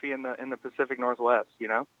on the Effie in the Pacific Northwest,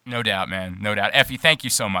 No doubt, man. No doubt. Effie, thank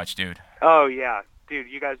you so much, dude. Oh, yeah.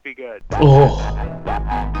 Dude, you guys be good.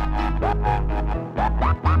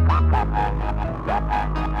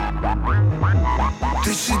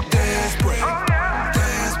 This shit dance break,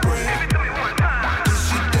 dance break. This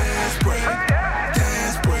shit dance break,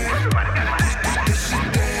 dance break. This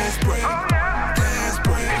shit dance break, dance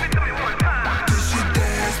break. This shit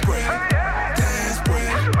dance break, dance break.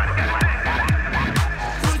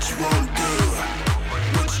 What you wanna do?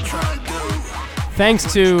 What you tryna do?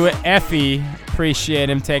 Thanks to Effie. Appreciate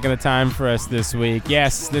him taking the time for us this week.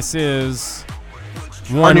 Yes, this is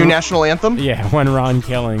Our new national anthem? Yeah, one Ron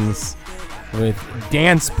Killings with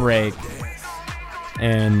Dance Break.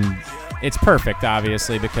 And it's perfect,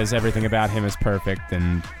 obviously, because everything about him is perfect.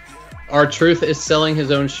 And R-Truth is selling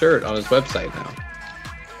his own shirt on his website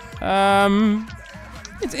now.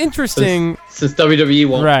 It's interesting. Since WWE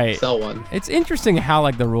won't sell one. It's interesting how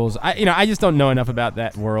like the rules. I just don't know enough about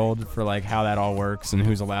that world for like how that all works and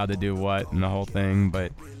who's allowed to do what and the whole thing.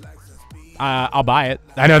 But I'll buy it.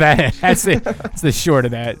 I know that. That's the short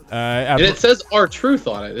of that. And it says R-Truth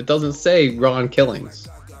on it. It doesn't say Ron Killings.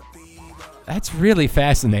 That's really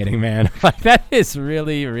fascinating, man. Like that is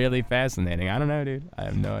really, really fascinating. I don't know, dude. I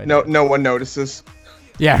have no idea. No one notices.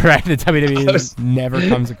 Yeah, right. The WWE never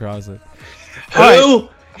comes across it. Who?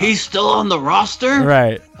 He's still on the roster?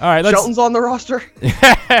 Right. All right. Shelton's on the roster?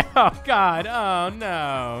 Oh, God. Oh,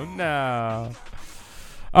 no.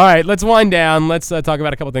 All right. Let's wind down. Let's talk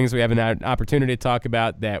about a couple things we have an opportunity to talk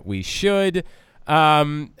about that we should.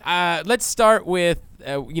 Let's start with,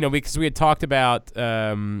 because we had talked about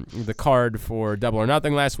the card for Double or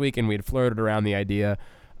Nothing last week, and we had flirted around the idea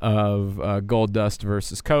of Goldust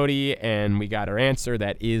versus Cody, and we got our answer.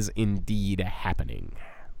 That is indeed happening.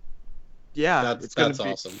 Yeah, that's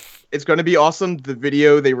awesome. It's going to be awesome. The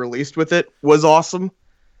video they released with it was awesome,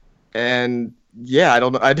 and yeah, I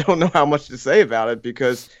don't know how much to say about it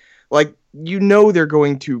because, like, they're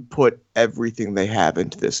going to put everything they have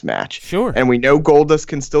into this match. Sure. And we know Goldust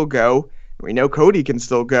can still go. And we know Cody can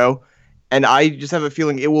still go, and I just have a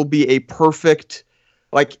feeling it will be a perfect.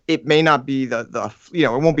 Like, it may not be it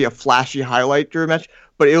won't be a flashy highlight-driven match,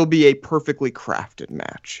 but it'll be a perfectly crafted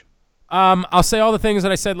match. I'll say all the things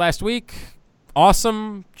that I said last week.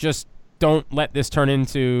 Awesome. Just don't let this turn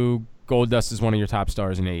into Goldust is one of your top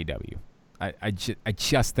stars in AEW. I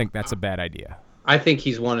just think that's a bad idea. I think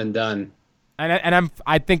he's one and done. And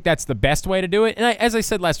I think that's the best way to do it. And as I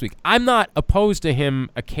said last week, I'm not opposed to him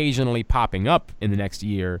occasionally popping up in the next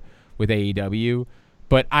year with AEW,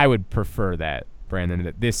 but I would prefer that, Brandon.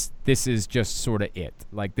 That this is just sort of it.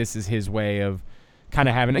 Like, this is his way of kind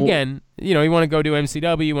of having, again, you want to go do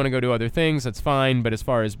MCW, you want to go do other things, that's fine. But as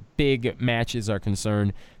far as big matches are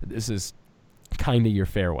concerned, this is kind of your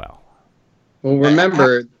farewell. Well,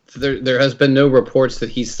 remember, there has been no reports that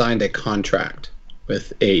he's signed a contract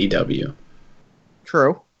with AEW.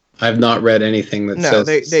 True. I've not read anything that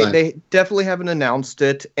says they definitely haven't announced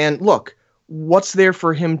it. And look, what's there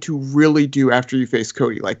for him to really do after you face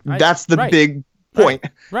Cody? Like, that's the big point.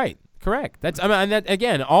 Right. Correct.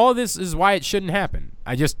 Again, all of this is why it shouldn't happen.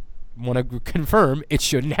 I just want to confirm it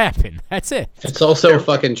shouldn't happen. That's it. It's also a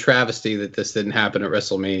fucking travesty that this didn't happen at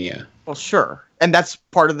WrestleMania. Well, sure. And that's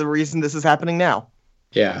part of the reason this is happening now.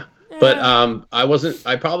 Yeah. But I'm not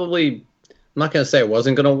going to say I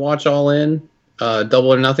wasn't going to watch All In,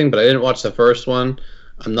 Double or Nothing, but I didn't watch the first one.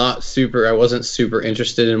 I wasn't super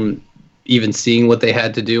interested in even seeing what they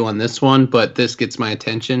had to do on this one, but this gets my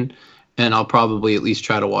attention. And I'll probably at least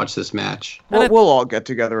try to watch this match. We'll all get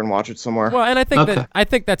together and watch it somewhere. Well, and I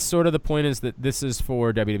think that's sort of the point, is that this is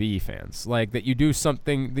for WWE fans. Like, that you do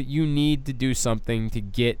something, that you need to do something to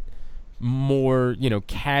get more,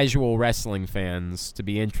 casual wrestling fans to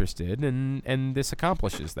be interested, and this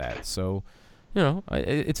accomplishes that. So,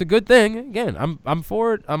 it's a good thing. Again, I'm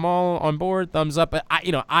for it. I'm all on board. Thumbs up. But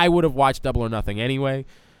I would have watched Double or Nothing anyway.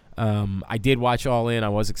 I did watch All In. I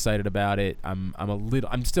was excited about it. I'm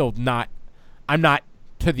not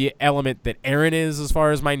to the element that Aaron is as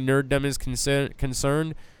far as my nerddom is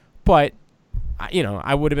concerned, but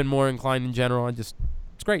I would have been more inclined in general. It's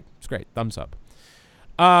great. It's great. Thumbs up.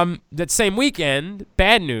 That same weekend,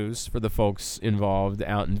 bad news for the folks involved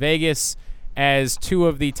out in Vegas, as two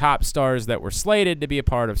of the top stars that were slated to be a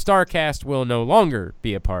part of StarCast will no longer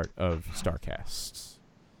be a part of StarCast.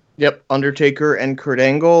 Yep, Undertaker and Kurt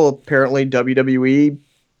Angle. Apparently WWE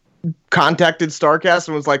contacted StarCast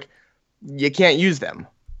and was like, you can't use them.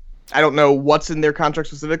 I don't know what's in their contract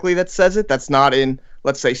specifically that says it. That's not in,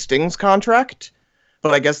 let's say, Sting's contract.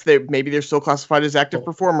 But I guess maybe they're still classified as active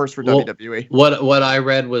performers for WWE. What I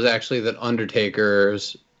read was actually that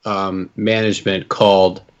Undertaker's management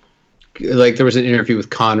called, like, there was an interview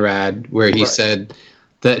with Conrad where he said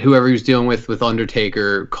that whoever he was dealing with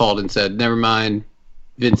Undertaker called and said, never mind,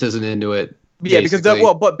 Vince isn't into it. Yeah, because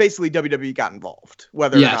but basically WWE got involved.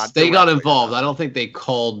 Whether or not they got involved. I don't think they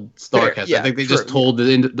called StarCast. Yeah, I think they just told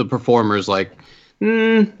the performers, like,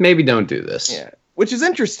 maybe don't do this. Yeah, which is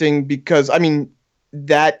interesting because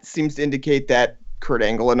that seems to indicate that Kurt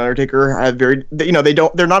Angle and Undertaker have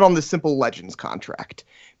they're not on the Simple Legends contract,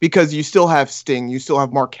 because you still have Sting, you still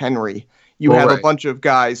have Mark Henry, you have a bunch of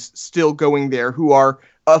guys still going there who are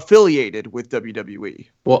affiliated with WWE.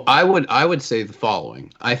 Well, I would say the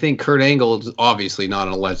following. I think Kurt Angle is obviously not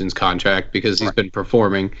on a Legends contract because he's been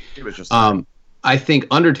performing. It was just I think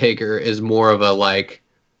Undertaker is more of a like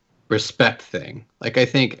respect thing. Like I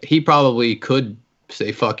think he probably could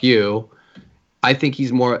say fuck you. I think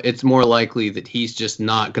it's more likely that he's just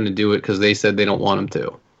not going to do it because they said they don't want him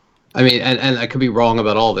to. I mean, and I could be wrong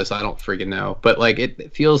about all this. I don't freaking know. But like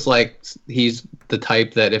it feels like he's the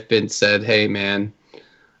type that if Vince said, "Hey man,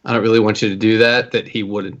 I don't really want you to do that," he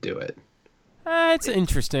wouldn't do it. It's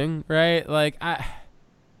interesting, right? Like I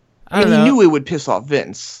mean, don't know. he knew it would piss off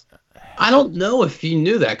Vince. I don't know if you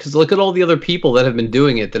knew that because look at all the other people that have been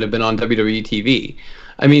doing it that have been on WWE TV.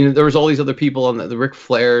 I mean, there was all these other people on the Ric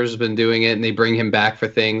Flair's been doing it, and they bring him back for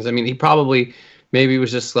things. I mean, he probably maybe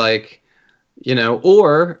was just like, you know,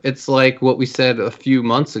 or it's like what we said a few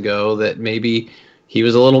months ago that maybe he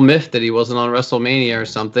was a little miffed that he wasn't on WrestleMania or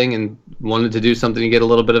something and wanted to do something to get a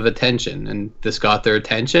little bit of attention, and this got their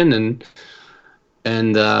attention and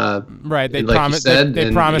right, they like promised. you said, They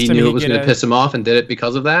and promised he him knew he'd it was get going to piss him off and did it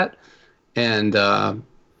because of that. And I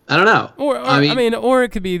don't know. Or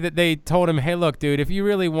it could be that they told him, "Hey, look, dude, if you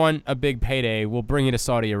really want a big payday, we'll bring you to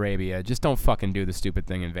Saudi Arabia. Just don't fucking do the stupid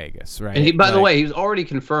thing in Vegas, right?" And by the way, he was already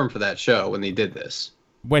confirmed for that show when they did this.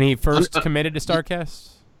 When he first committed to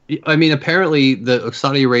StarCast? I mean, apparently the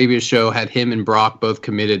Saudi Arabia show had him and Brock both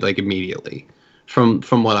committed like immediately, from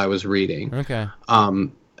what I was reading. Okay.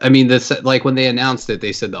 I mean, like when they announced it,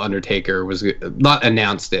 they said the Undertaker was not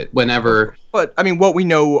announced it. Whenever, but I mean, what we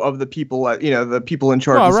know of the people, the people in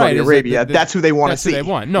charge of Saudi Arabia, that's who they want to see. Who they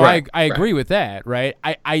want. No, right, I agree with that. Right.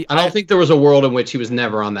 I don't think there was a world in which he was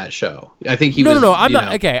never on that show. I think he was. No. I'm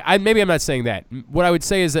not. Okay. Maybe I'm not saying that. What I would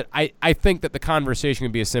say is that I think that the conversation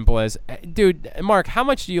would be as simple as, dude, Mark, how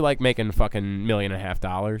much do you like making fucking $1.5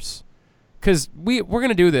 million? Because we're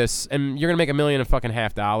gonna do this, and you're gonna make $1.5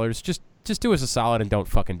 million. Just do us a solid and don't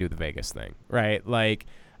fucking do the Vegas thing, right? Like,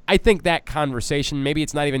 I think that conversation, maybe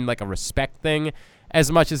it's not even like a respect thing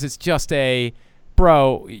as much as it's just a,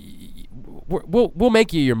 bro, we'll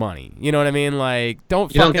make you your money. You know what I mean? Like, you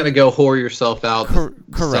don't gotta go whore yourself out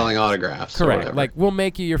selling autographs. Correct. Or whatever. Like, we'll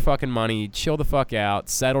make you your fucking money. Chill the fuck out.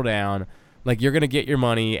 Settle down. Like, you're gonna get your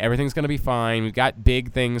money. Everything's gonna be fine. We've got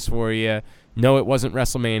big things for you. No, it wasn't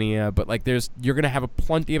WrestleMania, but like you're going to have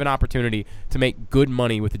plenty of an opportunity to make good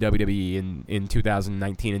money with the WWE in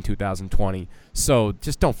 2019 and 2020. So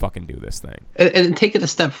just don't fucking do this thing. And take it a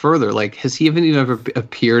step further. Like, has he even ever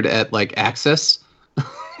appeared at like Access?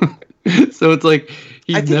 So it's like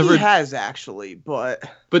I think he has actually, but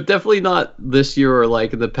definitely not this year or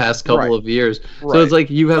like in the past couple of years. Right. So it's like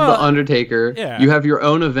you have the Undertaker, yeah. You have your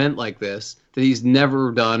own event like this that he's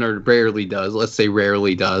never done or rarely does. Let's say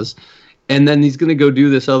rarely does. And then he's going to go do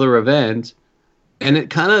this other event, and it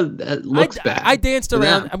kind of looks bad. I danced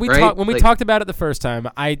around. Them, we right? When we talked about it the first time,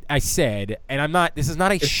 I said, and I'm not. This is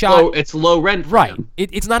not a shot. It's low rent, for right? him.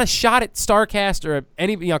 It's not a shot at StarCast or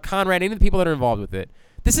any Conrad, any of the people that are involved with it.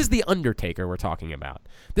 This is the Undertaker we're talking about.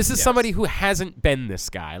 This is somebody who hasn't been this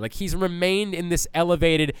guy. Like, he's remained in this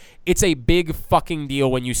elevated, it's a big fucking deal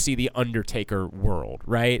when you see the Undertaker world,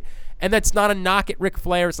 right? And that's not a knock at Ric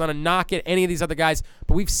Flair. It's not a knock at any of these other guys.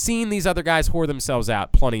 But we've seen these other guys whore themselves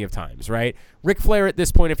out plenty of times, right? Ric Flair at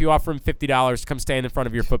this point, if you offer him $50 to come stand in front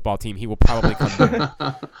of your football team, he will probably come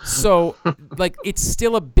back. So, like, it's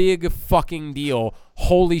still a big fucking deal.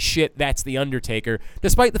 Holy shit, that's The Undertaker.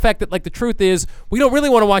 Despite the fact that, like, the truth is, we don't really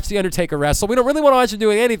want to watch The Undertaker wrestle. We don't really want to watch him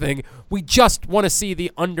doing anything. We just want to see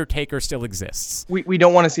The Undertaker still exists. We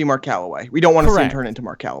don't want to see Mark Calloway. We don't want to see him turn into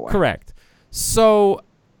Mark Calloway. Correct. So,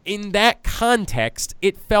 in that context,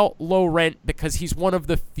 it felt low rent because he's one of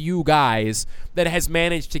the few guys that has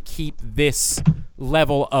managed to keep this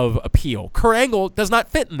level of appeal. Kurt Angle does not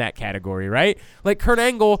fit in that category, right? Like, Kurt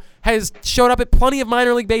Angle has showed up at plenty of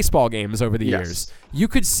minor league baseball games over the years. You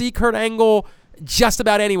could see Kurt Angle just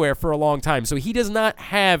about anywhere for a long time. So he does not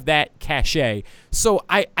have that cachet. So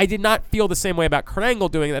I did not feel the same way about Kurt Angle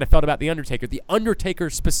doing it that I felt about The Undertaker. The Undertaker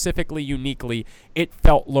specifically, uniquely, it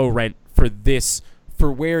felt low rent for this,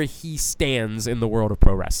 for where he stands in the world of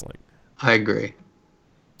pro wrestling. I agree.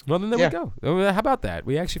 Well, then there we go. How about that?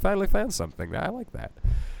 We actually finally found something. I like that.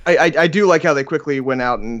 I do like how they quickly went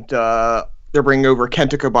out and they're bringing over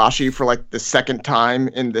Kenta Kobashi for like the second time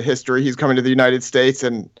in the history he's coming to the United States,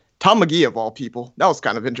 and Tom McGee of all people. That was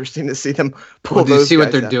kind of interesting to see them pull Do you those see what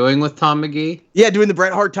guys they're out. doing with Tom McGee? Yeah, doing the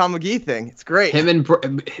Bret Hart Tom McGee thing. It's great. Him and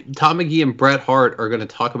Tom McGee and Bret Hart are going to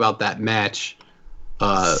talk about that match.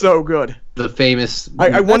 So good. The famous.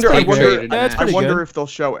 I wonder That's pretty if they'll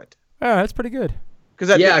show it. Oh, that's pretty good.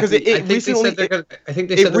 Because Yeah, because I it think recently they said they're gonna, I think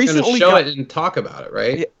they it said they're going to recently show got- it and talk about it,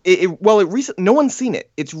 right? no one's seen it.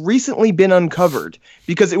 It's recently been uncovered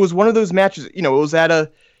because it was one of those matches. You know, it was at a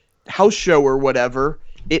house show or whatever.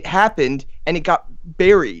 It happened and it got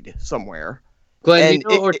buried somewhere. Glenn, And you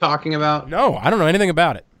know what we're talking about? No, I don't know anything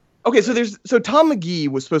about it. Okay, so Tom McGee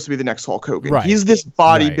was supposed to be the next Hulk Hogan. Right. He's this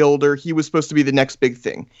bodybuilder. He was supposed to be the next big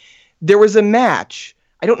thing. There was a match.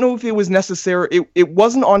 I don't know if it was necessary. It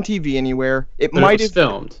wasn't on TV anywhere. It But might it was have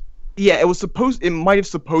filmed. Yeah, it was supposed. It might have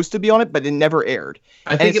supposed to be on it, but it never aired.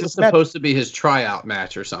 I think it was supposed to be his tryout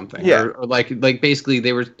match or something. Yeah. Or like basically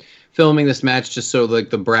they were filming this match just so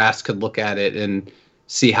like the brass could look at it and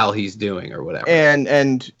see how he's doing or whatever.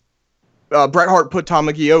 And Bret Hart put Tom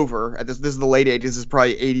McGee over. This is the late 80s. This is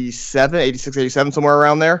probably 87, 86, 87, somewhere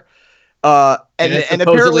around there. and it's and supposedly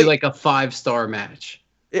apparently like a 5-star match.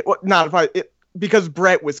 Because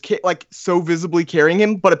Bret was so visibly carrying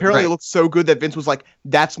him, but apparently Right. it looked so good that Vince was like,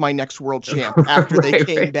 "That's my next world champ." After they Right,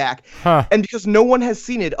 came right. back, Huh. and because no one has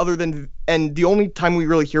seen it and the only time we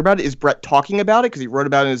really hear about it is Bret talking about it because he wrote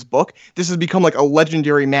about it in his book. This has become like a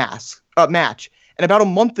legendary match. And about a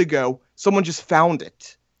month ago, someone just found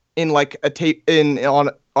it in like a tape on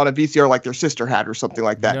a VCR like their sister had or something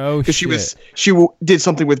like that. No Because shit. she did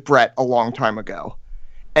something with Bret a long time ago,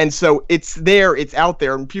 and so it's there, it's out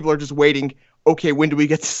there, and people are just waiting. Okay, when do we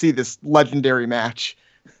get to see this legendary match?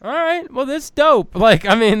 All right, well, that's dope. Like,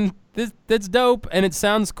 I mean, that's dope, and it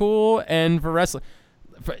sounds cool. And for wrestling,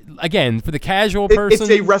 for the casual person,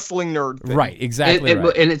 It's a wrestling nerd thing. right? Exactly.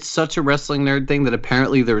 right. And it's such a wrestling nerd thing that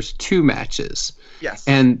apparently there's 2 matches. Yes.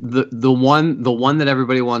 And the one that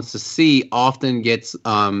everybody wants to see often gets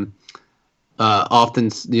often,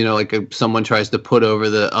 you know, like someone tries to put over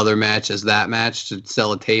the other match as that match to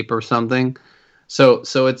sell a tape or something. So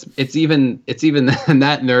it's even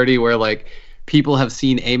that nerdy where like people have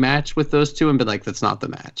seen a match with those 2 and been like, that's not the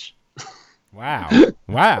match.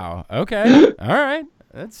 Wow. Okay. All right.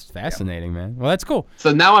 That's fascinating, man. Well, that's cool.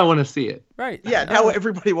 So now I want to see it. Right. Yeah, now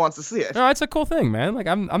everybody wants to see it. No, that's a cool thing, man. Like,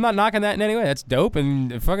 I'm not knocking that in any way. That's dope,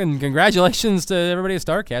 and fucking congratulations to everybody at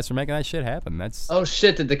StarCast for making that shit happen. That's Oh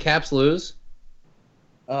shit! Did the Caps lose?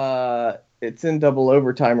 It's in double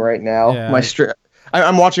overtime right now. Yeah.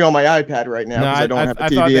 I'm watching on my iPad right now No, because I don't have a I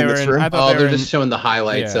thought TV they in were this in- room. I thought they They're were just showing the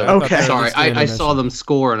highlights. Yeah, of, I thought they were Sorry, just doing I saw intermission. them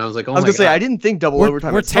score and I was like, oh I was my gonna say God. I didn't think double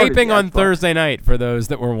overtime. We're had started taping yet, on but- Thursday night for those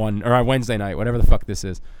that were Wednesday night, whatever the fuck this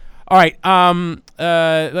is. All right.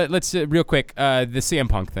 Let's real quick. The CM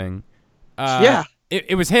Punk thing. Yeah.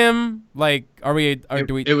 It was him. Like,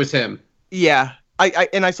 do we? It was him. Yeah,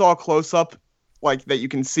 I saw a close up like that. You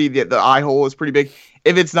can see the eye hole is pretty big.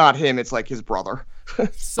 If it's not him, it's like his brother.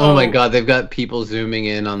 Oh my God, they've got people zooming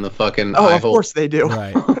in on the fucking Oh, eye of hole. course they do.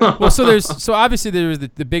 Right. Well, so obviously there's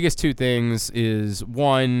the biggest 2 things is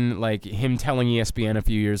one, like him telling ESPN a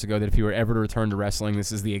few years ago that if he were ever to return to wrestling,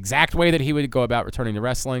 this is the exact way that he would go about returning to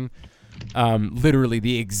wrestling. Literally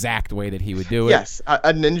the exact way that he would do it. Yes,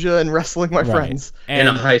 a ninja in wrestling, my Right. friends. in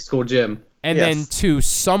a high school gym. And Yes. then to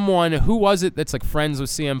someone, who was it that's like friends with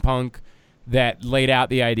CM Punk that laid out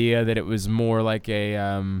the idea that it was more like a,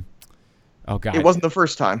 oh God. It wasn't the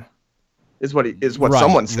first time, is what Right,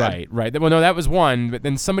 someone said. Right. Well, no, that was one, but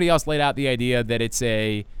then somebody else laid out the idea that it's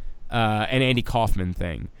an Andy Kaufman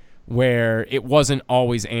thing, where it wasn't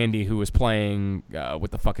always Andy who was playing, what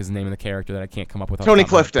the fuck is the name of the character that I can't come up with? off the Tony top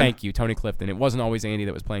of my head. Clifton. Thank you, Tony Clifton. It wasn't always Andy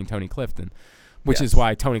that was playing Tony Clifton, which Yes. is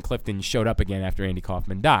why Tony Clifton showed up again after Andy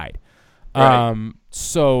Kaufman died. Right.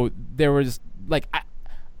 So there was like,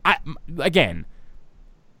 I again,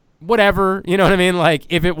 whatever, you know what I mean? Like,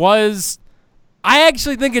 if it was, I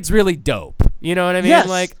actually think it's really dope. You know what I mean? Yes.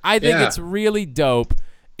 Like, I think Yeah. it's really dope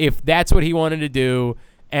if that's what he wanted to do.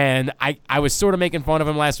 And I was sort of making fun of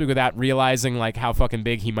him last week without realizing like how fucking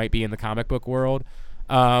big he might be in the comic book world.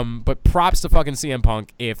 But props to fucking CM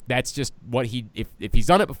Punk if that's just what if he's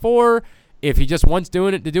done it before, if he just wants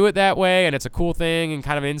doing it to do it that way, and it's a cool thing and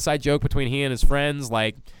kind of an inside joke between he and his friends,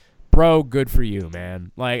 like, bro, good for you,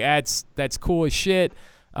 man. Like, that's cool as shit.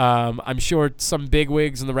 I'm sure some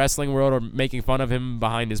bigwigs in the wrestling world are making fun of him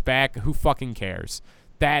behind his back. Who fucking cares?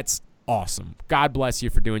 That's awesome. God bless you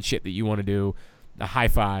for doing shit that you want to do. A high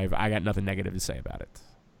five. I got nothing negative to say about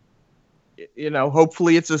it. You know,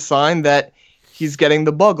 hopefully it's a sign that he's getting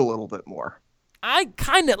the bug a little bit more. I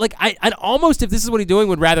kind of like. I'd almost, if this is what he's doing,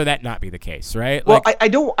 would rather that not be the case, right? Well, Like, I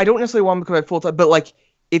don't necessarily want him to come back full time, but like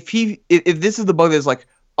if this is the bug that's like,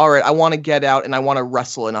 all right, I want to get out and I want to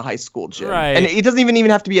wrestle in a high school gym, Right. and it doesn't even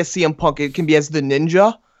have to be as CM Punk. It can be as the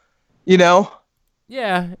Ninja, you know.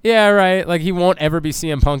 yeah, right. Like, he won't ever be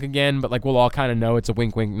CM Punk again, but like we'll all kind of know it's a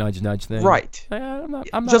wink, wink, nudge, nudge thing. Right. I'm not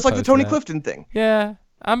Just like the opposed to Tony that. Clifton thing. Yeah.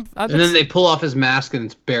 And then they pull off his mask and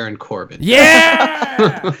it's Baron Corbin.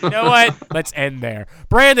 Yeah! You know what? Let's end there.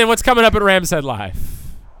 Brandon, what's coming up at Rams Head Live?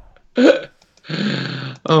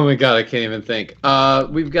 Oh my god, I can't even think.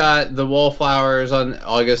 We've got the Wallflowers on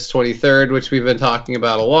August 23rd, which we've been talking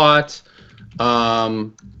about a lot.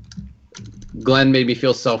 Glenn made me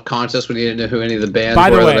feel self-conscious when he didn't know who any of the bands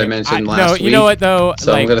were that I mentioned last week. You know what though?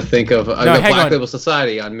 So I'm gonna think of Black on. Label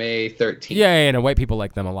Society on May 13th. Yeah, white people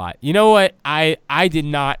like them a lot. You know what? I did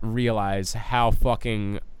not realize how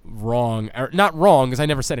fucking wrong, or not wrong, because I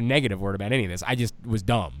never said a negative word about any of this. I just was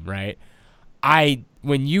dumb, right?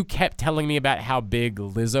 When you kept telling me about how big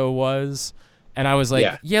Lizzo was, and I was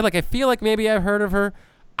like, like I feel like maybe I've heard of her.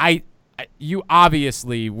 You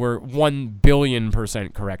obviously were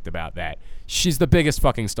 1,000,000,000% correct about that. She's the biggest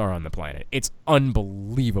fucking star on the planet. It's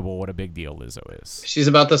unbelievable what a big deal Lizzo is. She's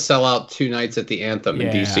about to sell out 2 nights at the Anthem in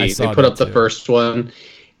I DC. saw They put that up the too. first one.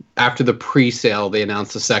 After the pre-sale, they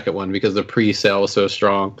announced the second one because the pre-sale was so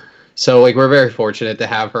strong. So we're very fortunate to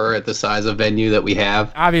have her at the size of venue that we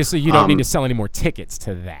have. Obviously, you don't need to sell any more tickets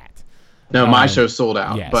to that. No, my show's sold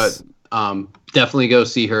out. Yes. But definitely go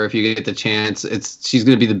see her if you get the chance. She's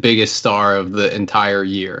going to be the biggest star of the entire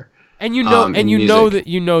year. And you know,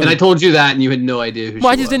 And I told you that, and you had no idea who she was.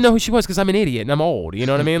 I just didn't know who she was because I'm an idiot and I'm old. You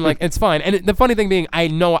know what I mean? Like, it's fine. And the funny thing being, I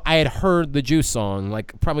had heard the Juice song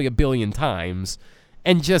like probably 1 billion times,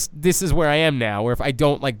 and just this is where I am now. Where if I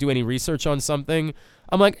don't do any research on something,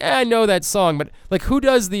 I'm like, I know that song, but who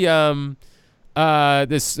does the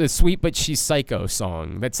this Sweet But She's Psycho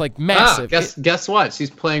song? That's massive. Guess what? She's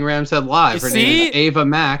playing Rams Head Live. Her name is Ava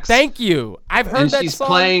Max. Thank you. I've heard that song. And she's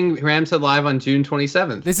playing Rams Head Live on June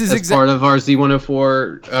 27th. This is part of our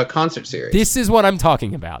Z104 concert series. This is what I'm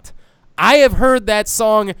talking about. I have heard that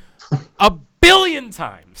song 1 billion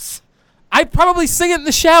times. I probably sing it in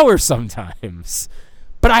the shower sometimes.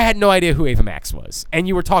 But I had no idea who Ava Max was. And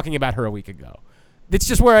you were talking about her a week ago. It's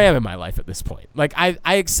just where I am in my life at this point. I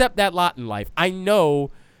accept that lot in life. I know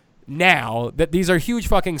now that these are huge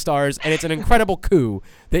fucking stars, and it's an incredible coup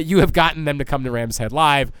that you have gotten them to come to Rams Head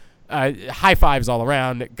Live. High fives all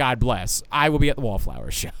around. God bless. I will be at the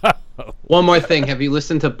Wallflower show. One more thing. Have you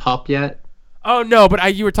listened to Pup yet? Oh no,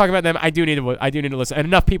 but you were talking about them. I do need to listen. And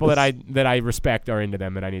enough people that I respect are into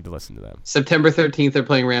them that I need to listen to them. September 13th, they're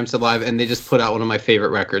playing Rams Head Live, and they just put out one of my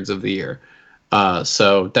favorite records of the year.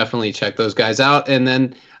 So definitely check those guys out. And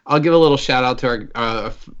then I'll give a little shout out to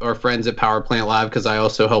our friends at Power Plant Live because I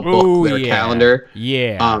also help book their calendar.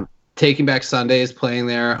 Yeah. Taking Back Sunday is playing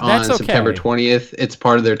there on September 20th. It's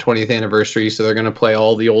part of their 20th anniversary, so they're going to play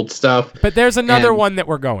all the old stuff. But there's another one that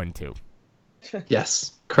we're going to.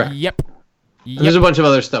 Yes, correct. Yep. There's a bunch of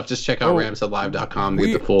other stuff. Just check out ramsheadlive.com to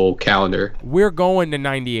get the full calendar. We're going to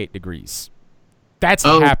 98 Degrees. That's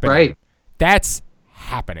happening. Right. That's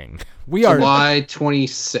happening. We July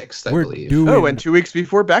 26th, I believe. And 2 weeks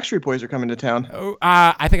before Backstreet Boys are coming to town.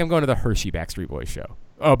 I think I'm going to the Hershey Backstreet Boys show.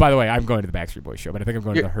 Oh, by the way, I'm going to the Backstreet Boys show, but I think I'm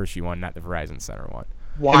going to the Hershey one, not the Verizon Center one.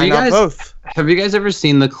 Why not both? Have you guys ever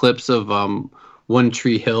seen the clips of One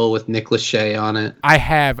Tree Hill with Nick Lachey on it? I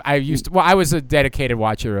have. I was a dedicated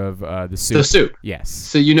watcher of The Soup. The Soup. Yes.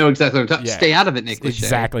 So you know exactly what I'm talking about. Yeah. Stay out of it, Nick Lachey.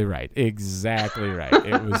 Exactly right.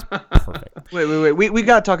 It was perfect. Wait. We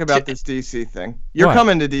got to talk about this DC thing. You're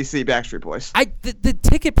coming to DC, Backstreet Boys. The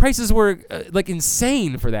ticket prices were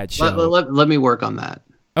insane for that show. Let me work on that.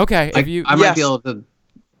 Okay. I might be able to.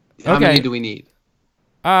 How many do we need?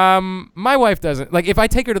 My wife doesn't if I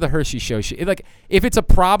take her to the Hershey show. If it's a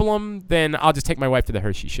problem, then I'll just take my wife to the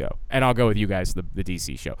Hershey show, and I'll go with you guys to the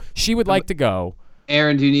DC show. She would like to go.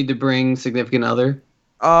 Aaron, do you need to bring significant other?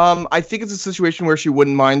 I think it's a situation where she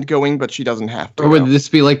wouldn't mind going, but she doesn't have to. Or would this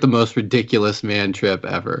be the most ridiculous man trip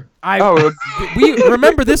ever? We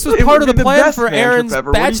remember this was part of the plan for Aaron's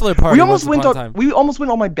bachelor party. We almost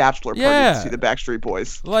went on my bachelor party Yeah. to see the Backstreet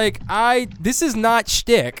Boys. This is not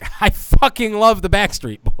shtick. I fucking love the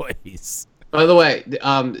Backstreet Boys. By the way,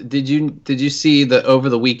 did you see over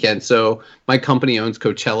the weekend? So my company owns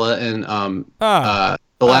Coachella, and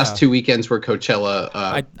the last 2 weekends were Coachella.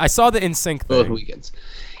 I saw the NSYNC thing. Both weekends.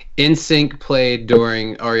 NSYNC played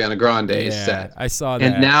during Ariana Grande's set. I saw that.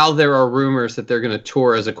 And now there are rumors that they're going to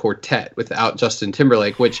tour as a quartet without Justin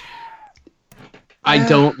Timberlake, which I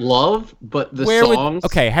don't love, but the songs...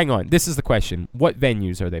 Okay, hang on. This is the question. What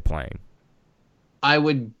venues are they playing? I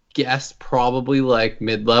would guess probably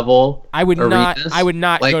mid-level. I would arenas.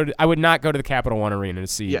 not go to the Capital One Arena to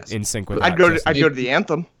see NSYNC without I'd go to the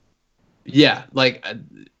Anthem. Yeah,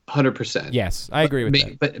 100%. Yes, I agree with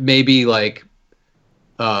that. But maybe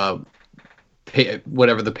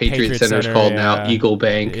whatever the Patriot Center is called now, Eagle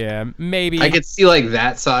Bank. Yeah, maybe. I could see like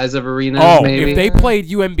that size of arena. Oh, maybe. if they played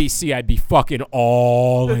UMBC, I'd be fucking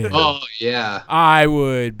all in. Oh yeah, I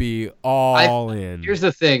would be all in. Here's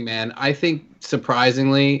the thing, man. I think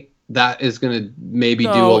surprisingly, that is going to maybe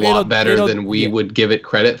do a lot better than we would give it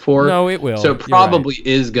credit for. No, it will. So it probably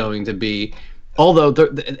is going to be. Although,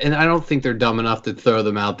 and I don't think they're dumb enough to throw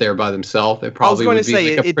them out there by themselves. It probably would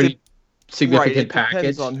be like a pretty significant package.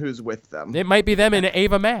 Depends on who's with them. It might be them and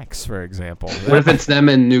Ava Max, for example. What if it's them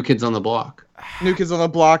and New Kids on the Block? New Kids on the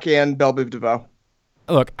Block and Belle Biv DeVoe.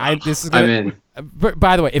 Look, this is I'm in.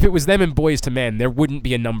 By the way, if it was them and Boys to Men, there wouldn't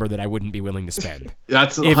be a number that I wouldn't be willing to spend.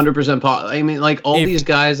 That's 100% I mean, like all these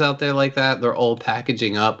guys out there like that, they're all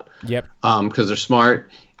packaging up. Yep. Because they're smart.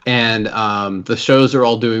 And the shows are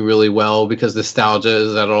all doing really well because nostalgia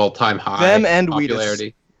is at an all-time high. Them and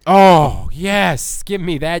popularity. Oh, yes. Give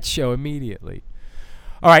me that show immediately.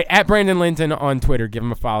 All right, at Brandon Linton on Twitter. Give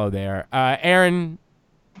him a follow there. Aaron.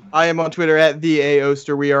 I am on Twitter at the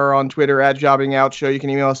Oster. We are on Twitter at Jobbing Out Show. You can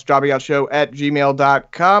email us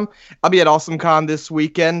jobbingoutshow@gmail.com. I'll be at AwesomeCon this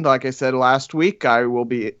weekend. Like I said last week, I will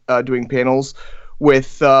be doing panels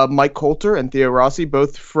with Mike Coulter and Theo Rossi,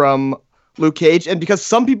 both from Luke Cage. And because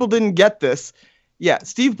some people didn't get this, yeah,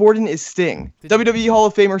 Steve Borden is Sting. WWE Hall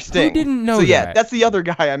of Famer Sting. Who didn't know that? So yeah, that? that's the other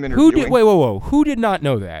guy I'm interviewing. Whoa. Who did not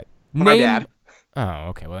know that? My dad. Oh,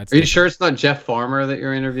 okay. Well, that's. Are you sure it's not Jeff Farmer that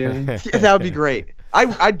you're interviewing? Yeah, that would be great.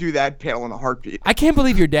 I'd do that panel in a heartbeat. I can't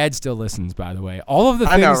believe your dad still listens, by the way. All of the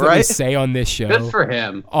things that we say on this show. Good for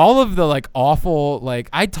him. All of the awful,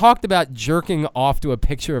 I talked about jerking off to a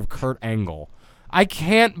picture of Kurt Angle. I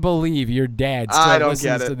can't believe your dad still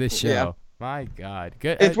listens to this show. Yeah. My God.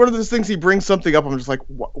 Good. It's one of those things he brings something up. I'm just like,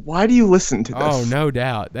 why do you listen to this? Oh, no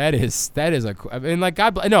doubt. That is I mean,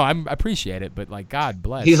 God bless. No, I appreciate it, but God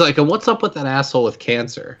bless. He's like, and what's up with that asshole with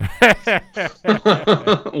cancer?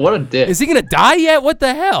 What a dick. Is he going to die yet? What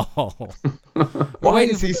the hell? Why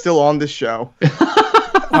is he still on this show?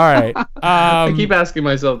 All right. I keep asking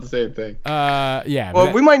myself the same thing. Yeah.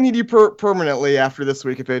 Well, we might need you permanently after this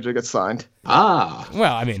week if AJ gets signed. Ah.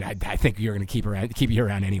 Well, I mean, I think you're going to keep you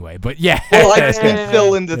around anyway. But yeah. Well, I just need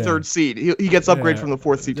Phil in the third seat. He gets upgraded from the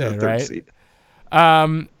fourth seat to the third seat.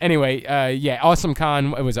 Anyway,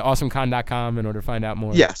 AwesomeCon. It was AwesomeCon.com in order to find out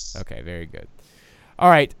more. Yes. Okay. Very good. All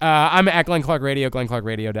right. I'm at Glenn Clark Radio,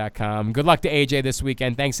 GlennClarkRadio.com. Good luck to AJ this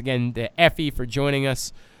weekend. Thanks again to Effie for joining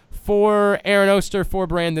us. For Aaron Oster, for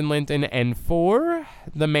Brandon Linton, and for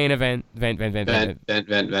the main event, Vent.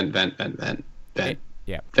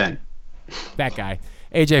 Yeah. Vent. That guy.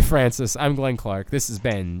 AJ Francis, I'm Glenn Clark. This has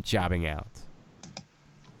been Jobbing Out.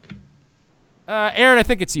 Aaron, I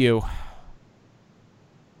think it's you.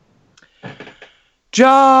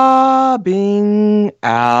 Jobbing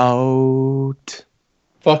Out.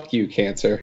 Fuck you, cancer.